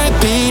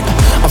heartbeat.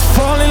 I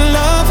fall in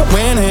love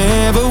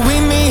whenever we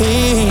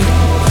meet.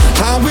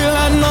 How will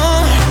I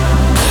know?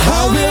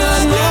 How will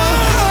I know?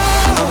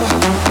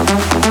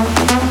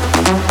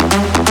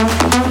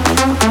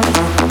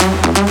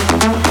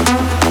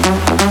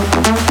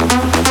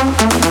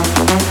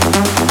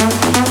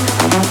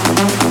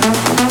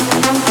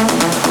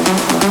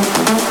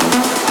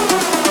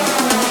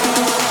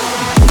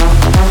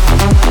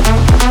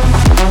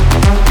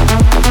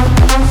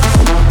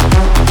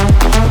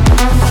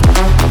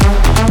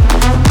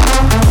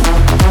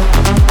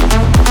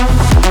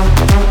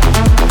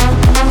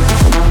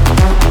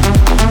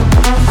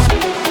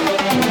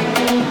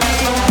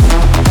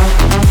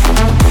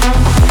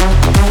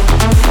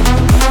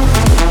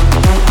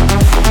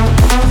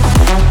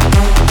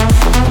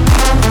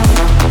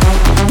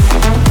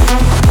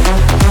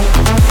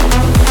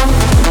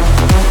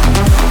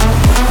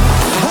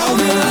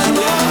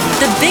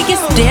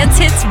 Dance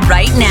hits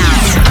right now.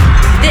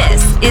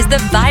 This is the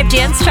Vibe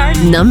Dance Chart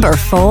number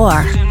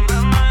 4.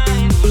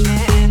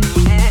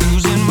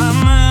 Losing my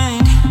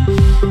mind.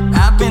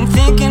 I've been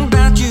thinking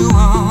about you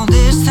all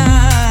this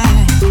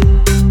time.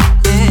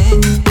 Yeah.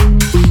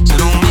 So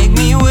don't make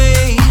me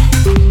wait,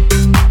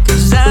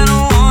 cause I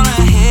don't wanna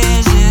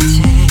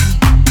hesitate.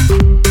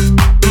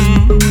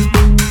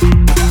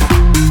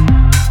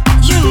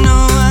 You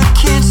know I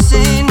can't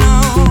say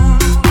no.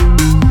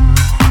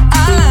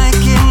 I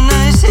like it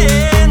nice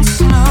and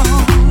slow.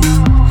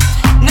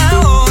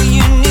 Now all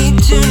you need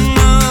to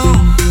know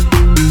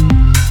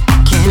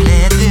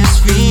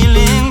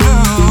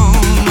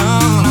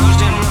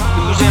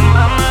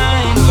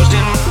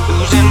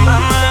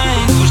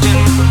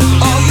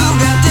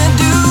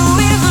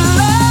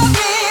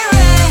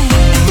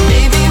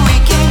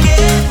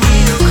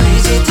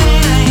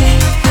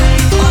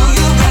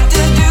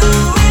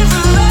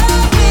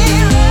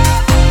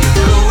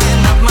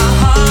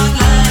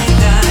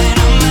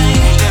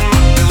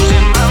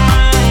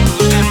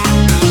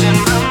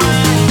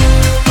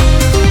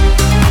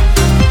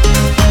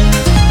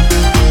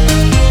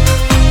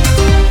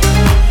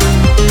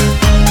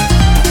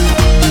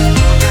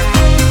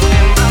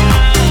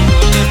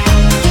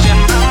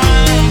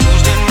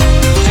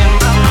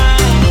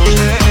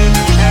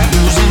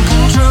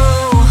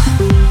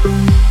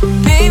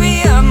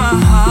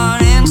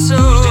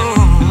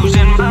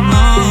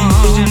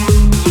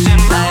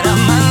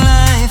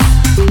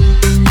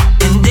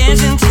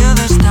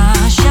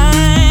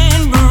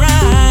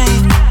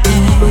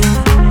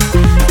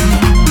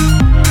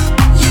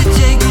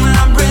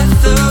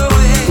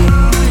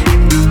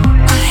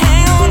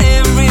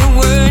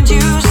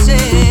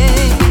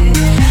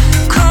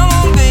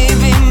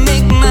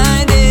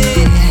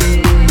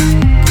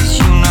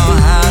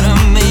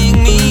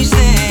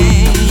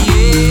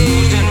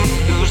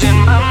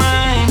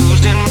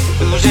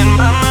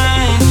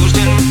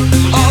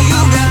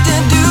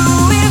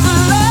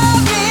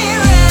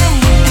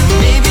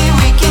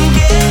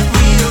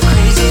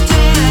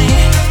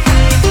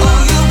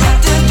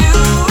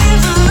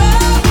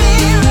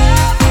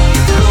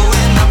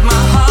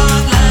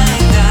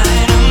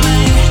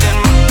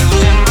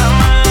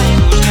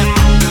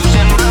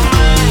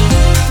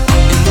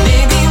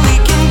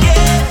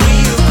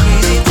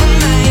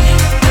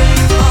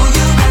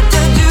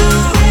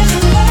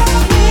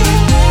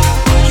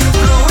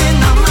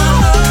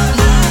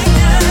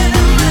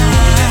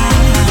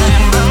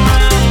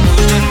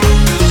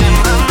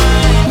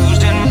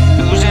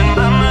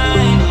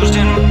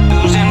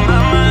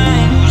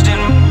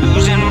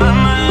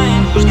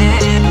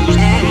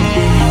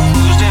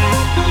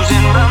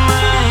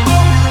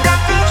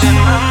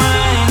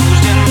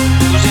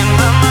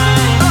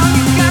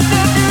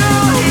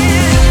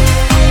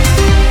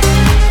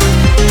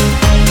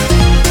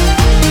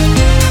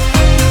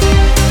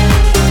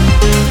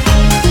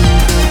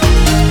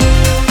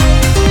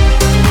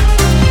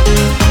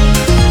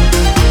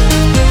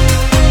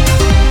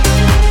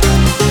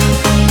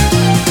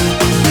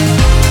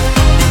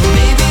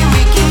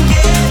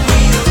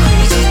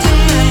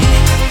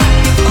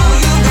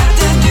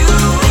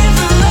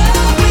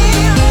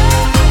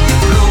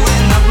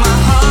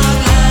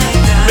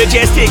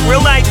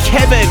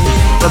Kevin.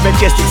 The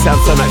Majestic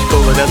sounds so much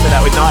cooler, doesn't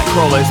it? With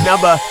Nightcrawlers.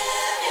 Number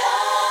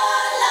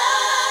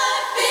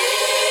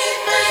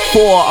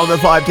 4 on the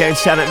Vibe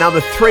Dance chart. At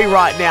number 3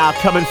 right now,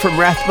 coming from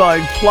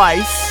Rathbone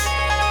Place.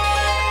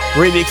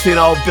 Remixing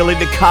old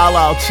Belinda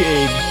Carlisle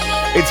tune.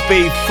 It's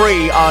Be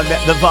Free on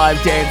the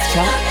Vibe Dance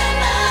chart.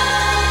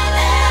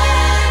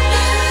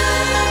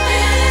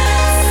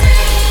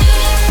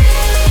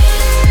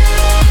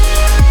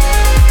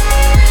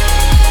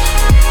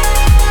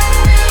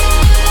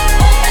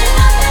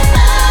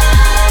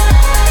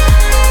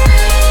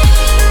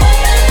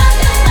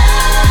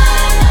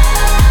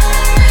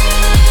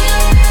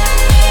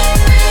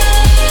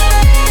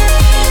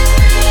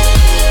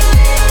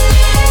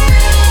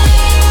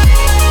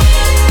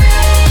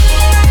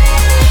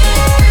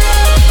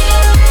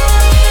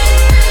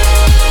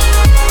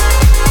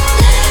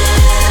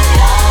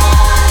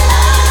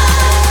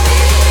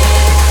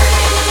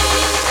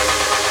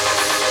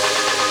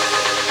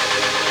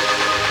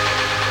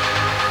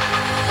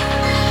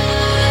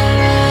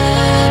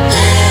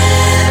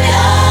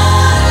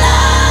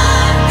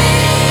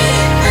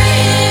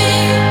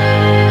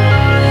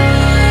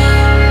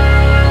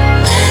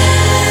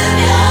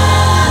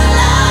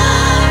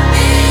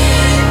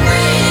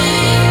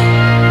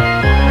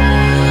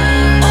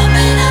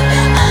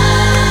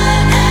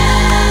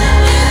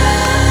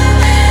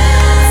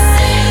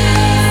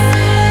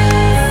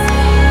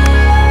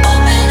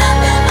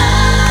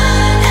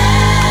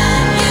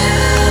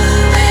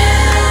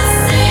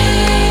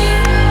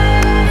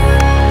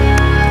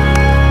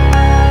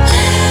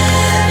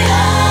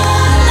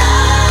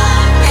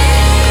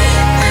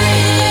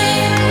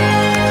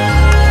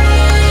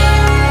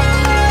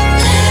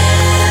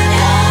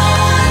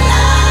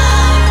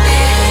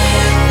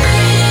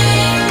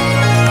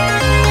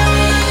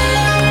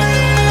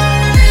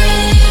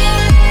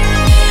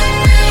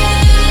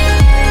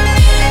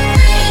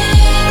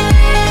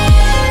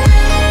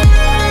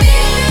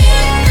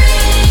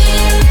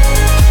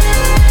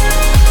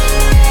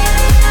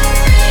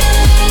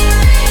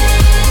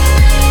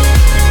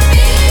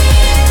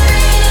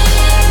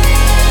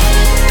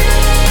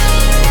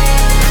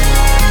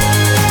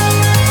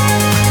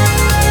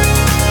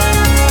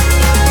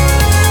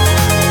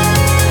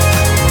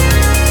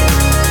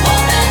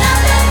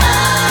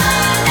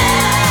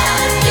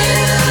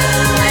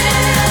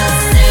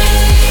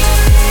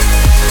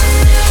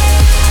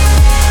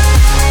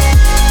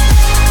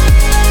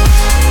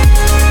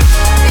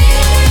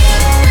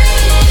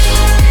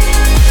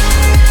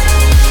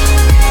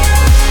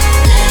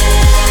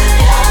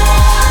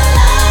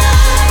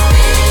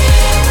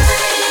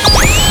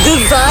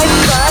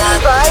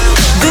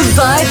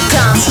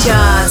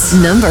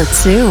 Number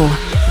 2.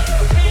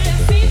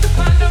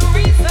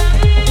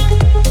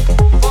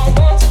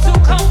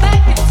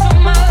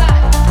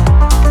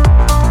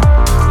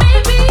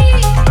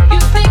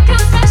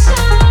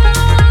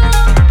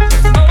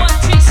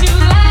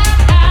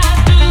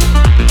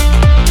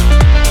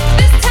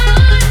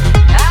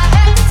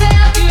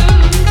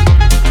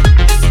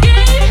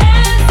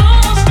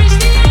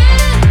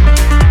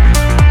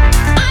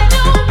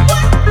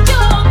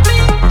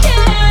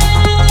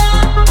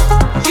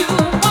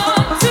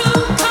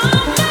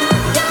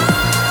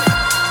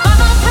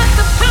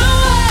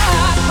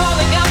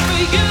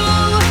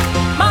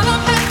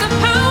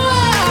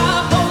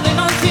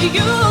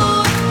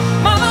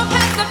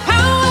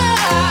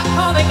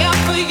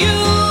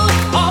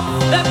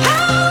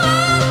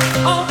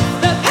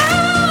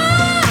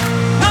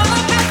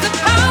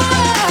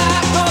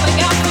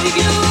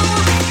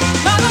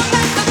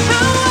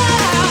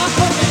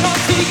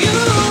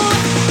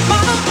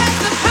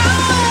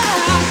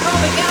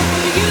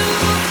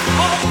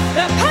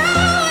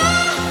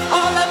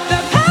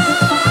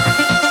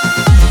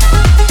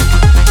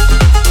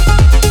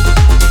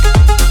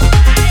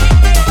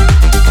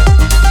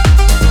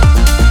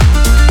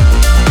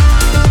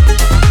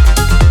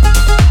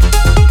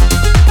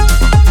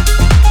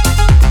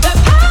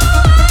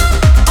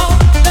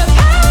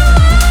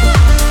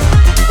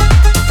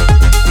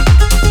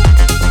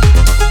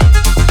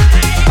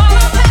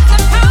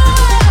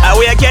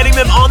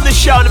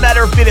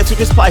 To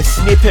just play a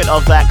snippet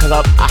of that because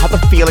I have a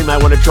feeling they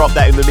want to drop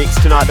that in the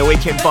mix tonight, the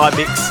Weekend Vibe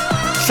mix.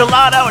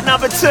 Solardo at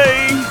number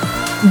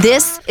 2.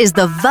 This is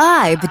the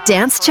Vibe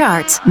Dance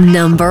Chart,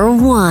 number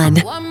 1.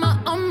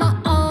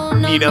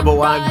 New number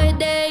 1.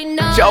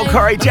 Joel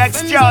Corey,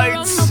 Jax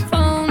Jones.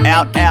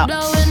 Out.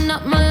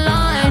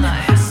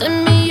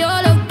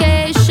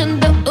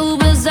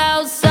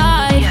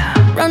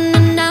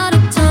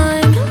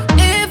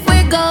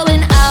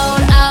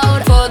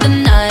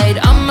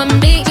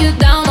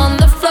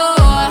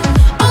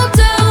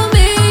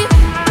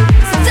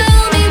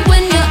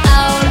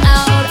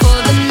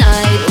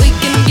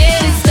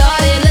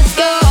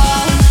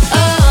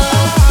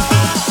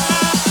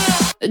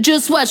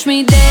 Just watch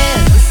me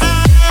dance.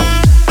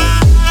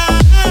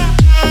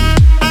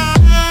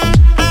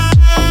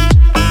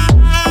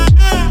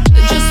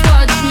 Just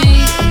watch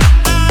me.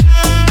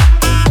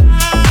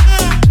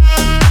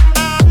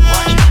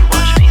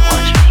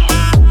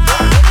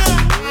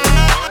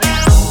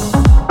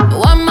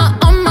 Watch me.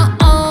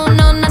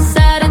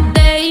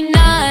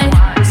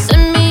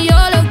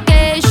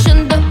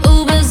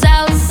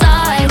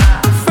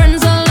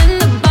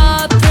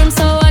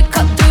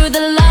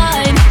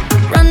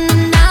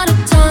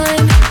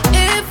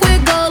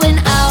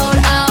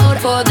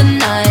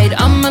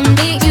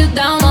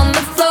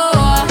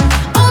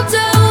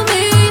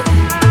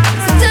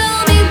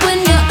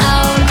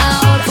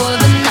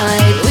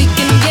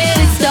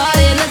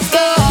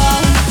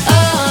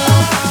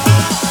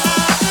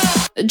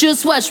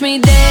 Just watch me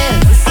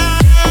dance.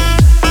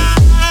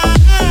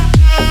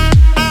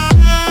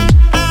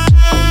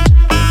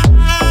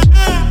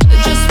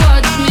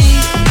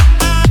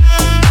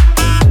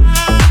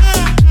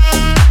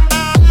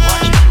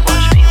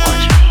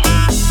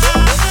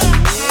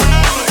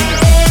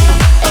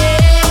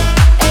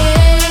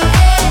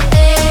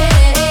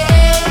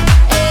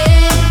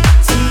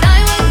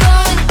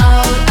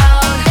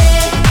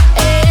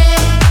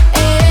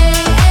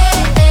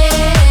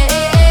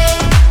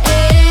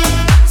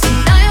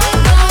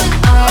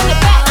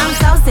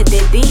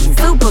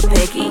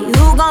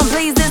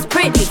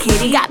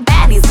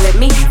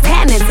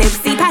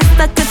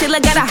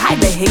 Got a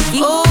hyper hickey.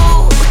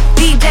 Ooh,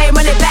 DJ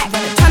run it back.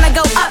 Tryna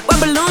go up where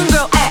Balloon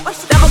Girl at.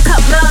 Double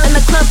cup love in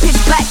the club pitch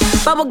black.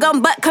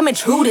 Bubblegum butt coming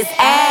true this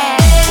ass.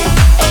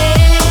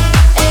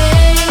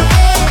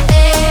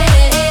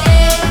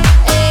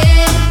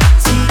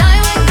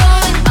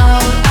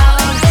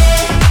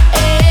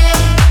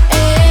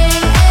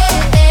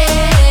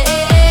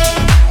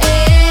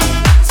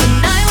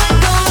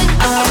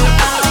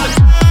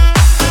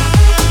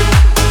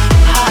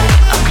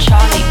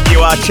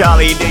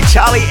 Charlie,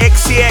 Charlie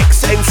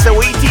XCX and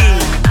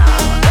Saweetie.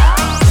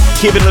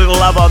 Giving a little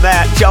love on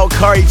that. Joel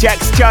Corey,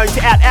 Jax Jones,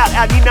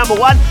 out, new number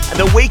one. And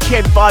the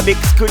Weekend vibe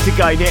mix good to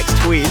go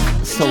next with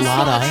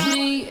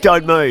Solardo.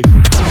 Don't move.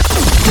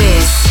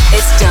 This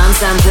is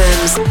Dance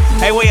Anthems.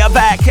 Hey, we are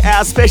back.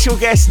 Our special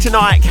guest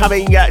tonight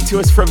coming to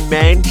us from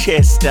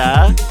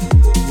Manchester.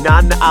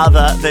 None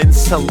other than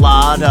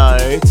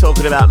Solardo,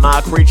 talking about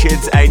Mark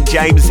Richards and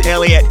James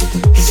Elliott,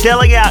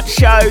 selling out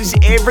shows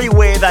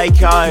everywhere they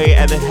go,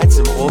 and they've had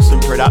some awesome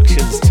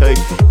productions too.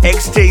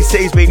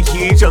 XTC's been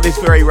huge on this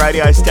very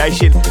radio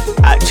station.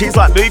 Tunes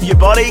like Move Your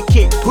Body,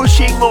 Keep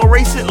Pushing more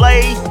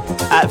recently,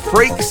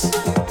 Freaks,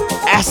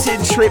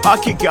 Acid Trip, I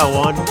could go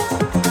on.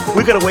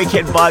 We've got a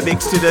weekend vibe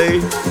mix to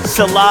do.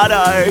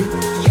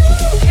 Solardo.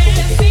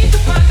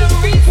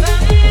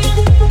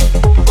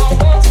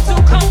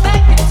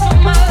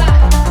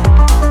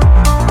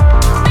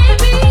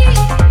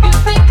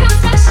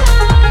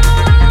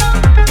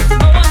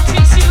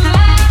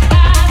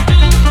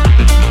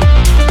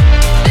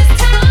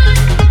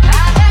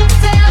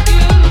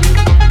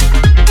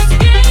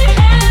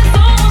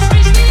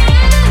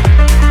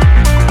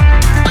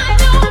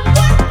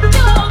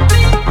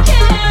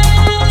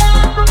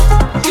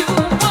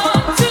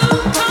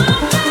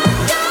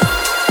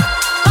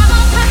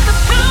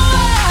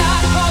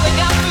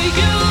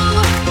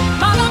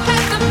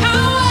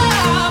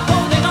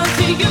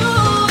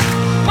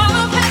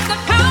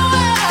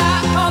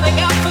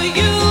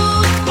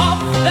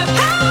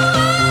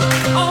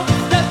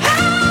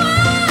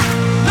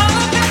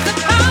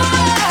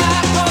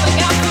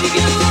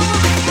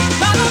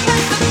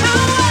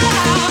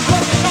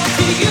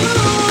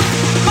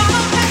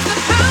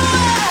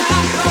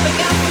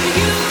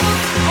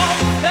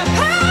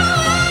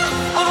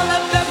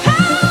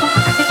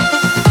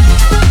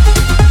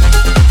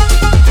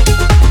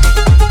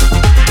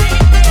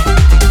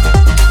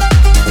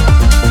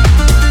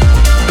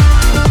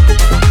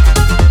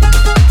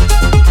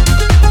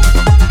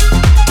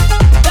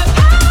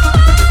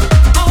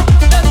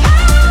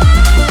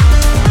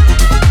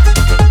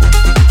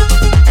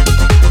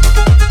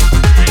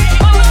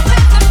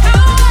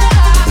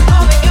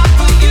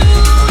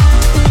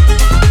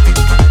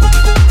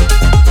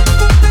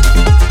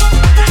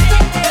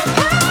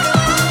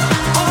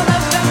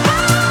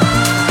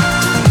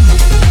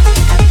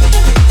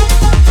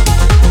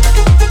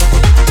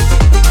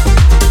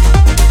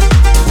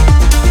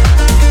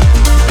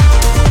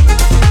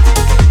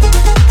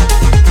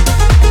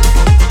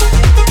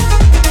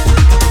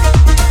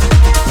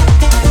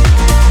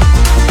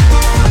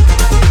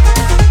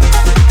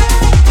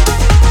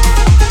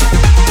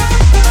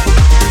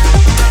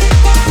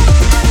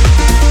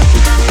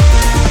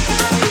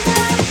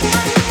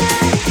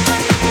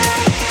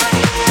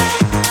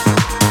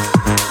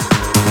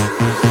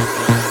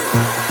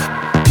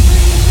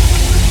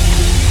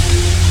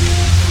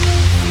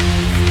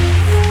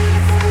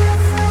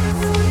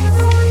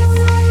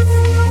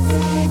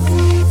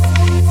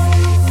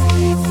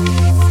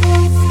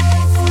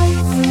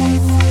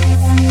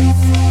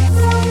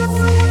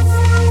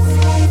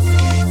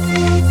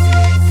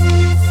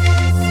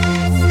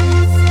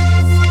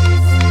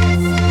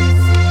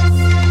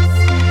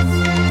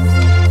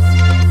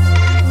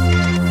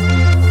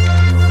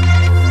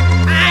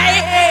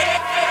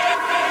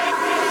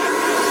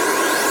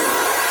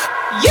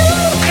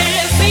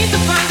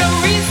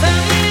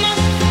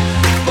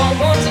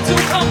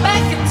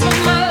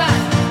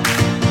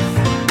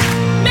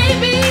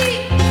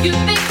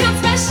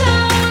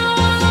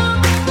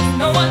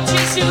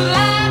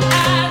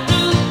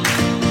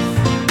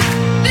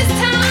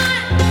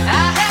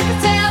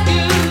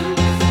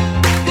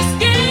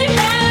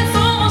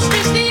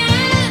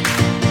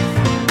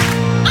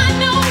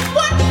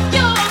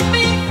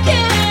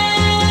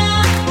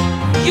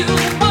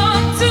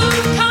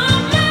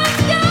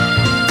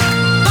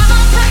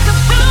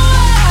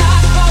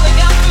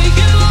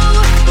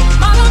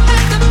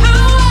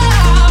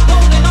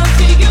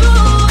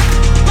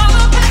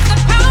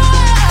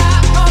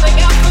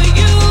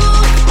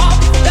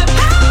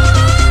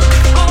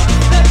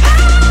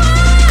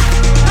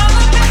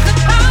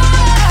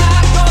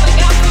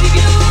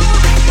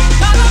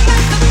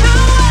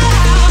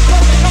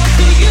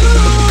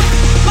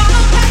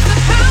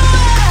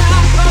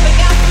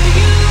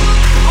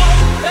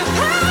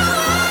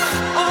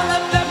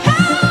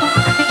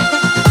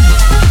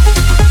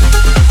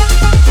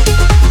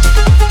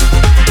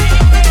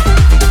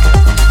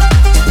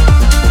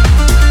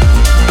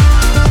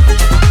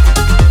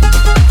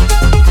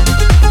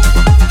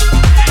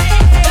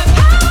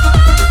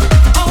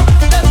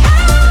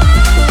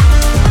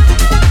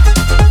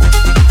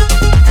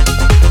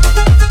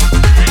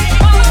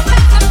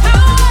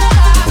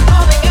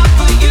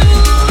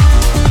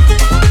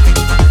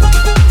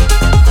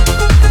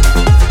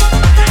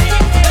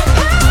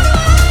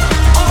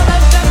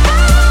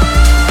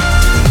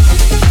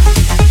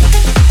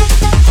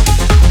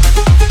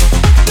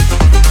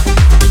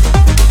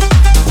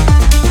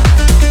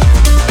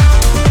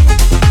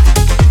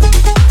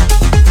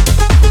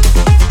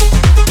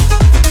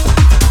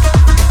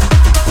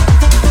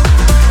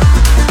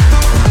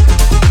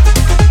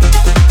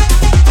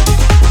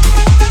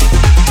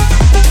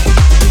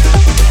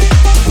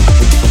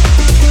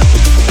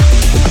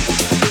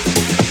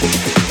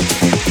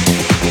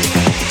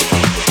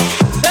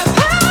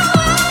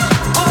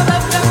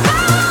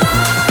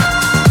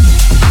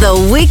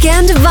 The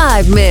Weekend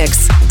Vibe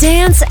Mix.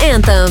 Dance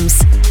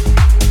anthems.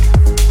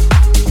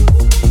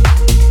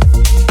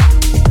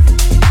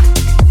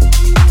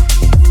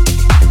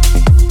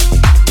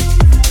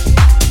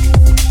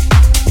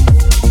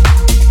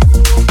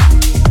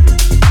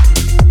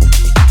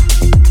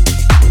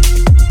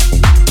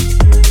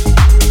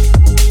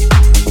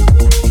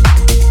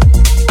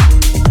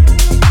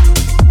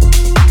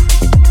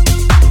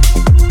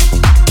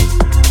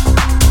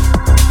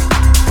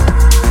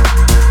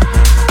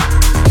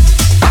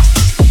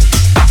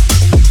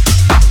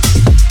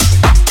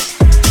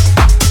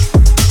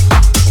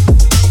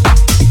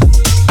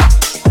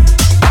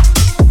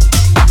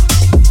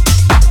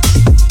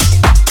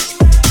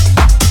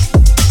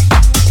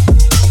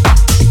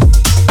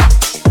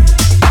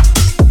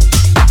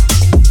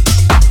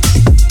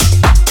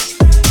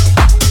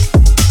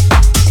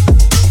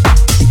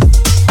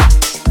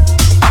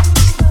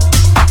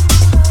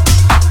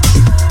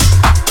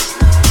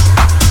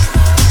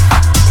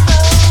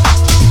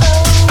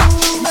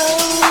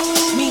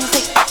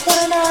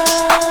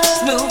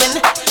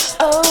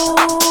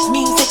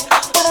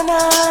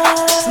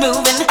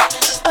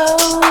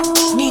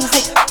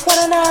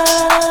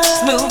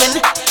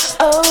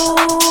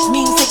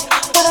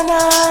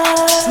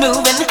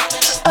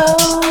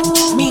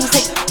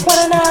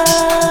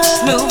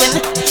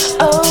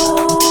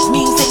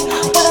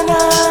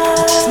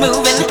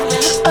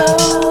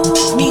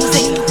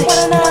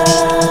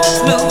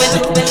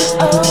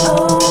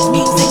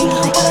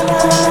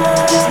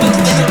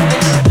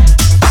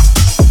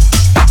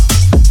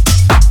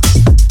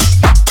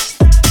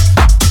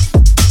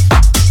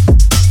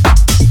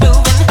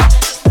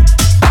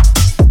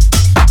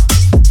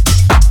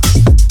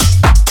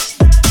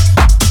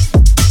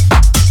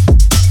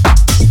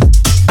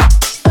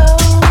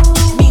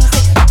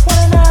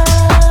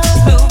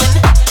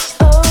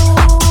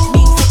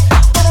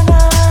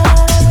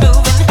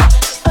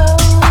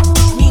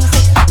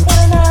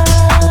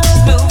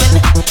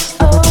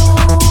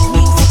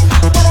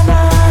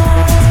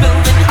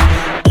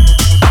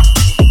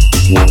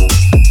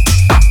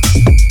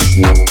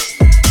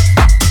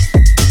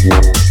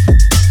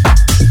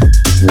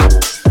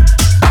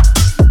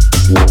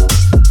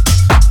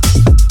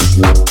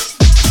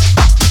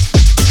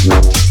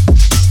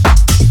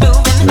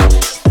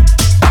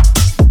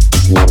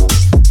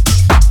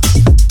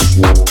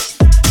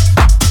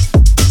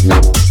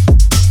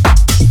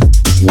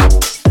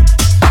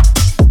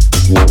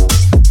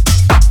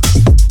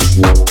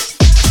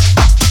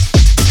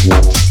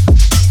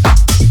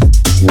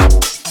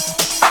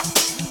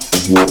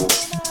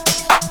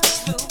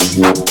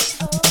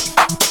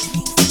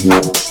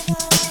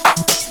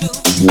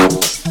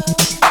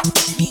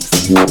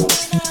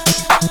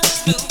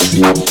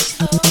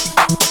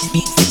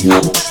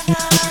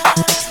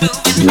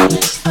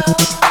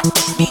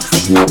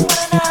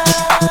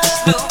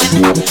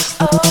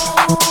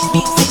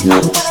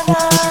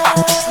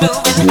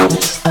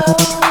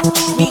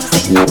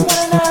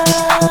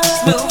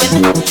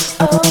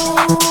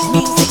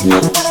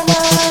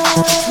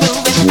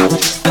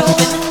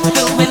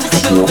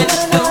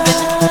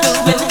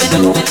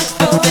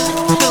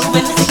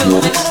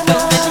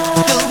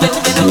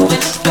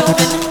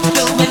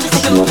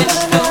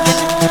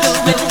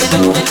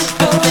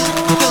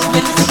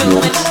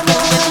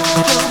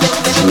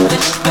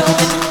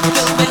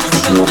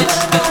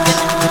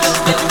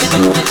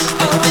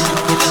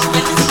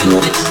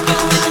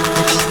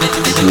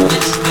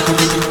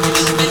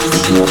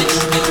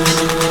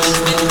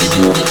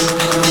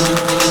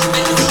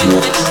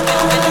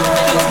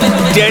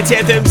 Dance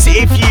Anthems,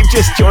 if you've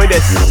just joined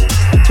us,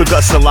 we've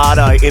got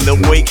Solano in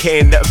the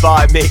Weekend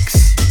Vibe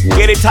Mix.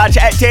 Get in touch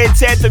at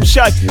Dance Anthem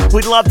Show.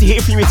 We'd love to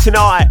hear from you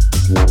tonight.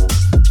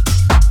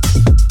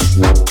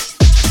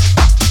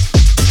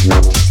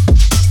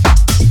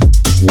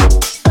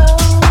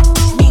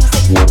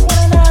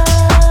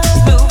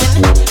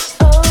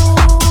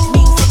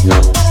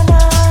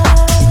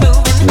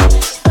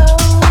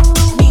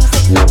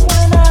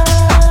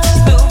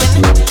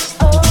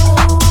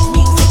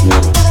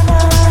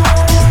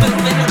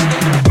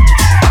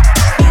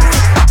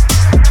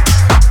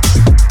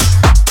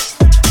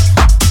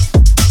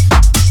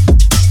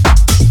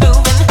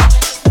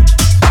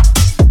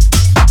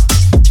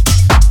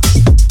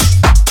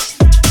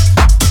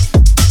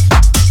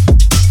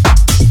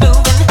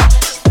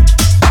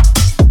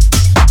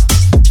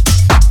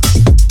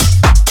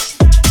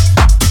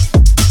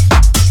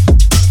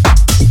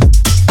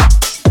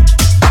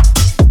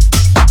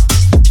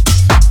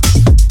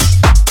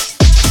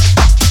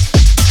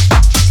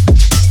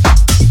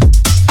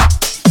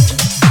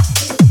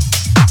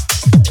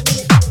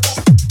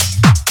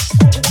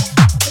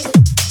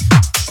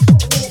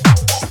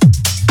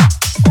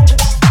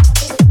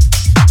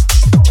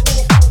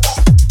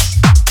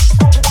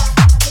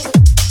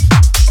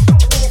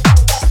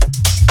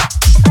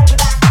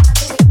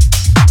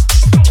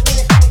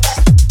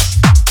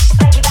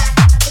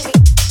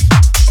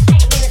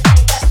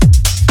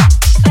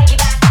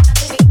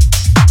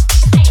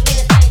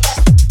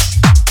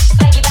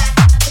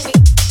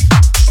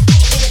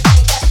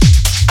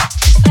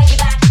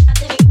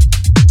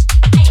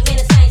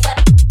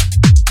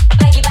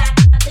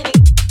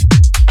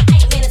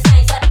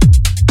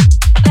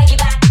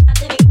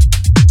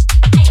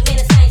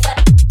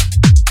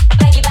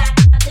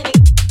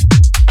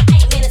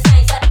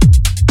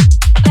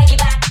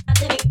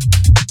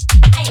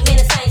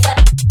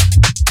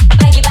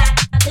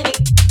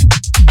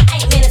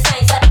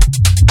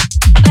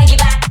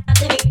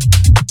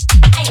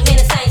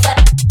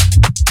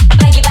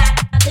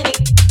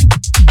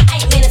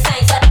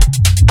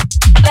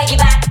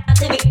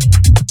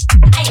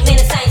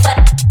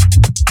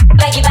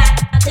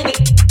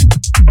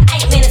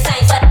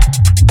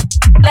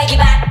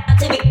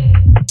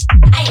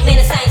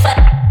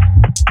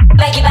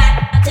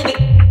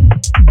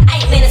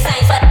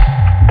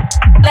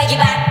 Make it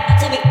back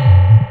to me.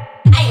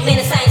 Ain't been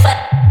the same for.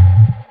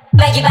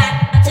 Make it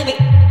back to me.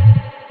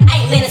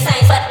 Ain't been the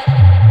same for.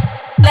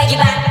 Make it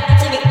back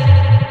to me.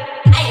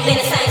 Ain't been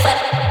the same for.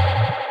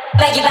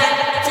 Make it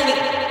back to me.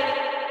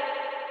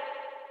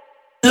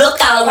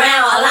 Look all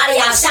around, a lot of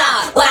y'all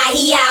shout. Why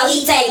he out,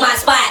 he take my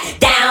spot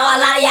down.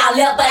 A lot of y'all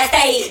left, but I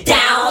stay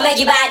down. Make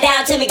you bow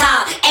down to me,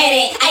 call. And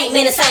it ain't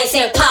been the same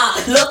since Paul.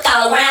 Look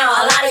all around,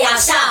 a lot of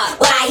y'all shout.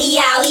 Why he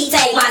out, he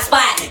take my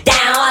spot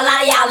down. A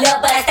lot of y'all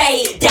left, but I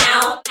stay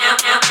down. Ow,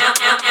 ow, ow,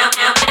 ow, ow,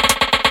 ow.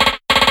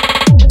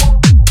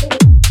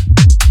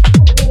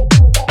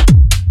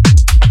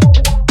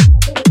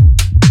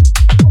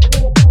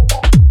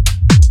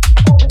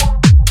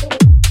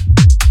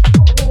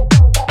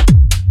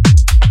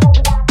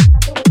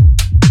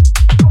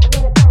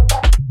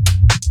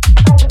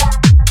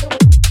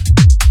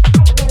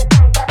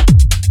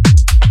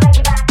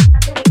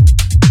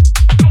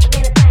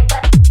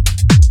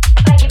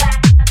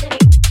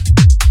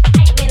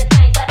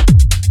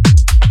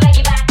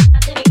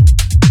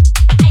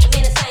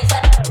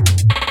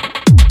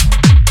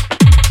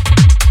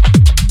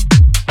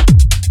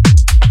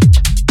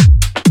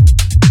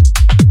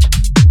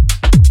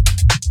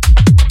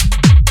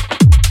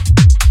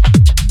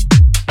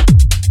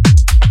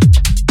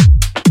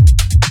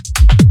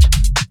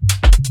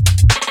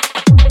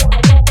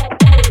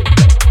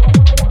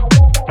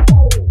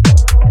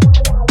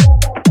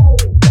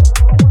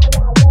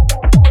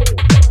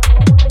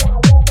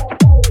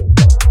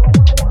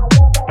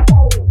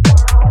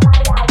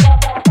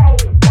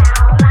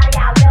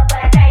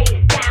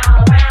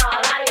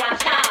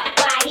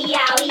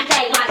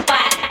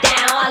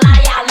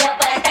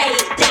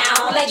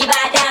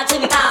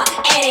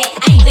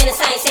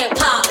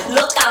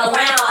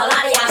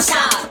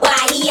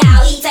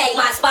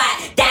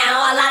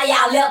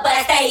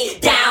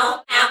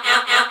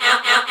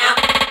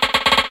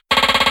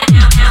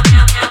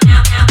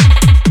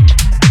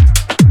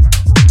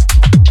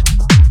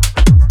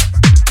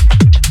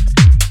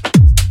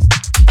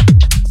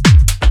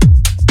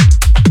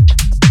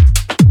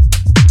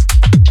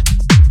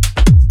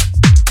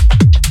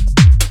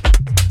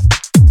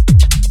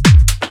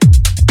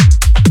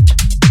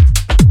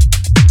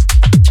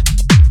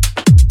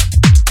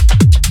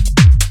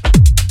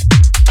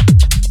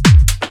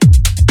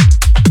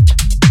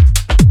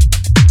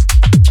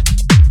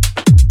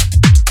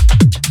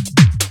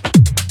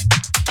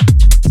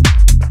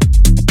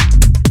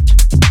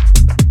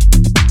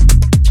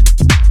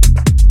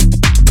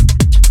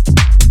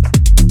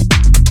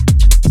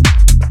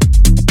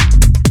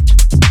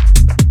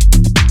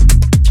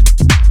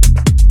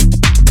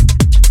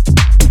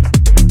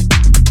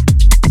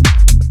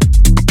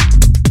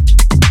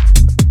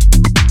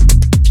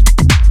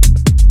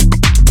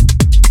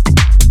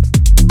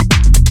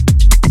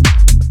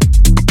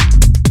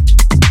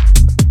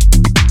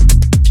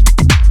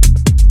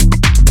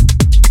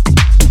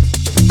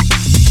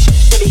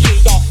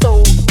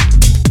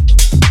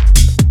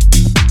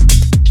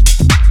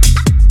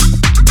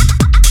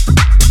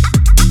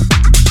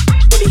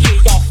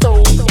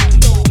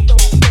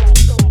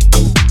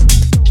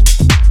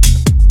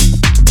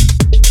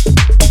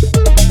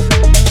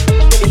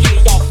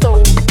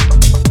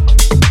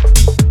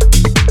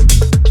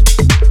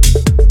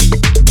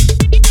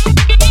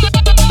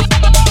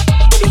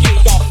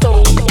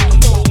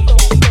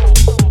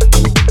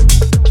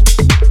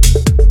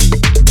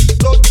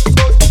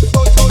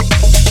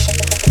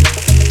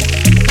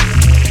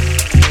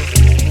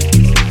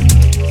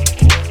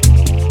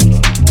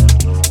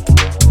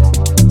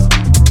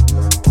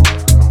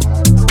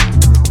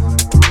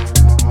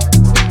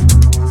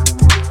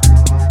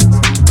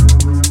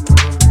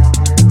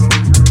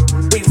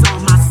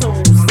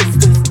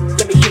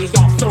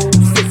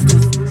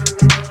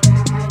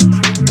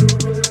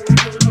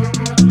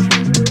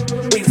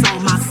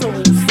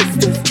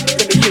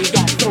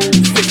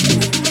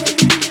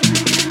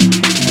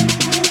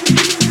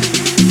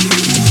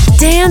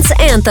 Dance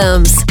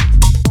Anthems.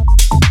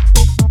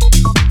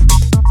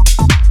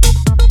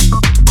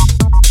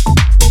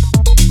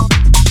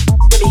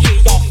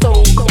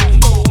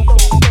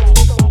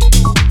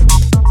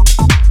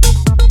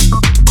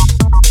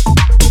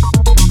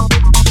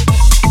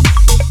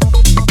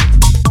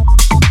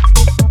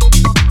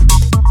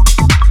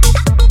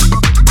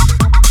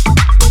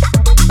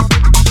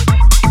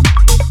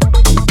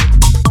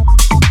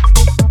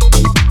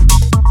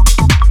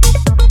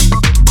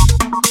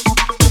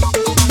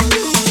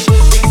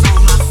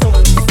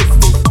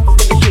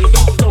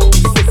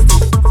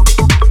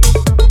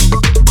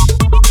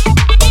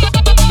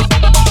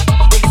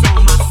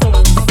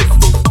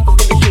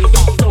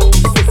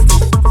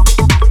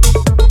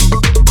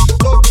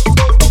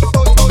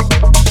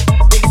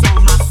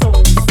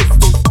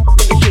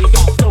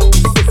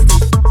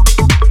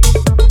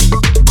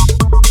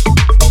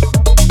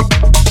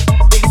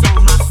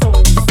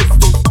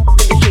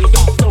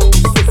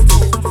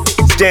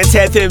 Dance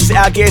Anthems,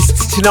 our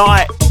guests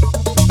tonight,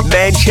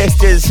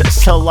 Manchester's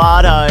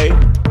Solardo,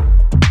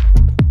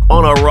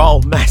 on a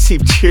roll,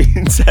 massive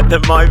tunes at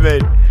the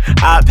moment.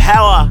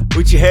 Power,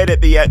 which you heard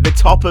at the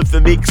top of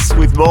the mix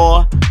with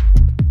More.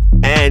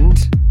 And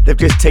they've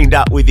just teamed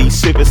up with the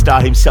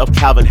superstar himself,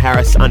 Calvin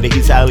Harris, under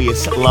his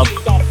alias Love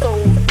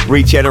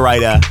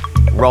Regenerator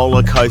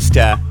Roller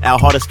Coaster. Our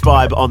hottest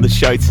vibe on the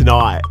show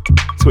tonight.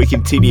 So we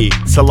continue.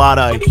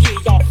 Solano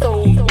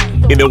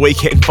in the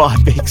Weekend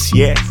Vibe mix,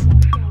 yes.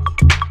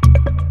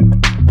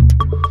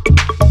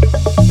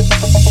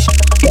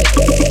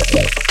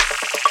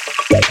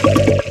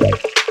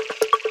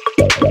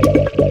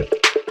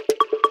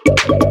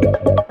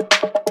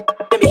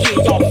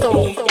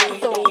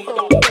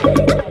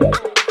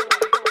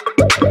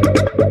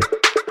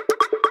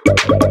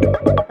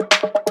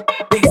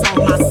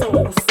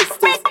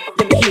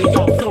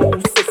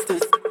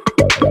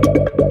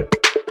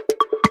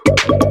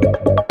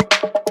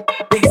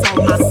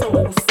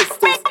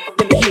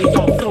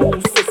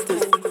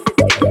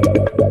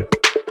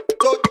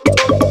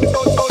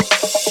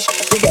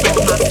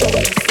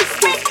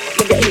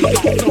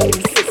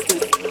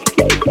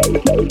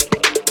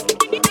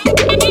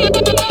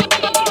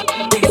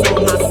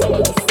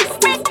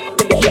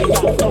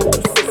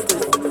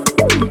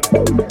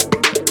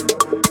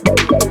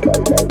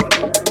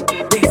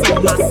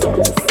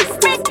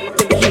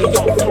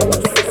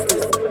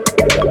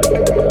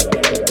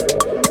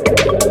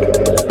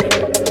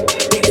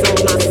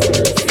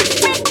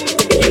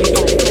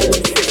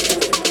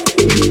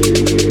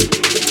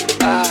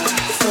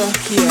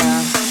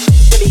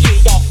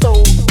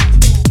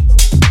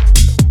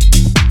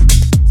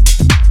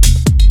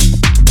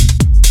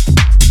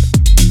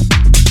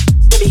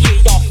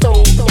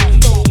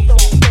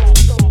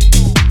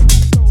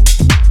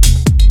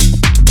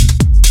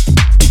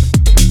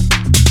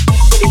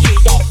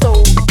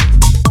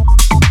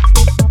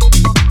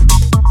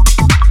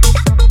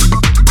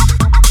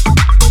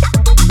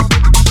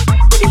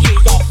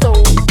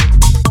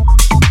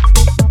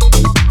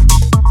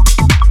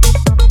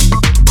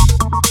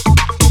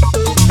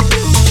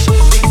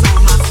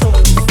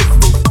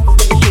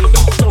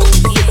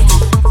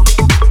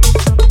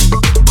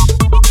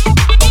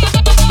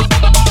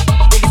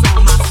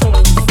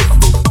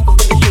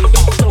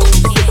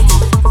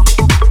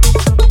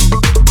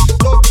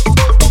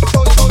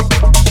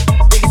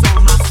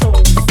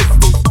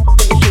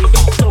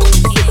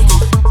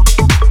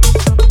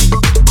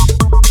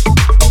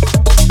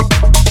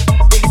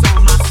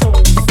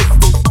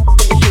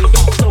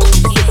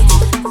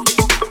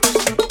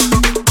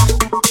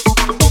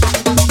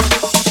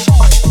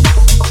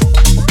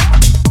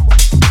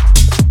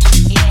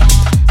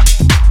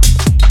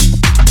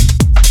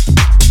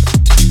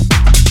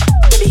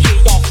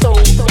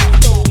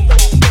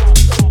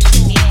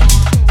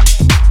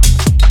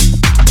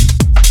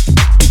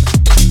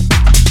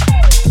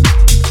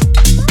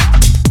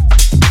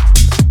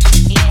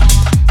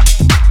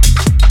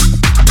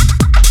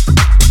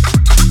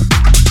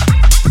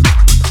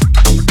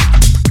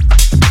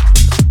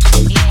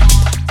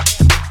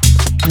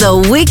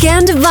 The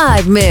Weekend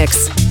Vibe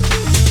Mix.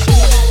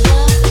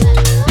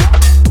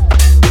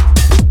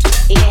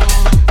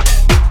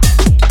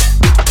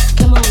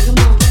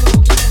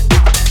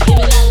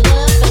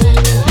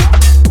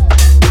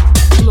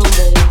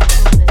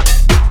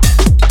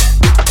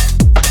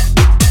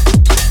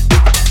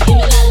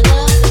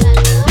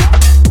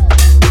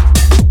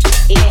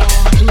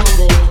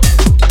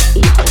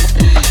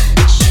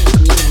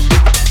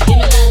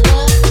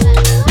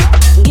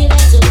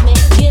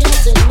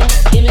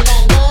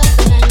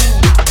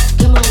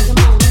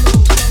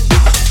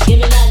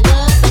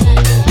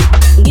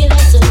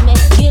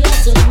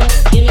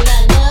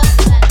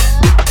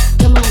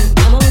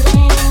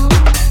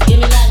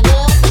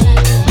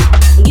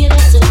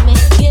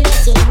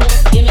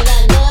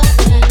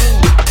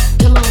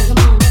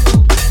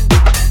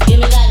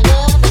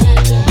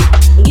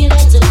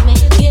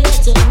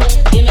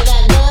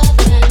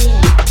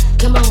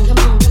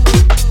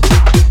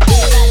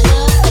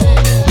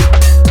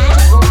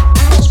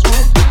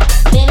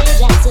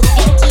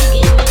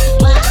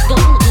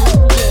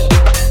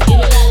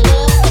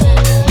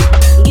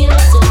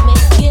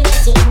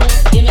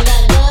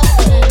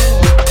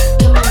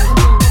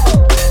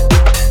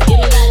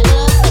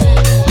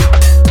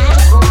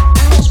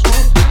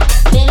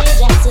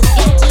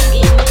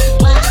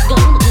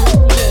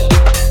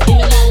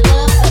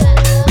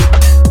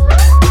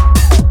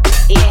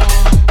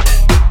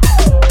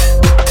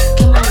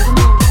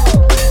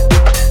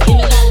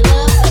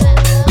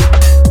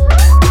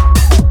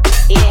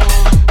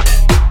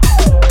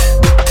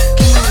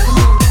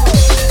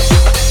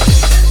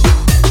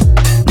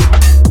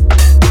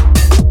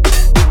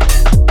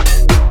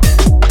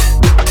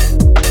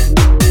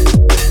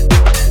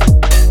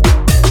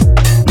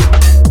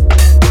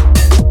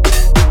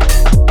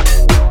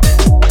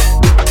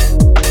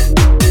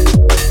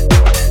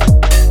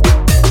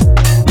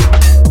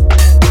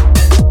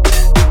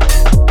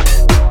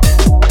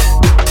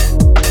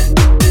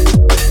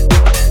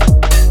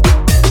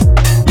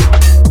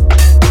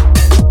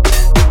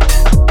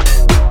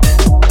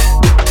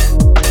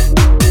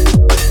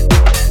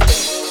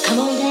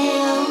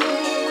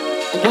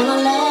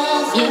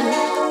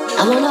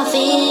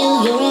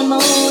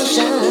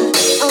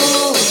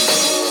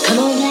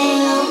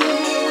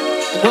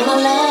 wanna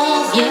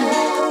love you.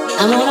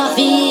 I wanna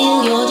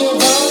feel your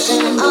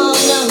devotion. Oh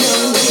no, no,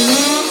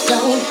 I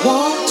don't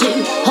want to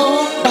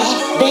hold back,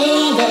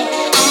 baby.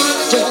 I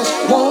just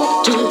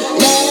want to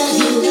love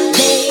you,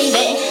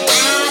 baby.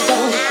 I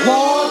don't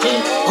want to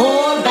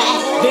hold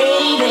back,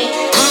 baby.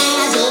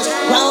 I just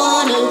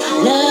wanna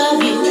love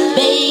you,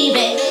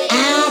 baby.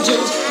 I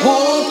just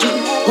want to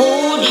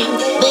hold you,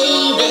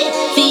 baby.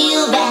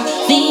 Feel that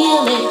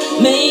feeling,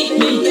 make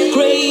me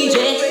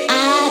crazy.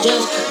 I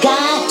just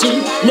got to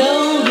know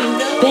you,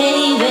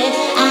 baby.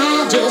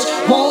 I just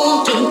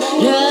want to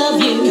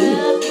love you.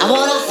 I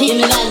wanna feel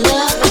me like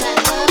love.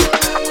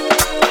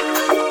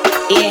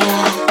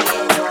 Yeah.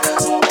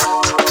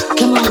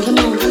 Come on, come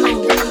on, come on,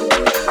 come on.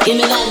 Give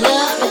me like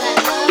love.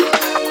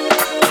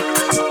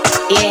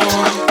 Yeah.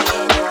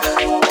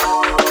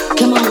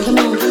 Come on, come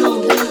on, come on,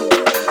 come on.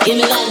 Give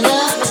me like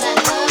love.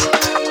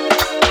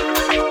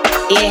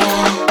 Yeah.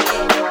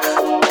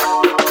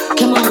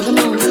 Come on, come on, come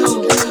on, come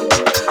on.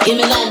 Give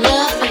me like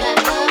love.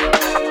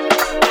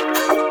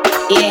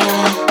 Yeah.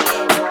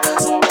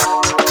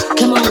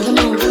 Come on, come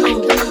on, come on,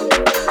 come on.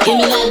 Give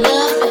me like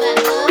love.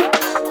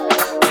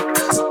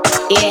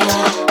 Yeah.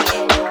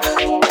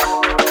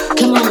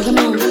 Come on, come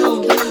on, come on,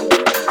 come on.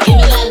 Give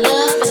me like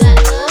love.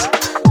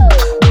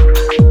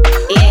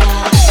 Yeah.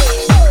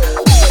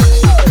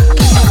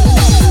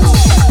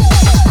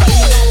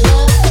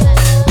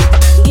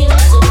 Give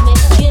it to me,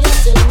 give it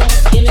to me.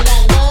 Give me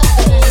like love.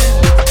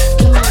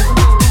 Come on,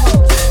 come on,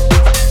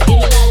 give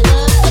me like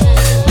love.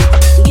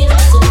 Give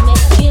it to me,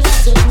 give it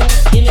to me.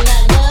 Give me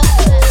like love.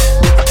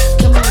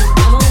 Come on,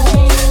 come on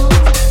down.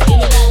 Give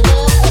me like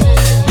love.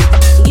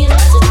 Give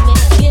it to me,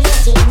 give it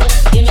to me.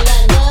 Give me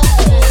like love.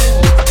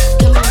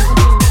 Come on,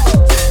 come on.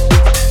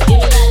 Give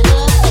me like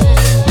love.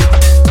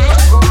 I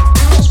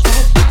just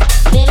want,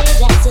 baby,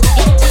 that's it.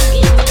 Got to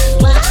give me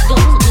what you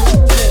gon' do,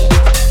 yeah.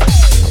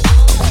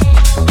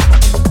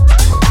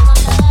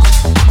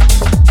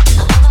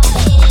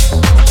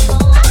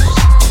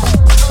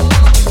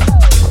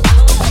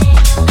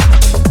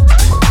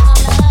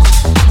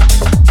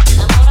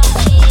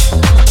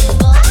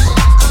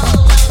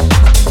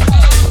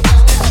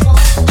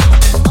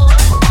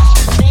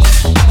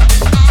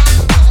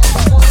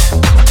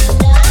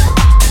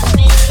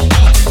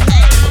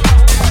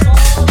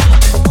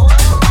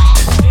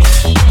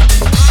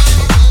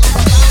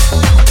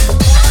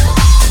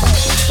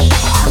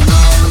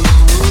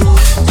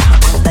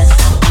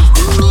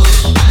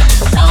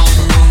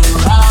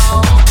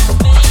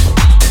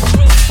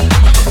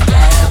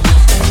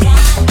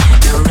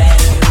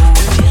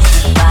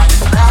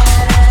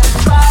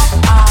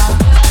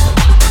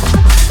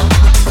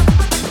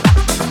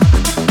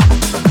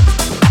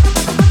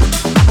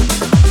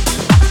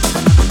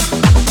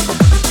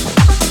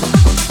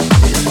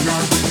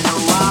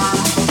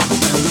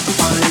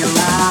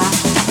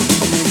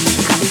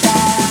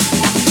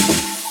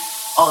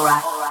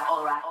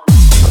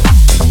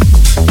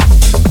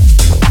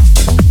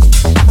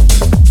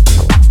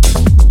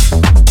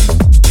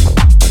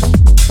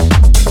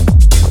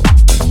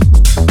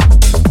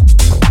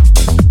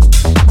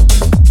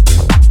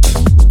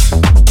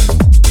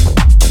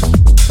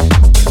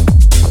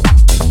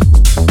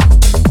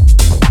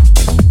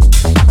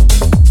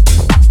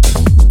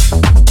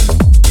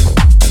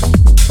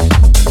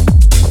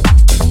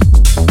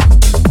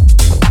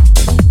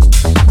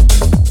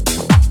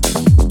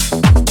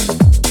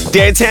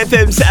 Dance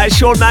Anthems,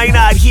 Sean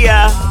Maynard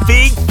here.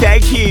 Big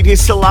thank you to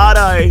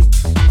Solano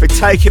for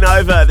taking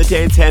over the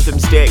Dance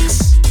Anthems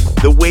decks.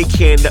 The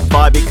weekend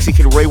by Mix. You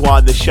can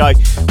rewind the show.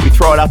 We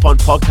throw it up on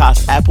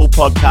podcasts, Apple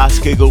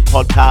Podcasts, Google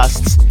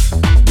Podcasts,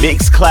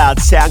 Mixcloud,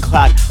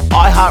 SoundCloud,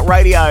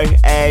 iHeartRadio,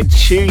 and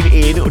tune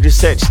in or just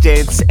search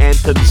Dance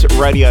Anthems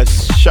Radio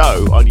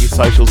Show on your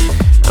socials.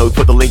 And we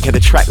put the link and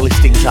the track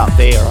listings up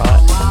there, all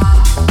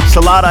right?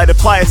 Solano to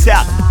play us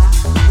out.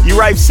 You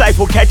rave safe.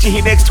 We'll catch you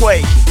here next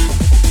week.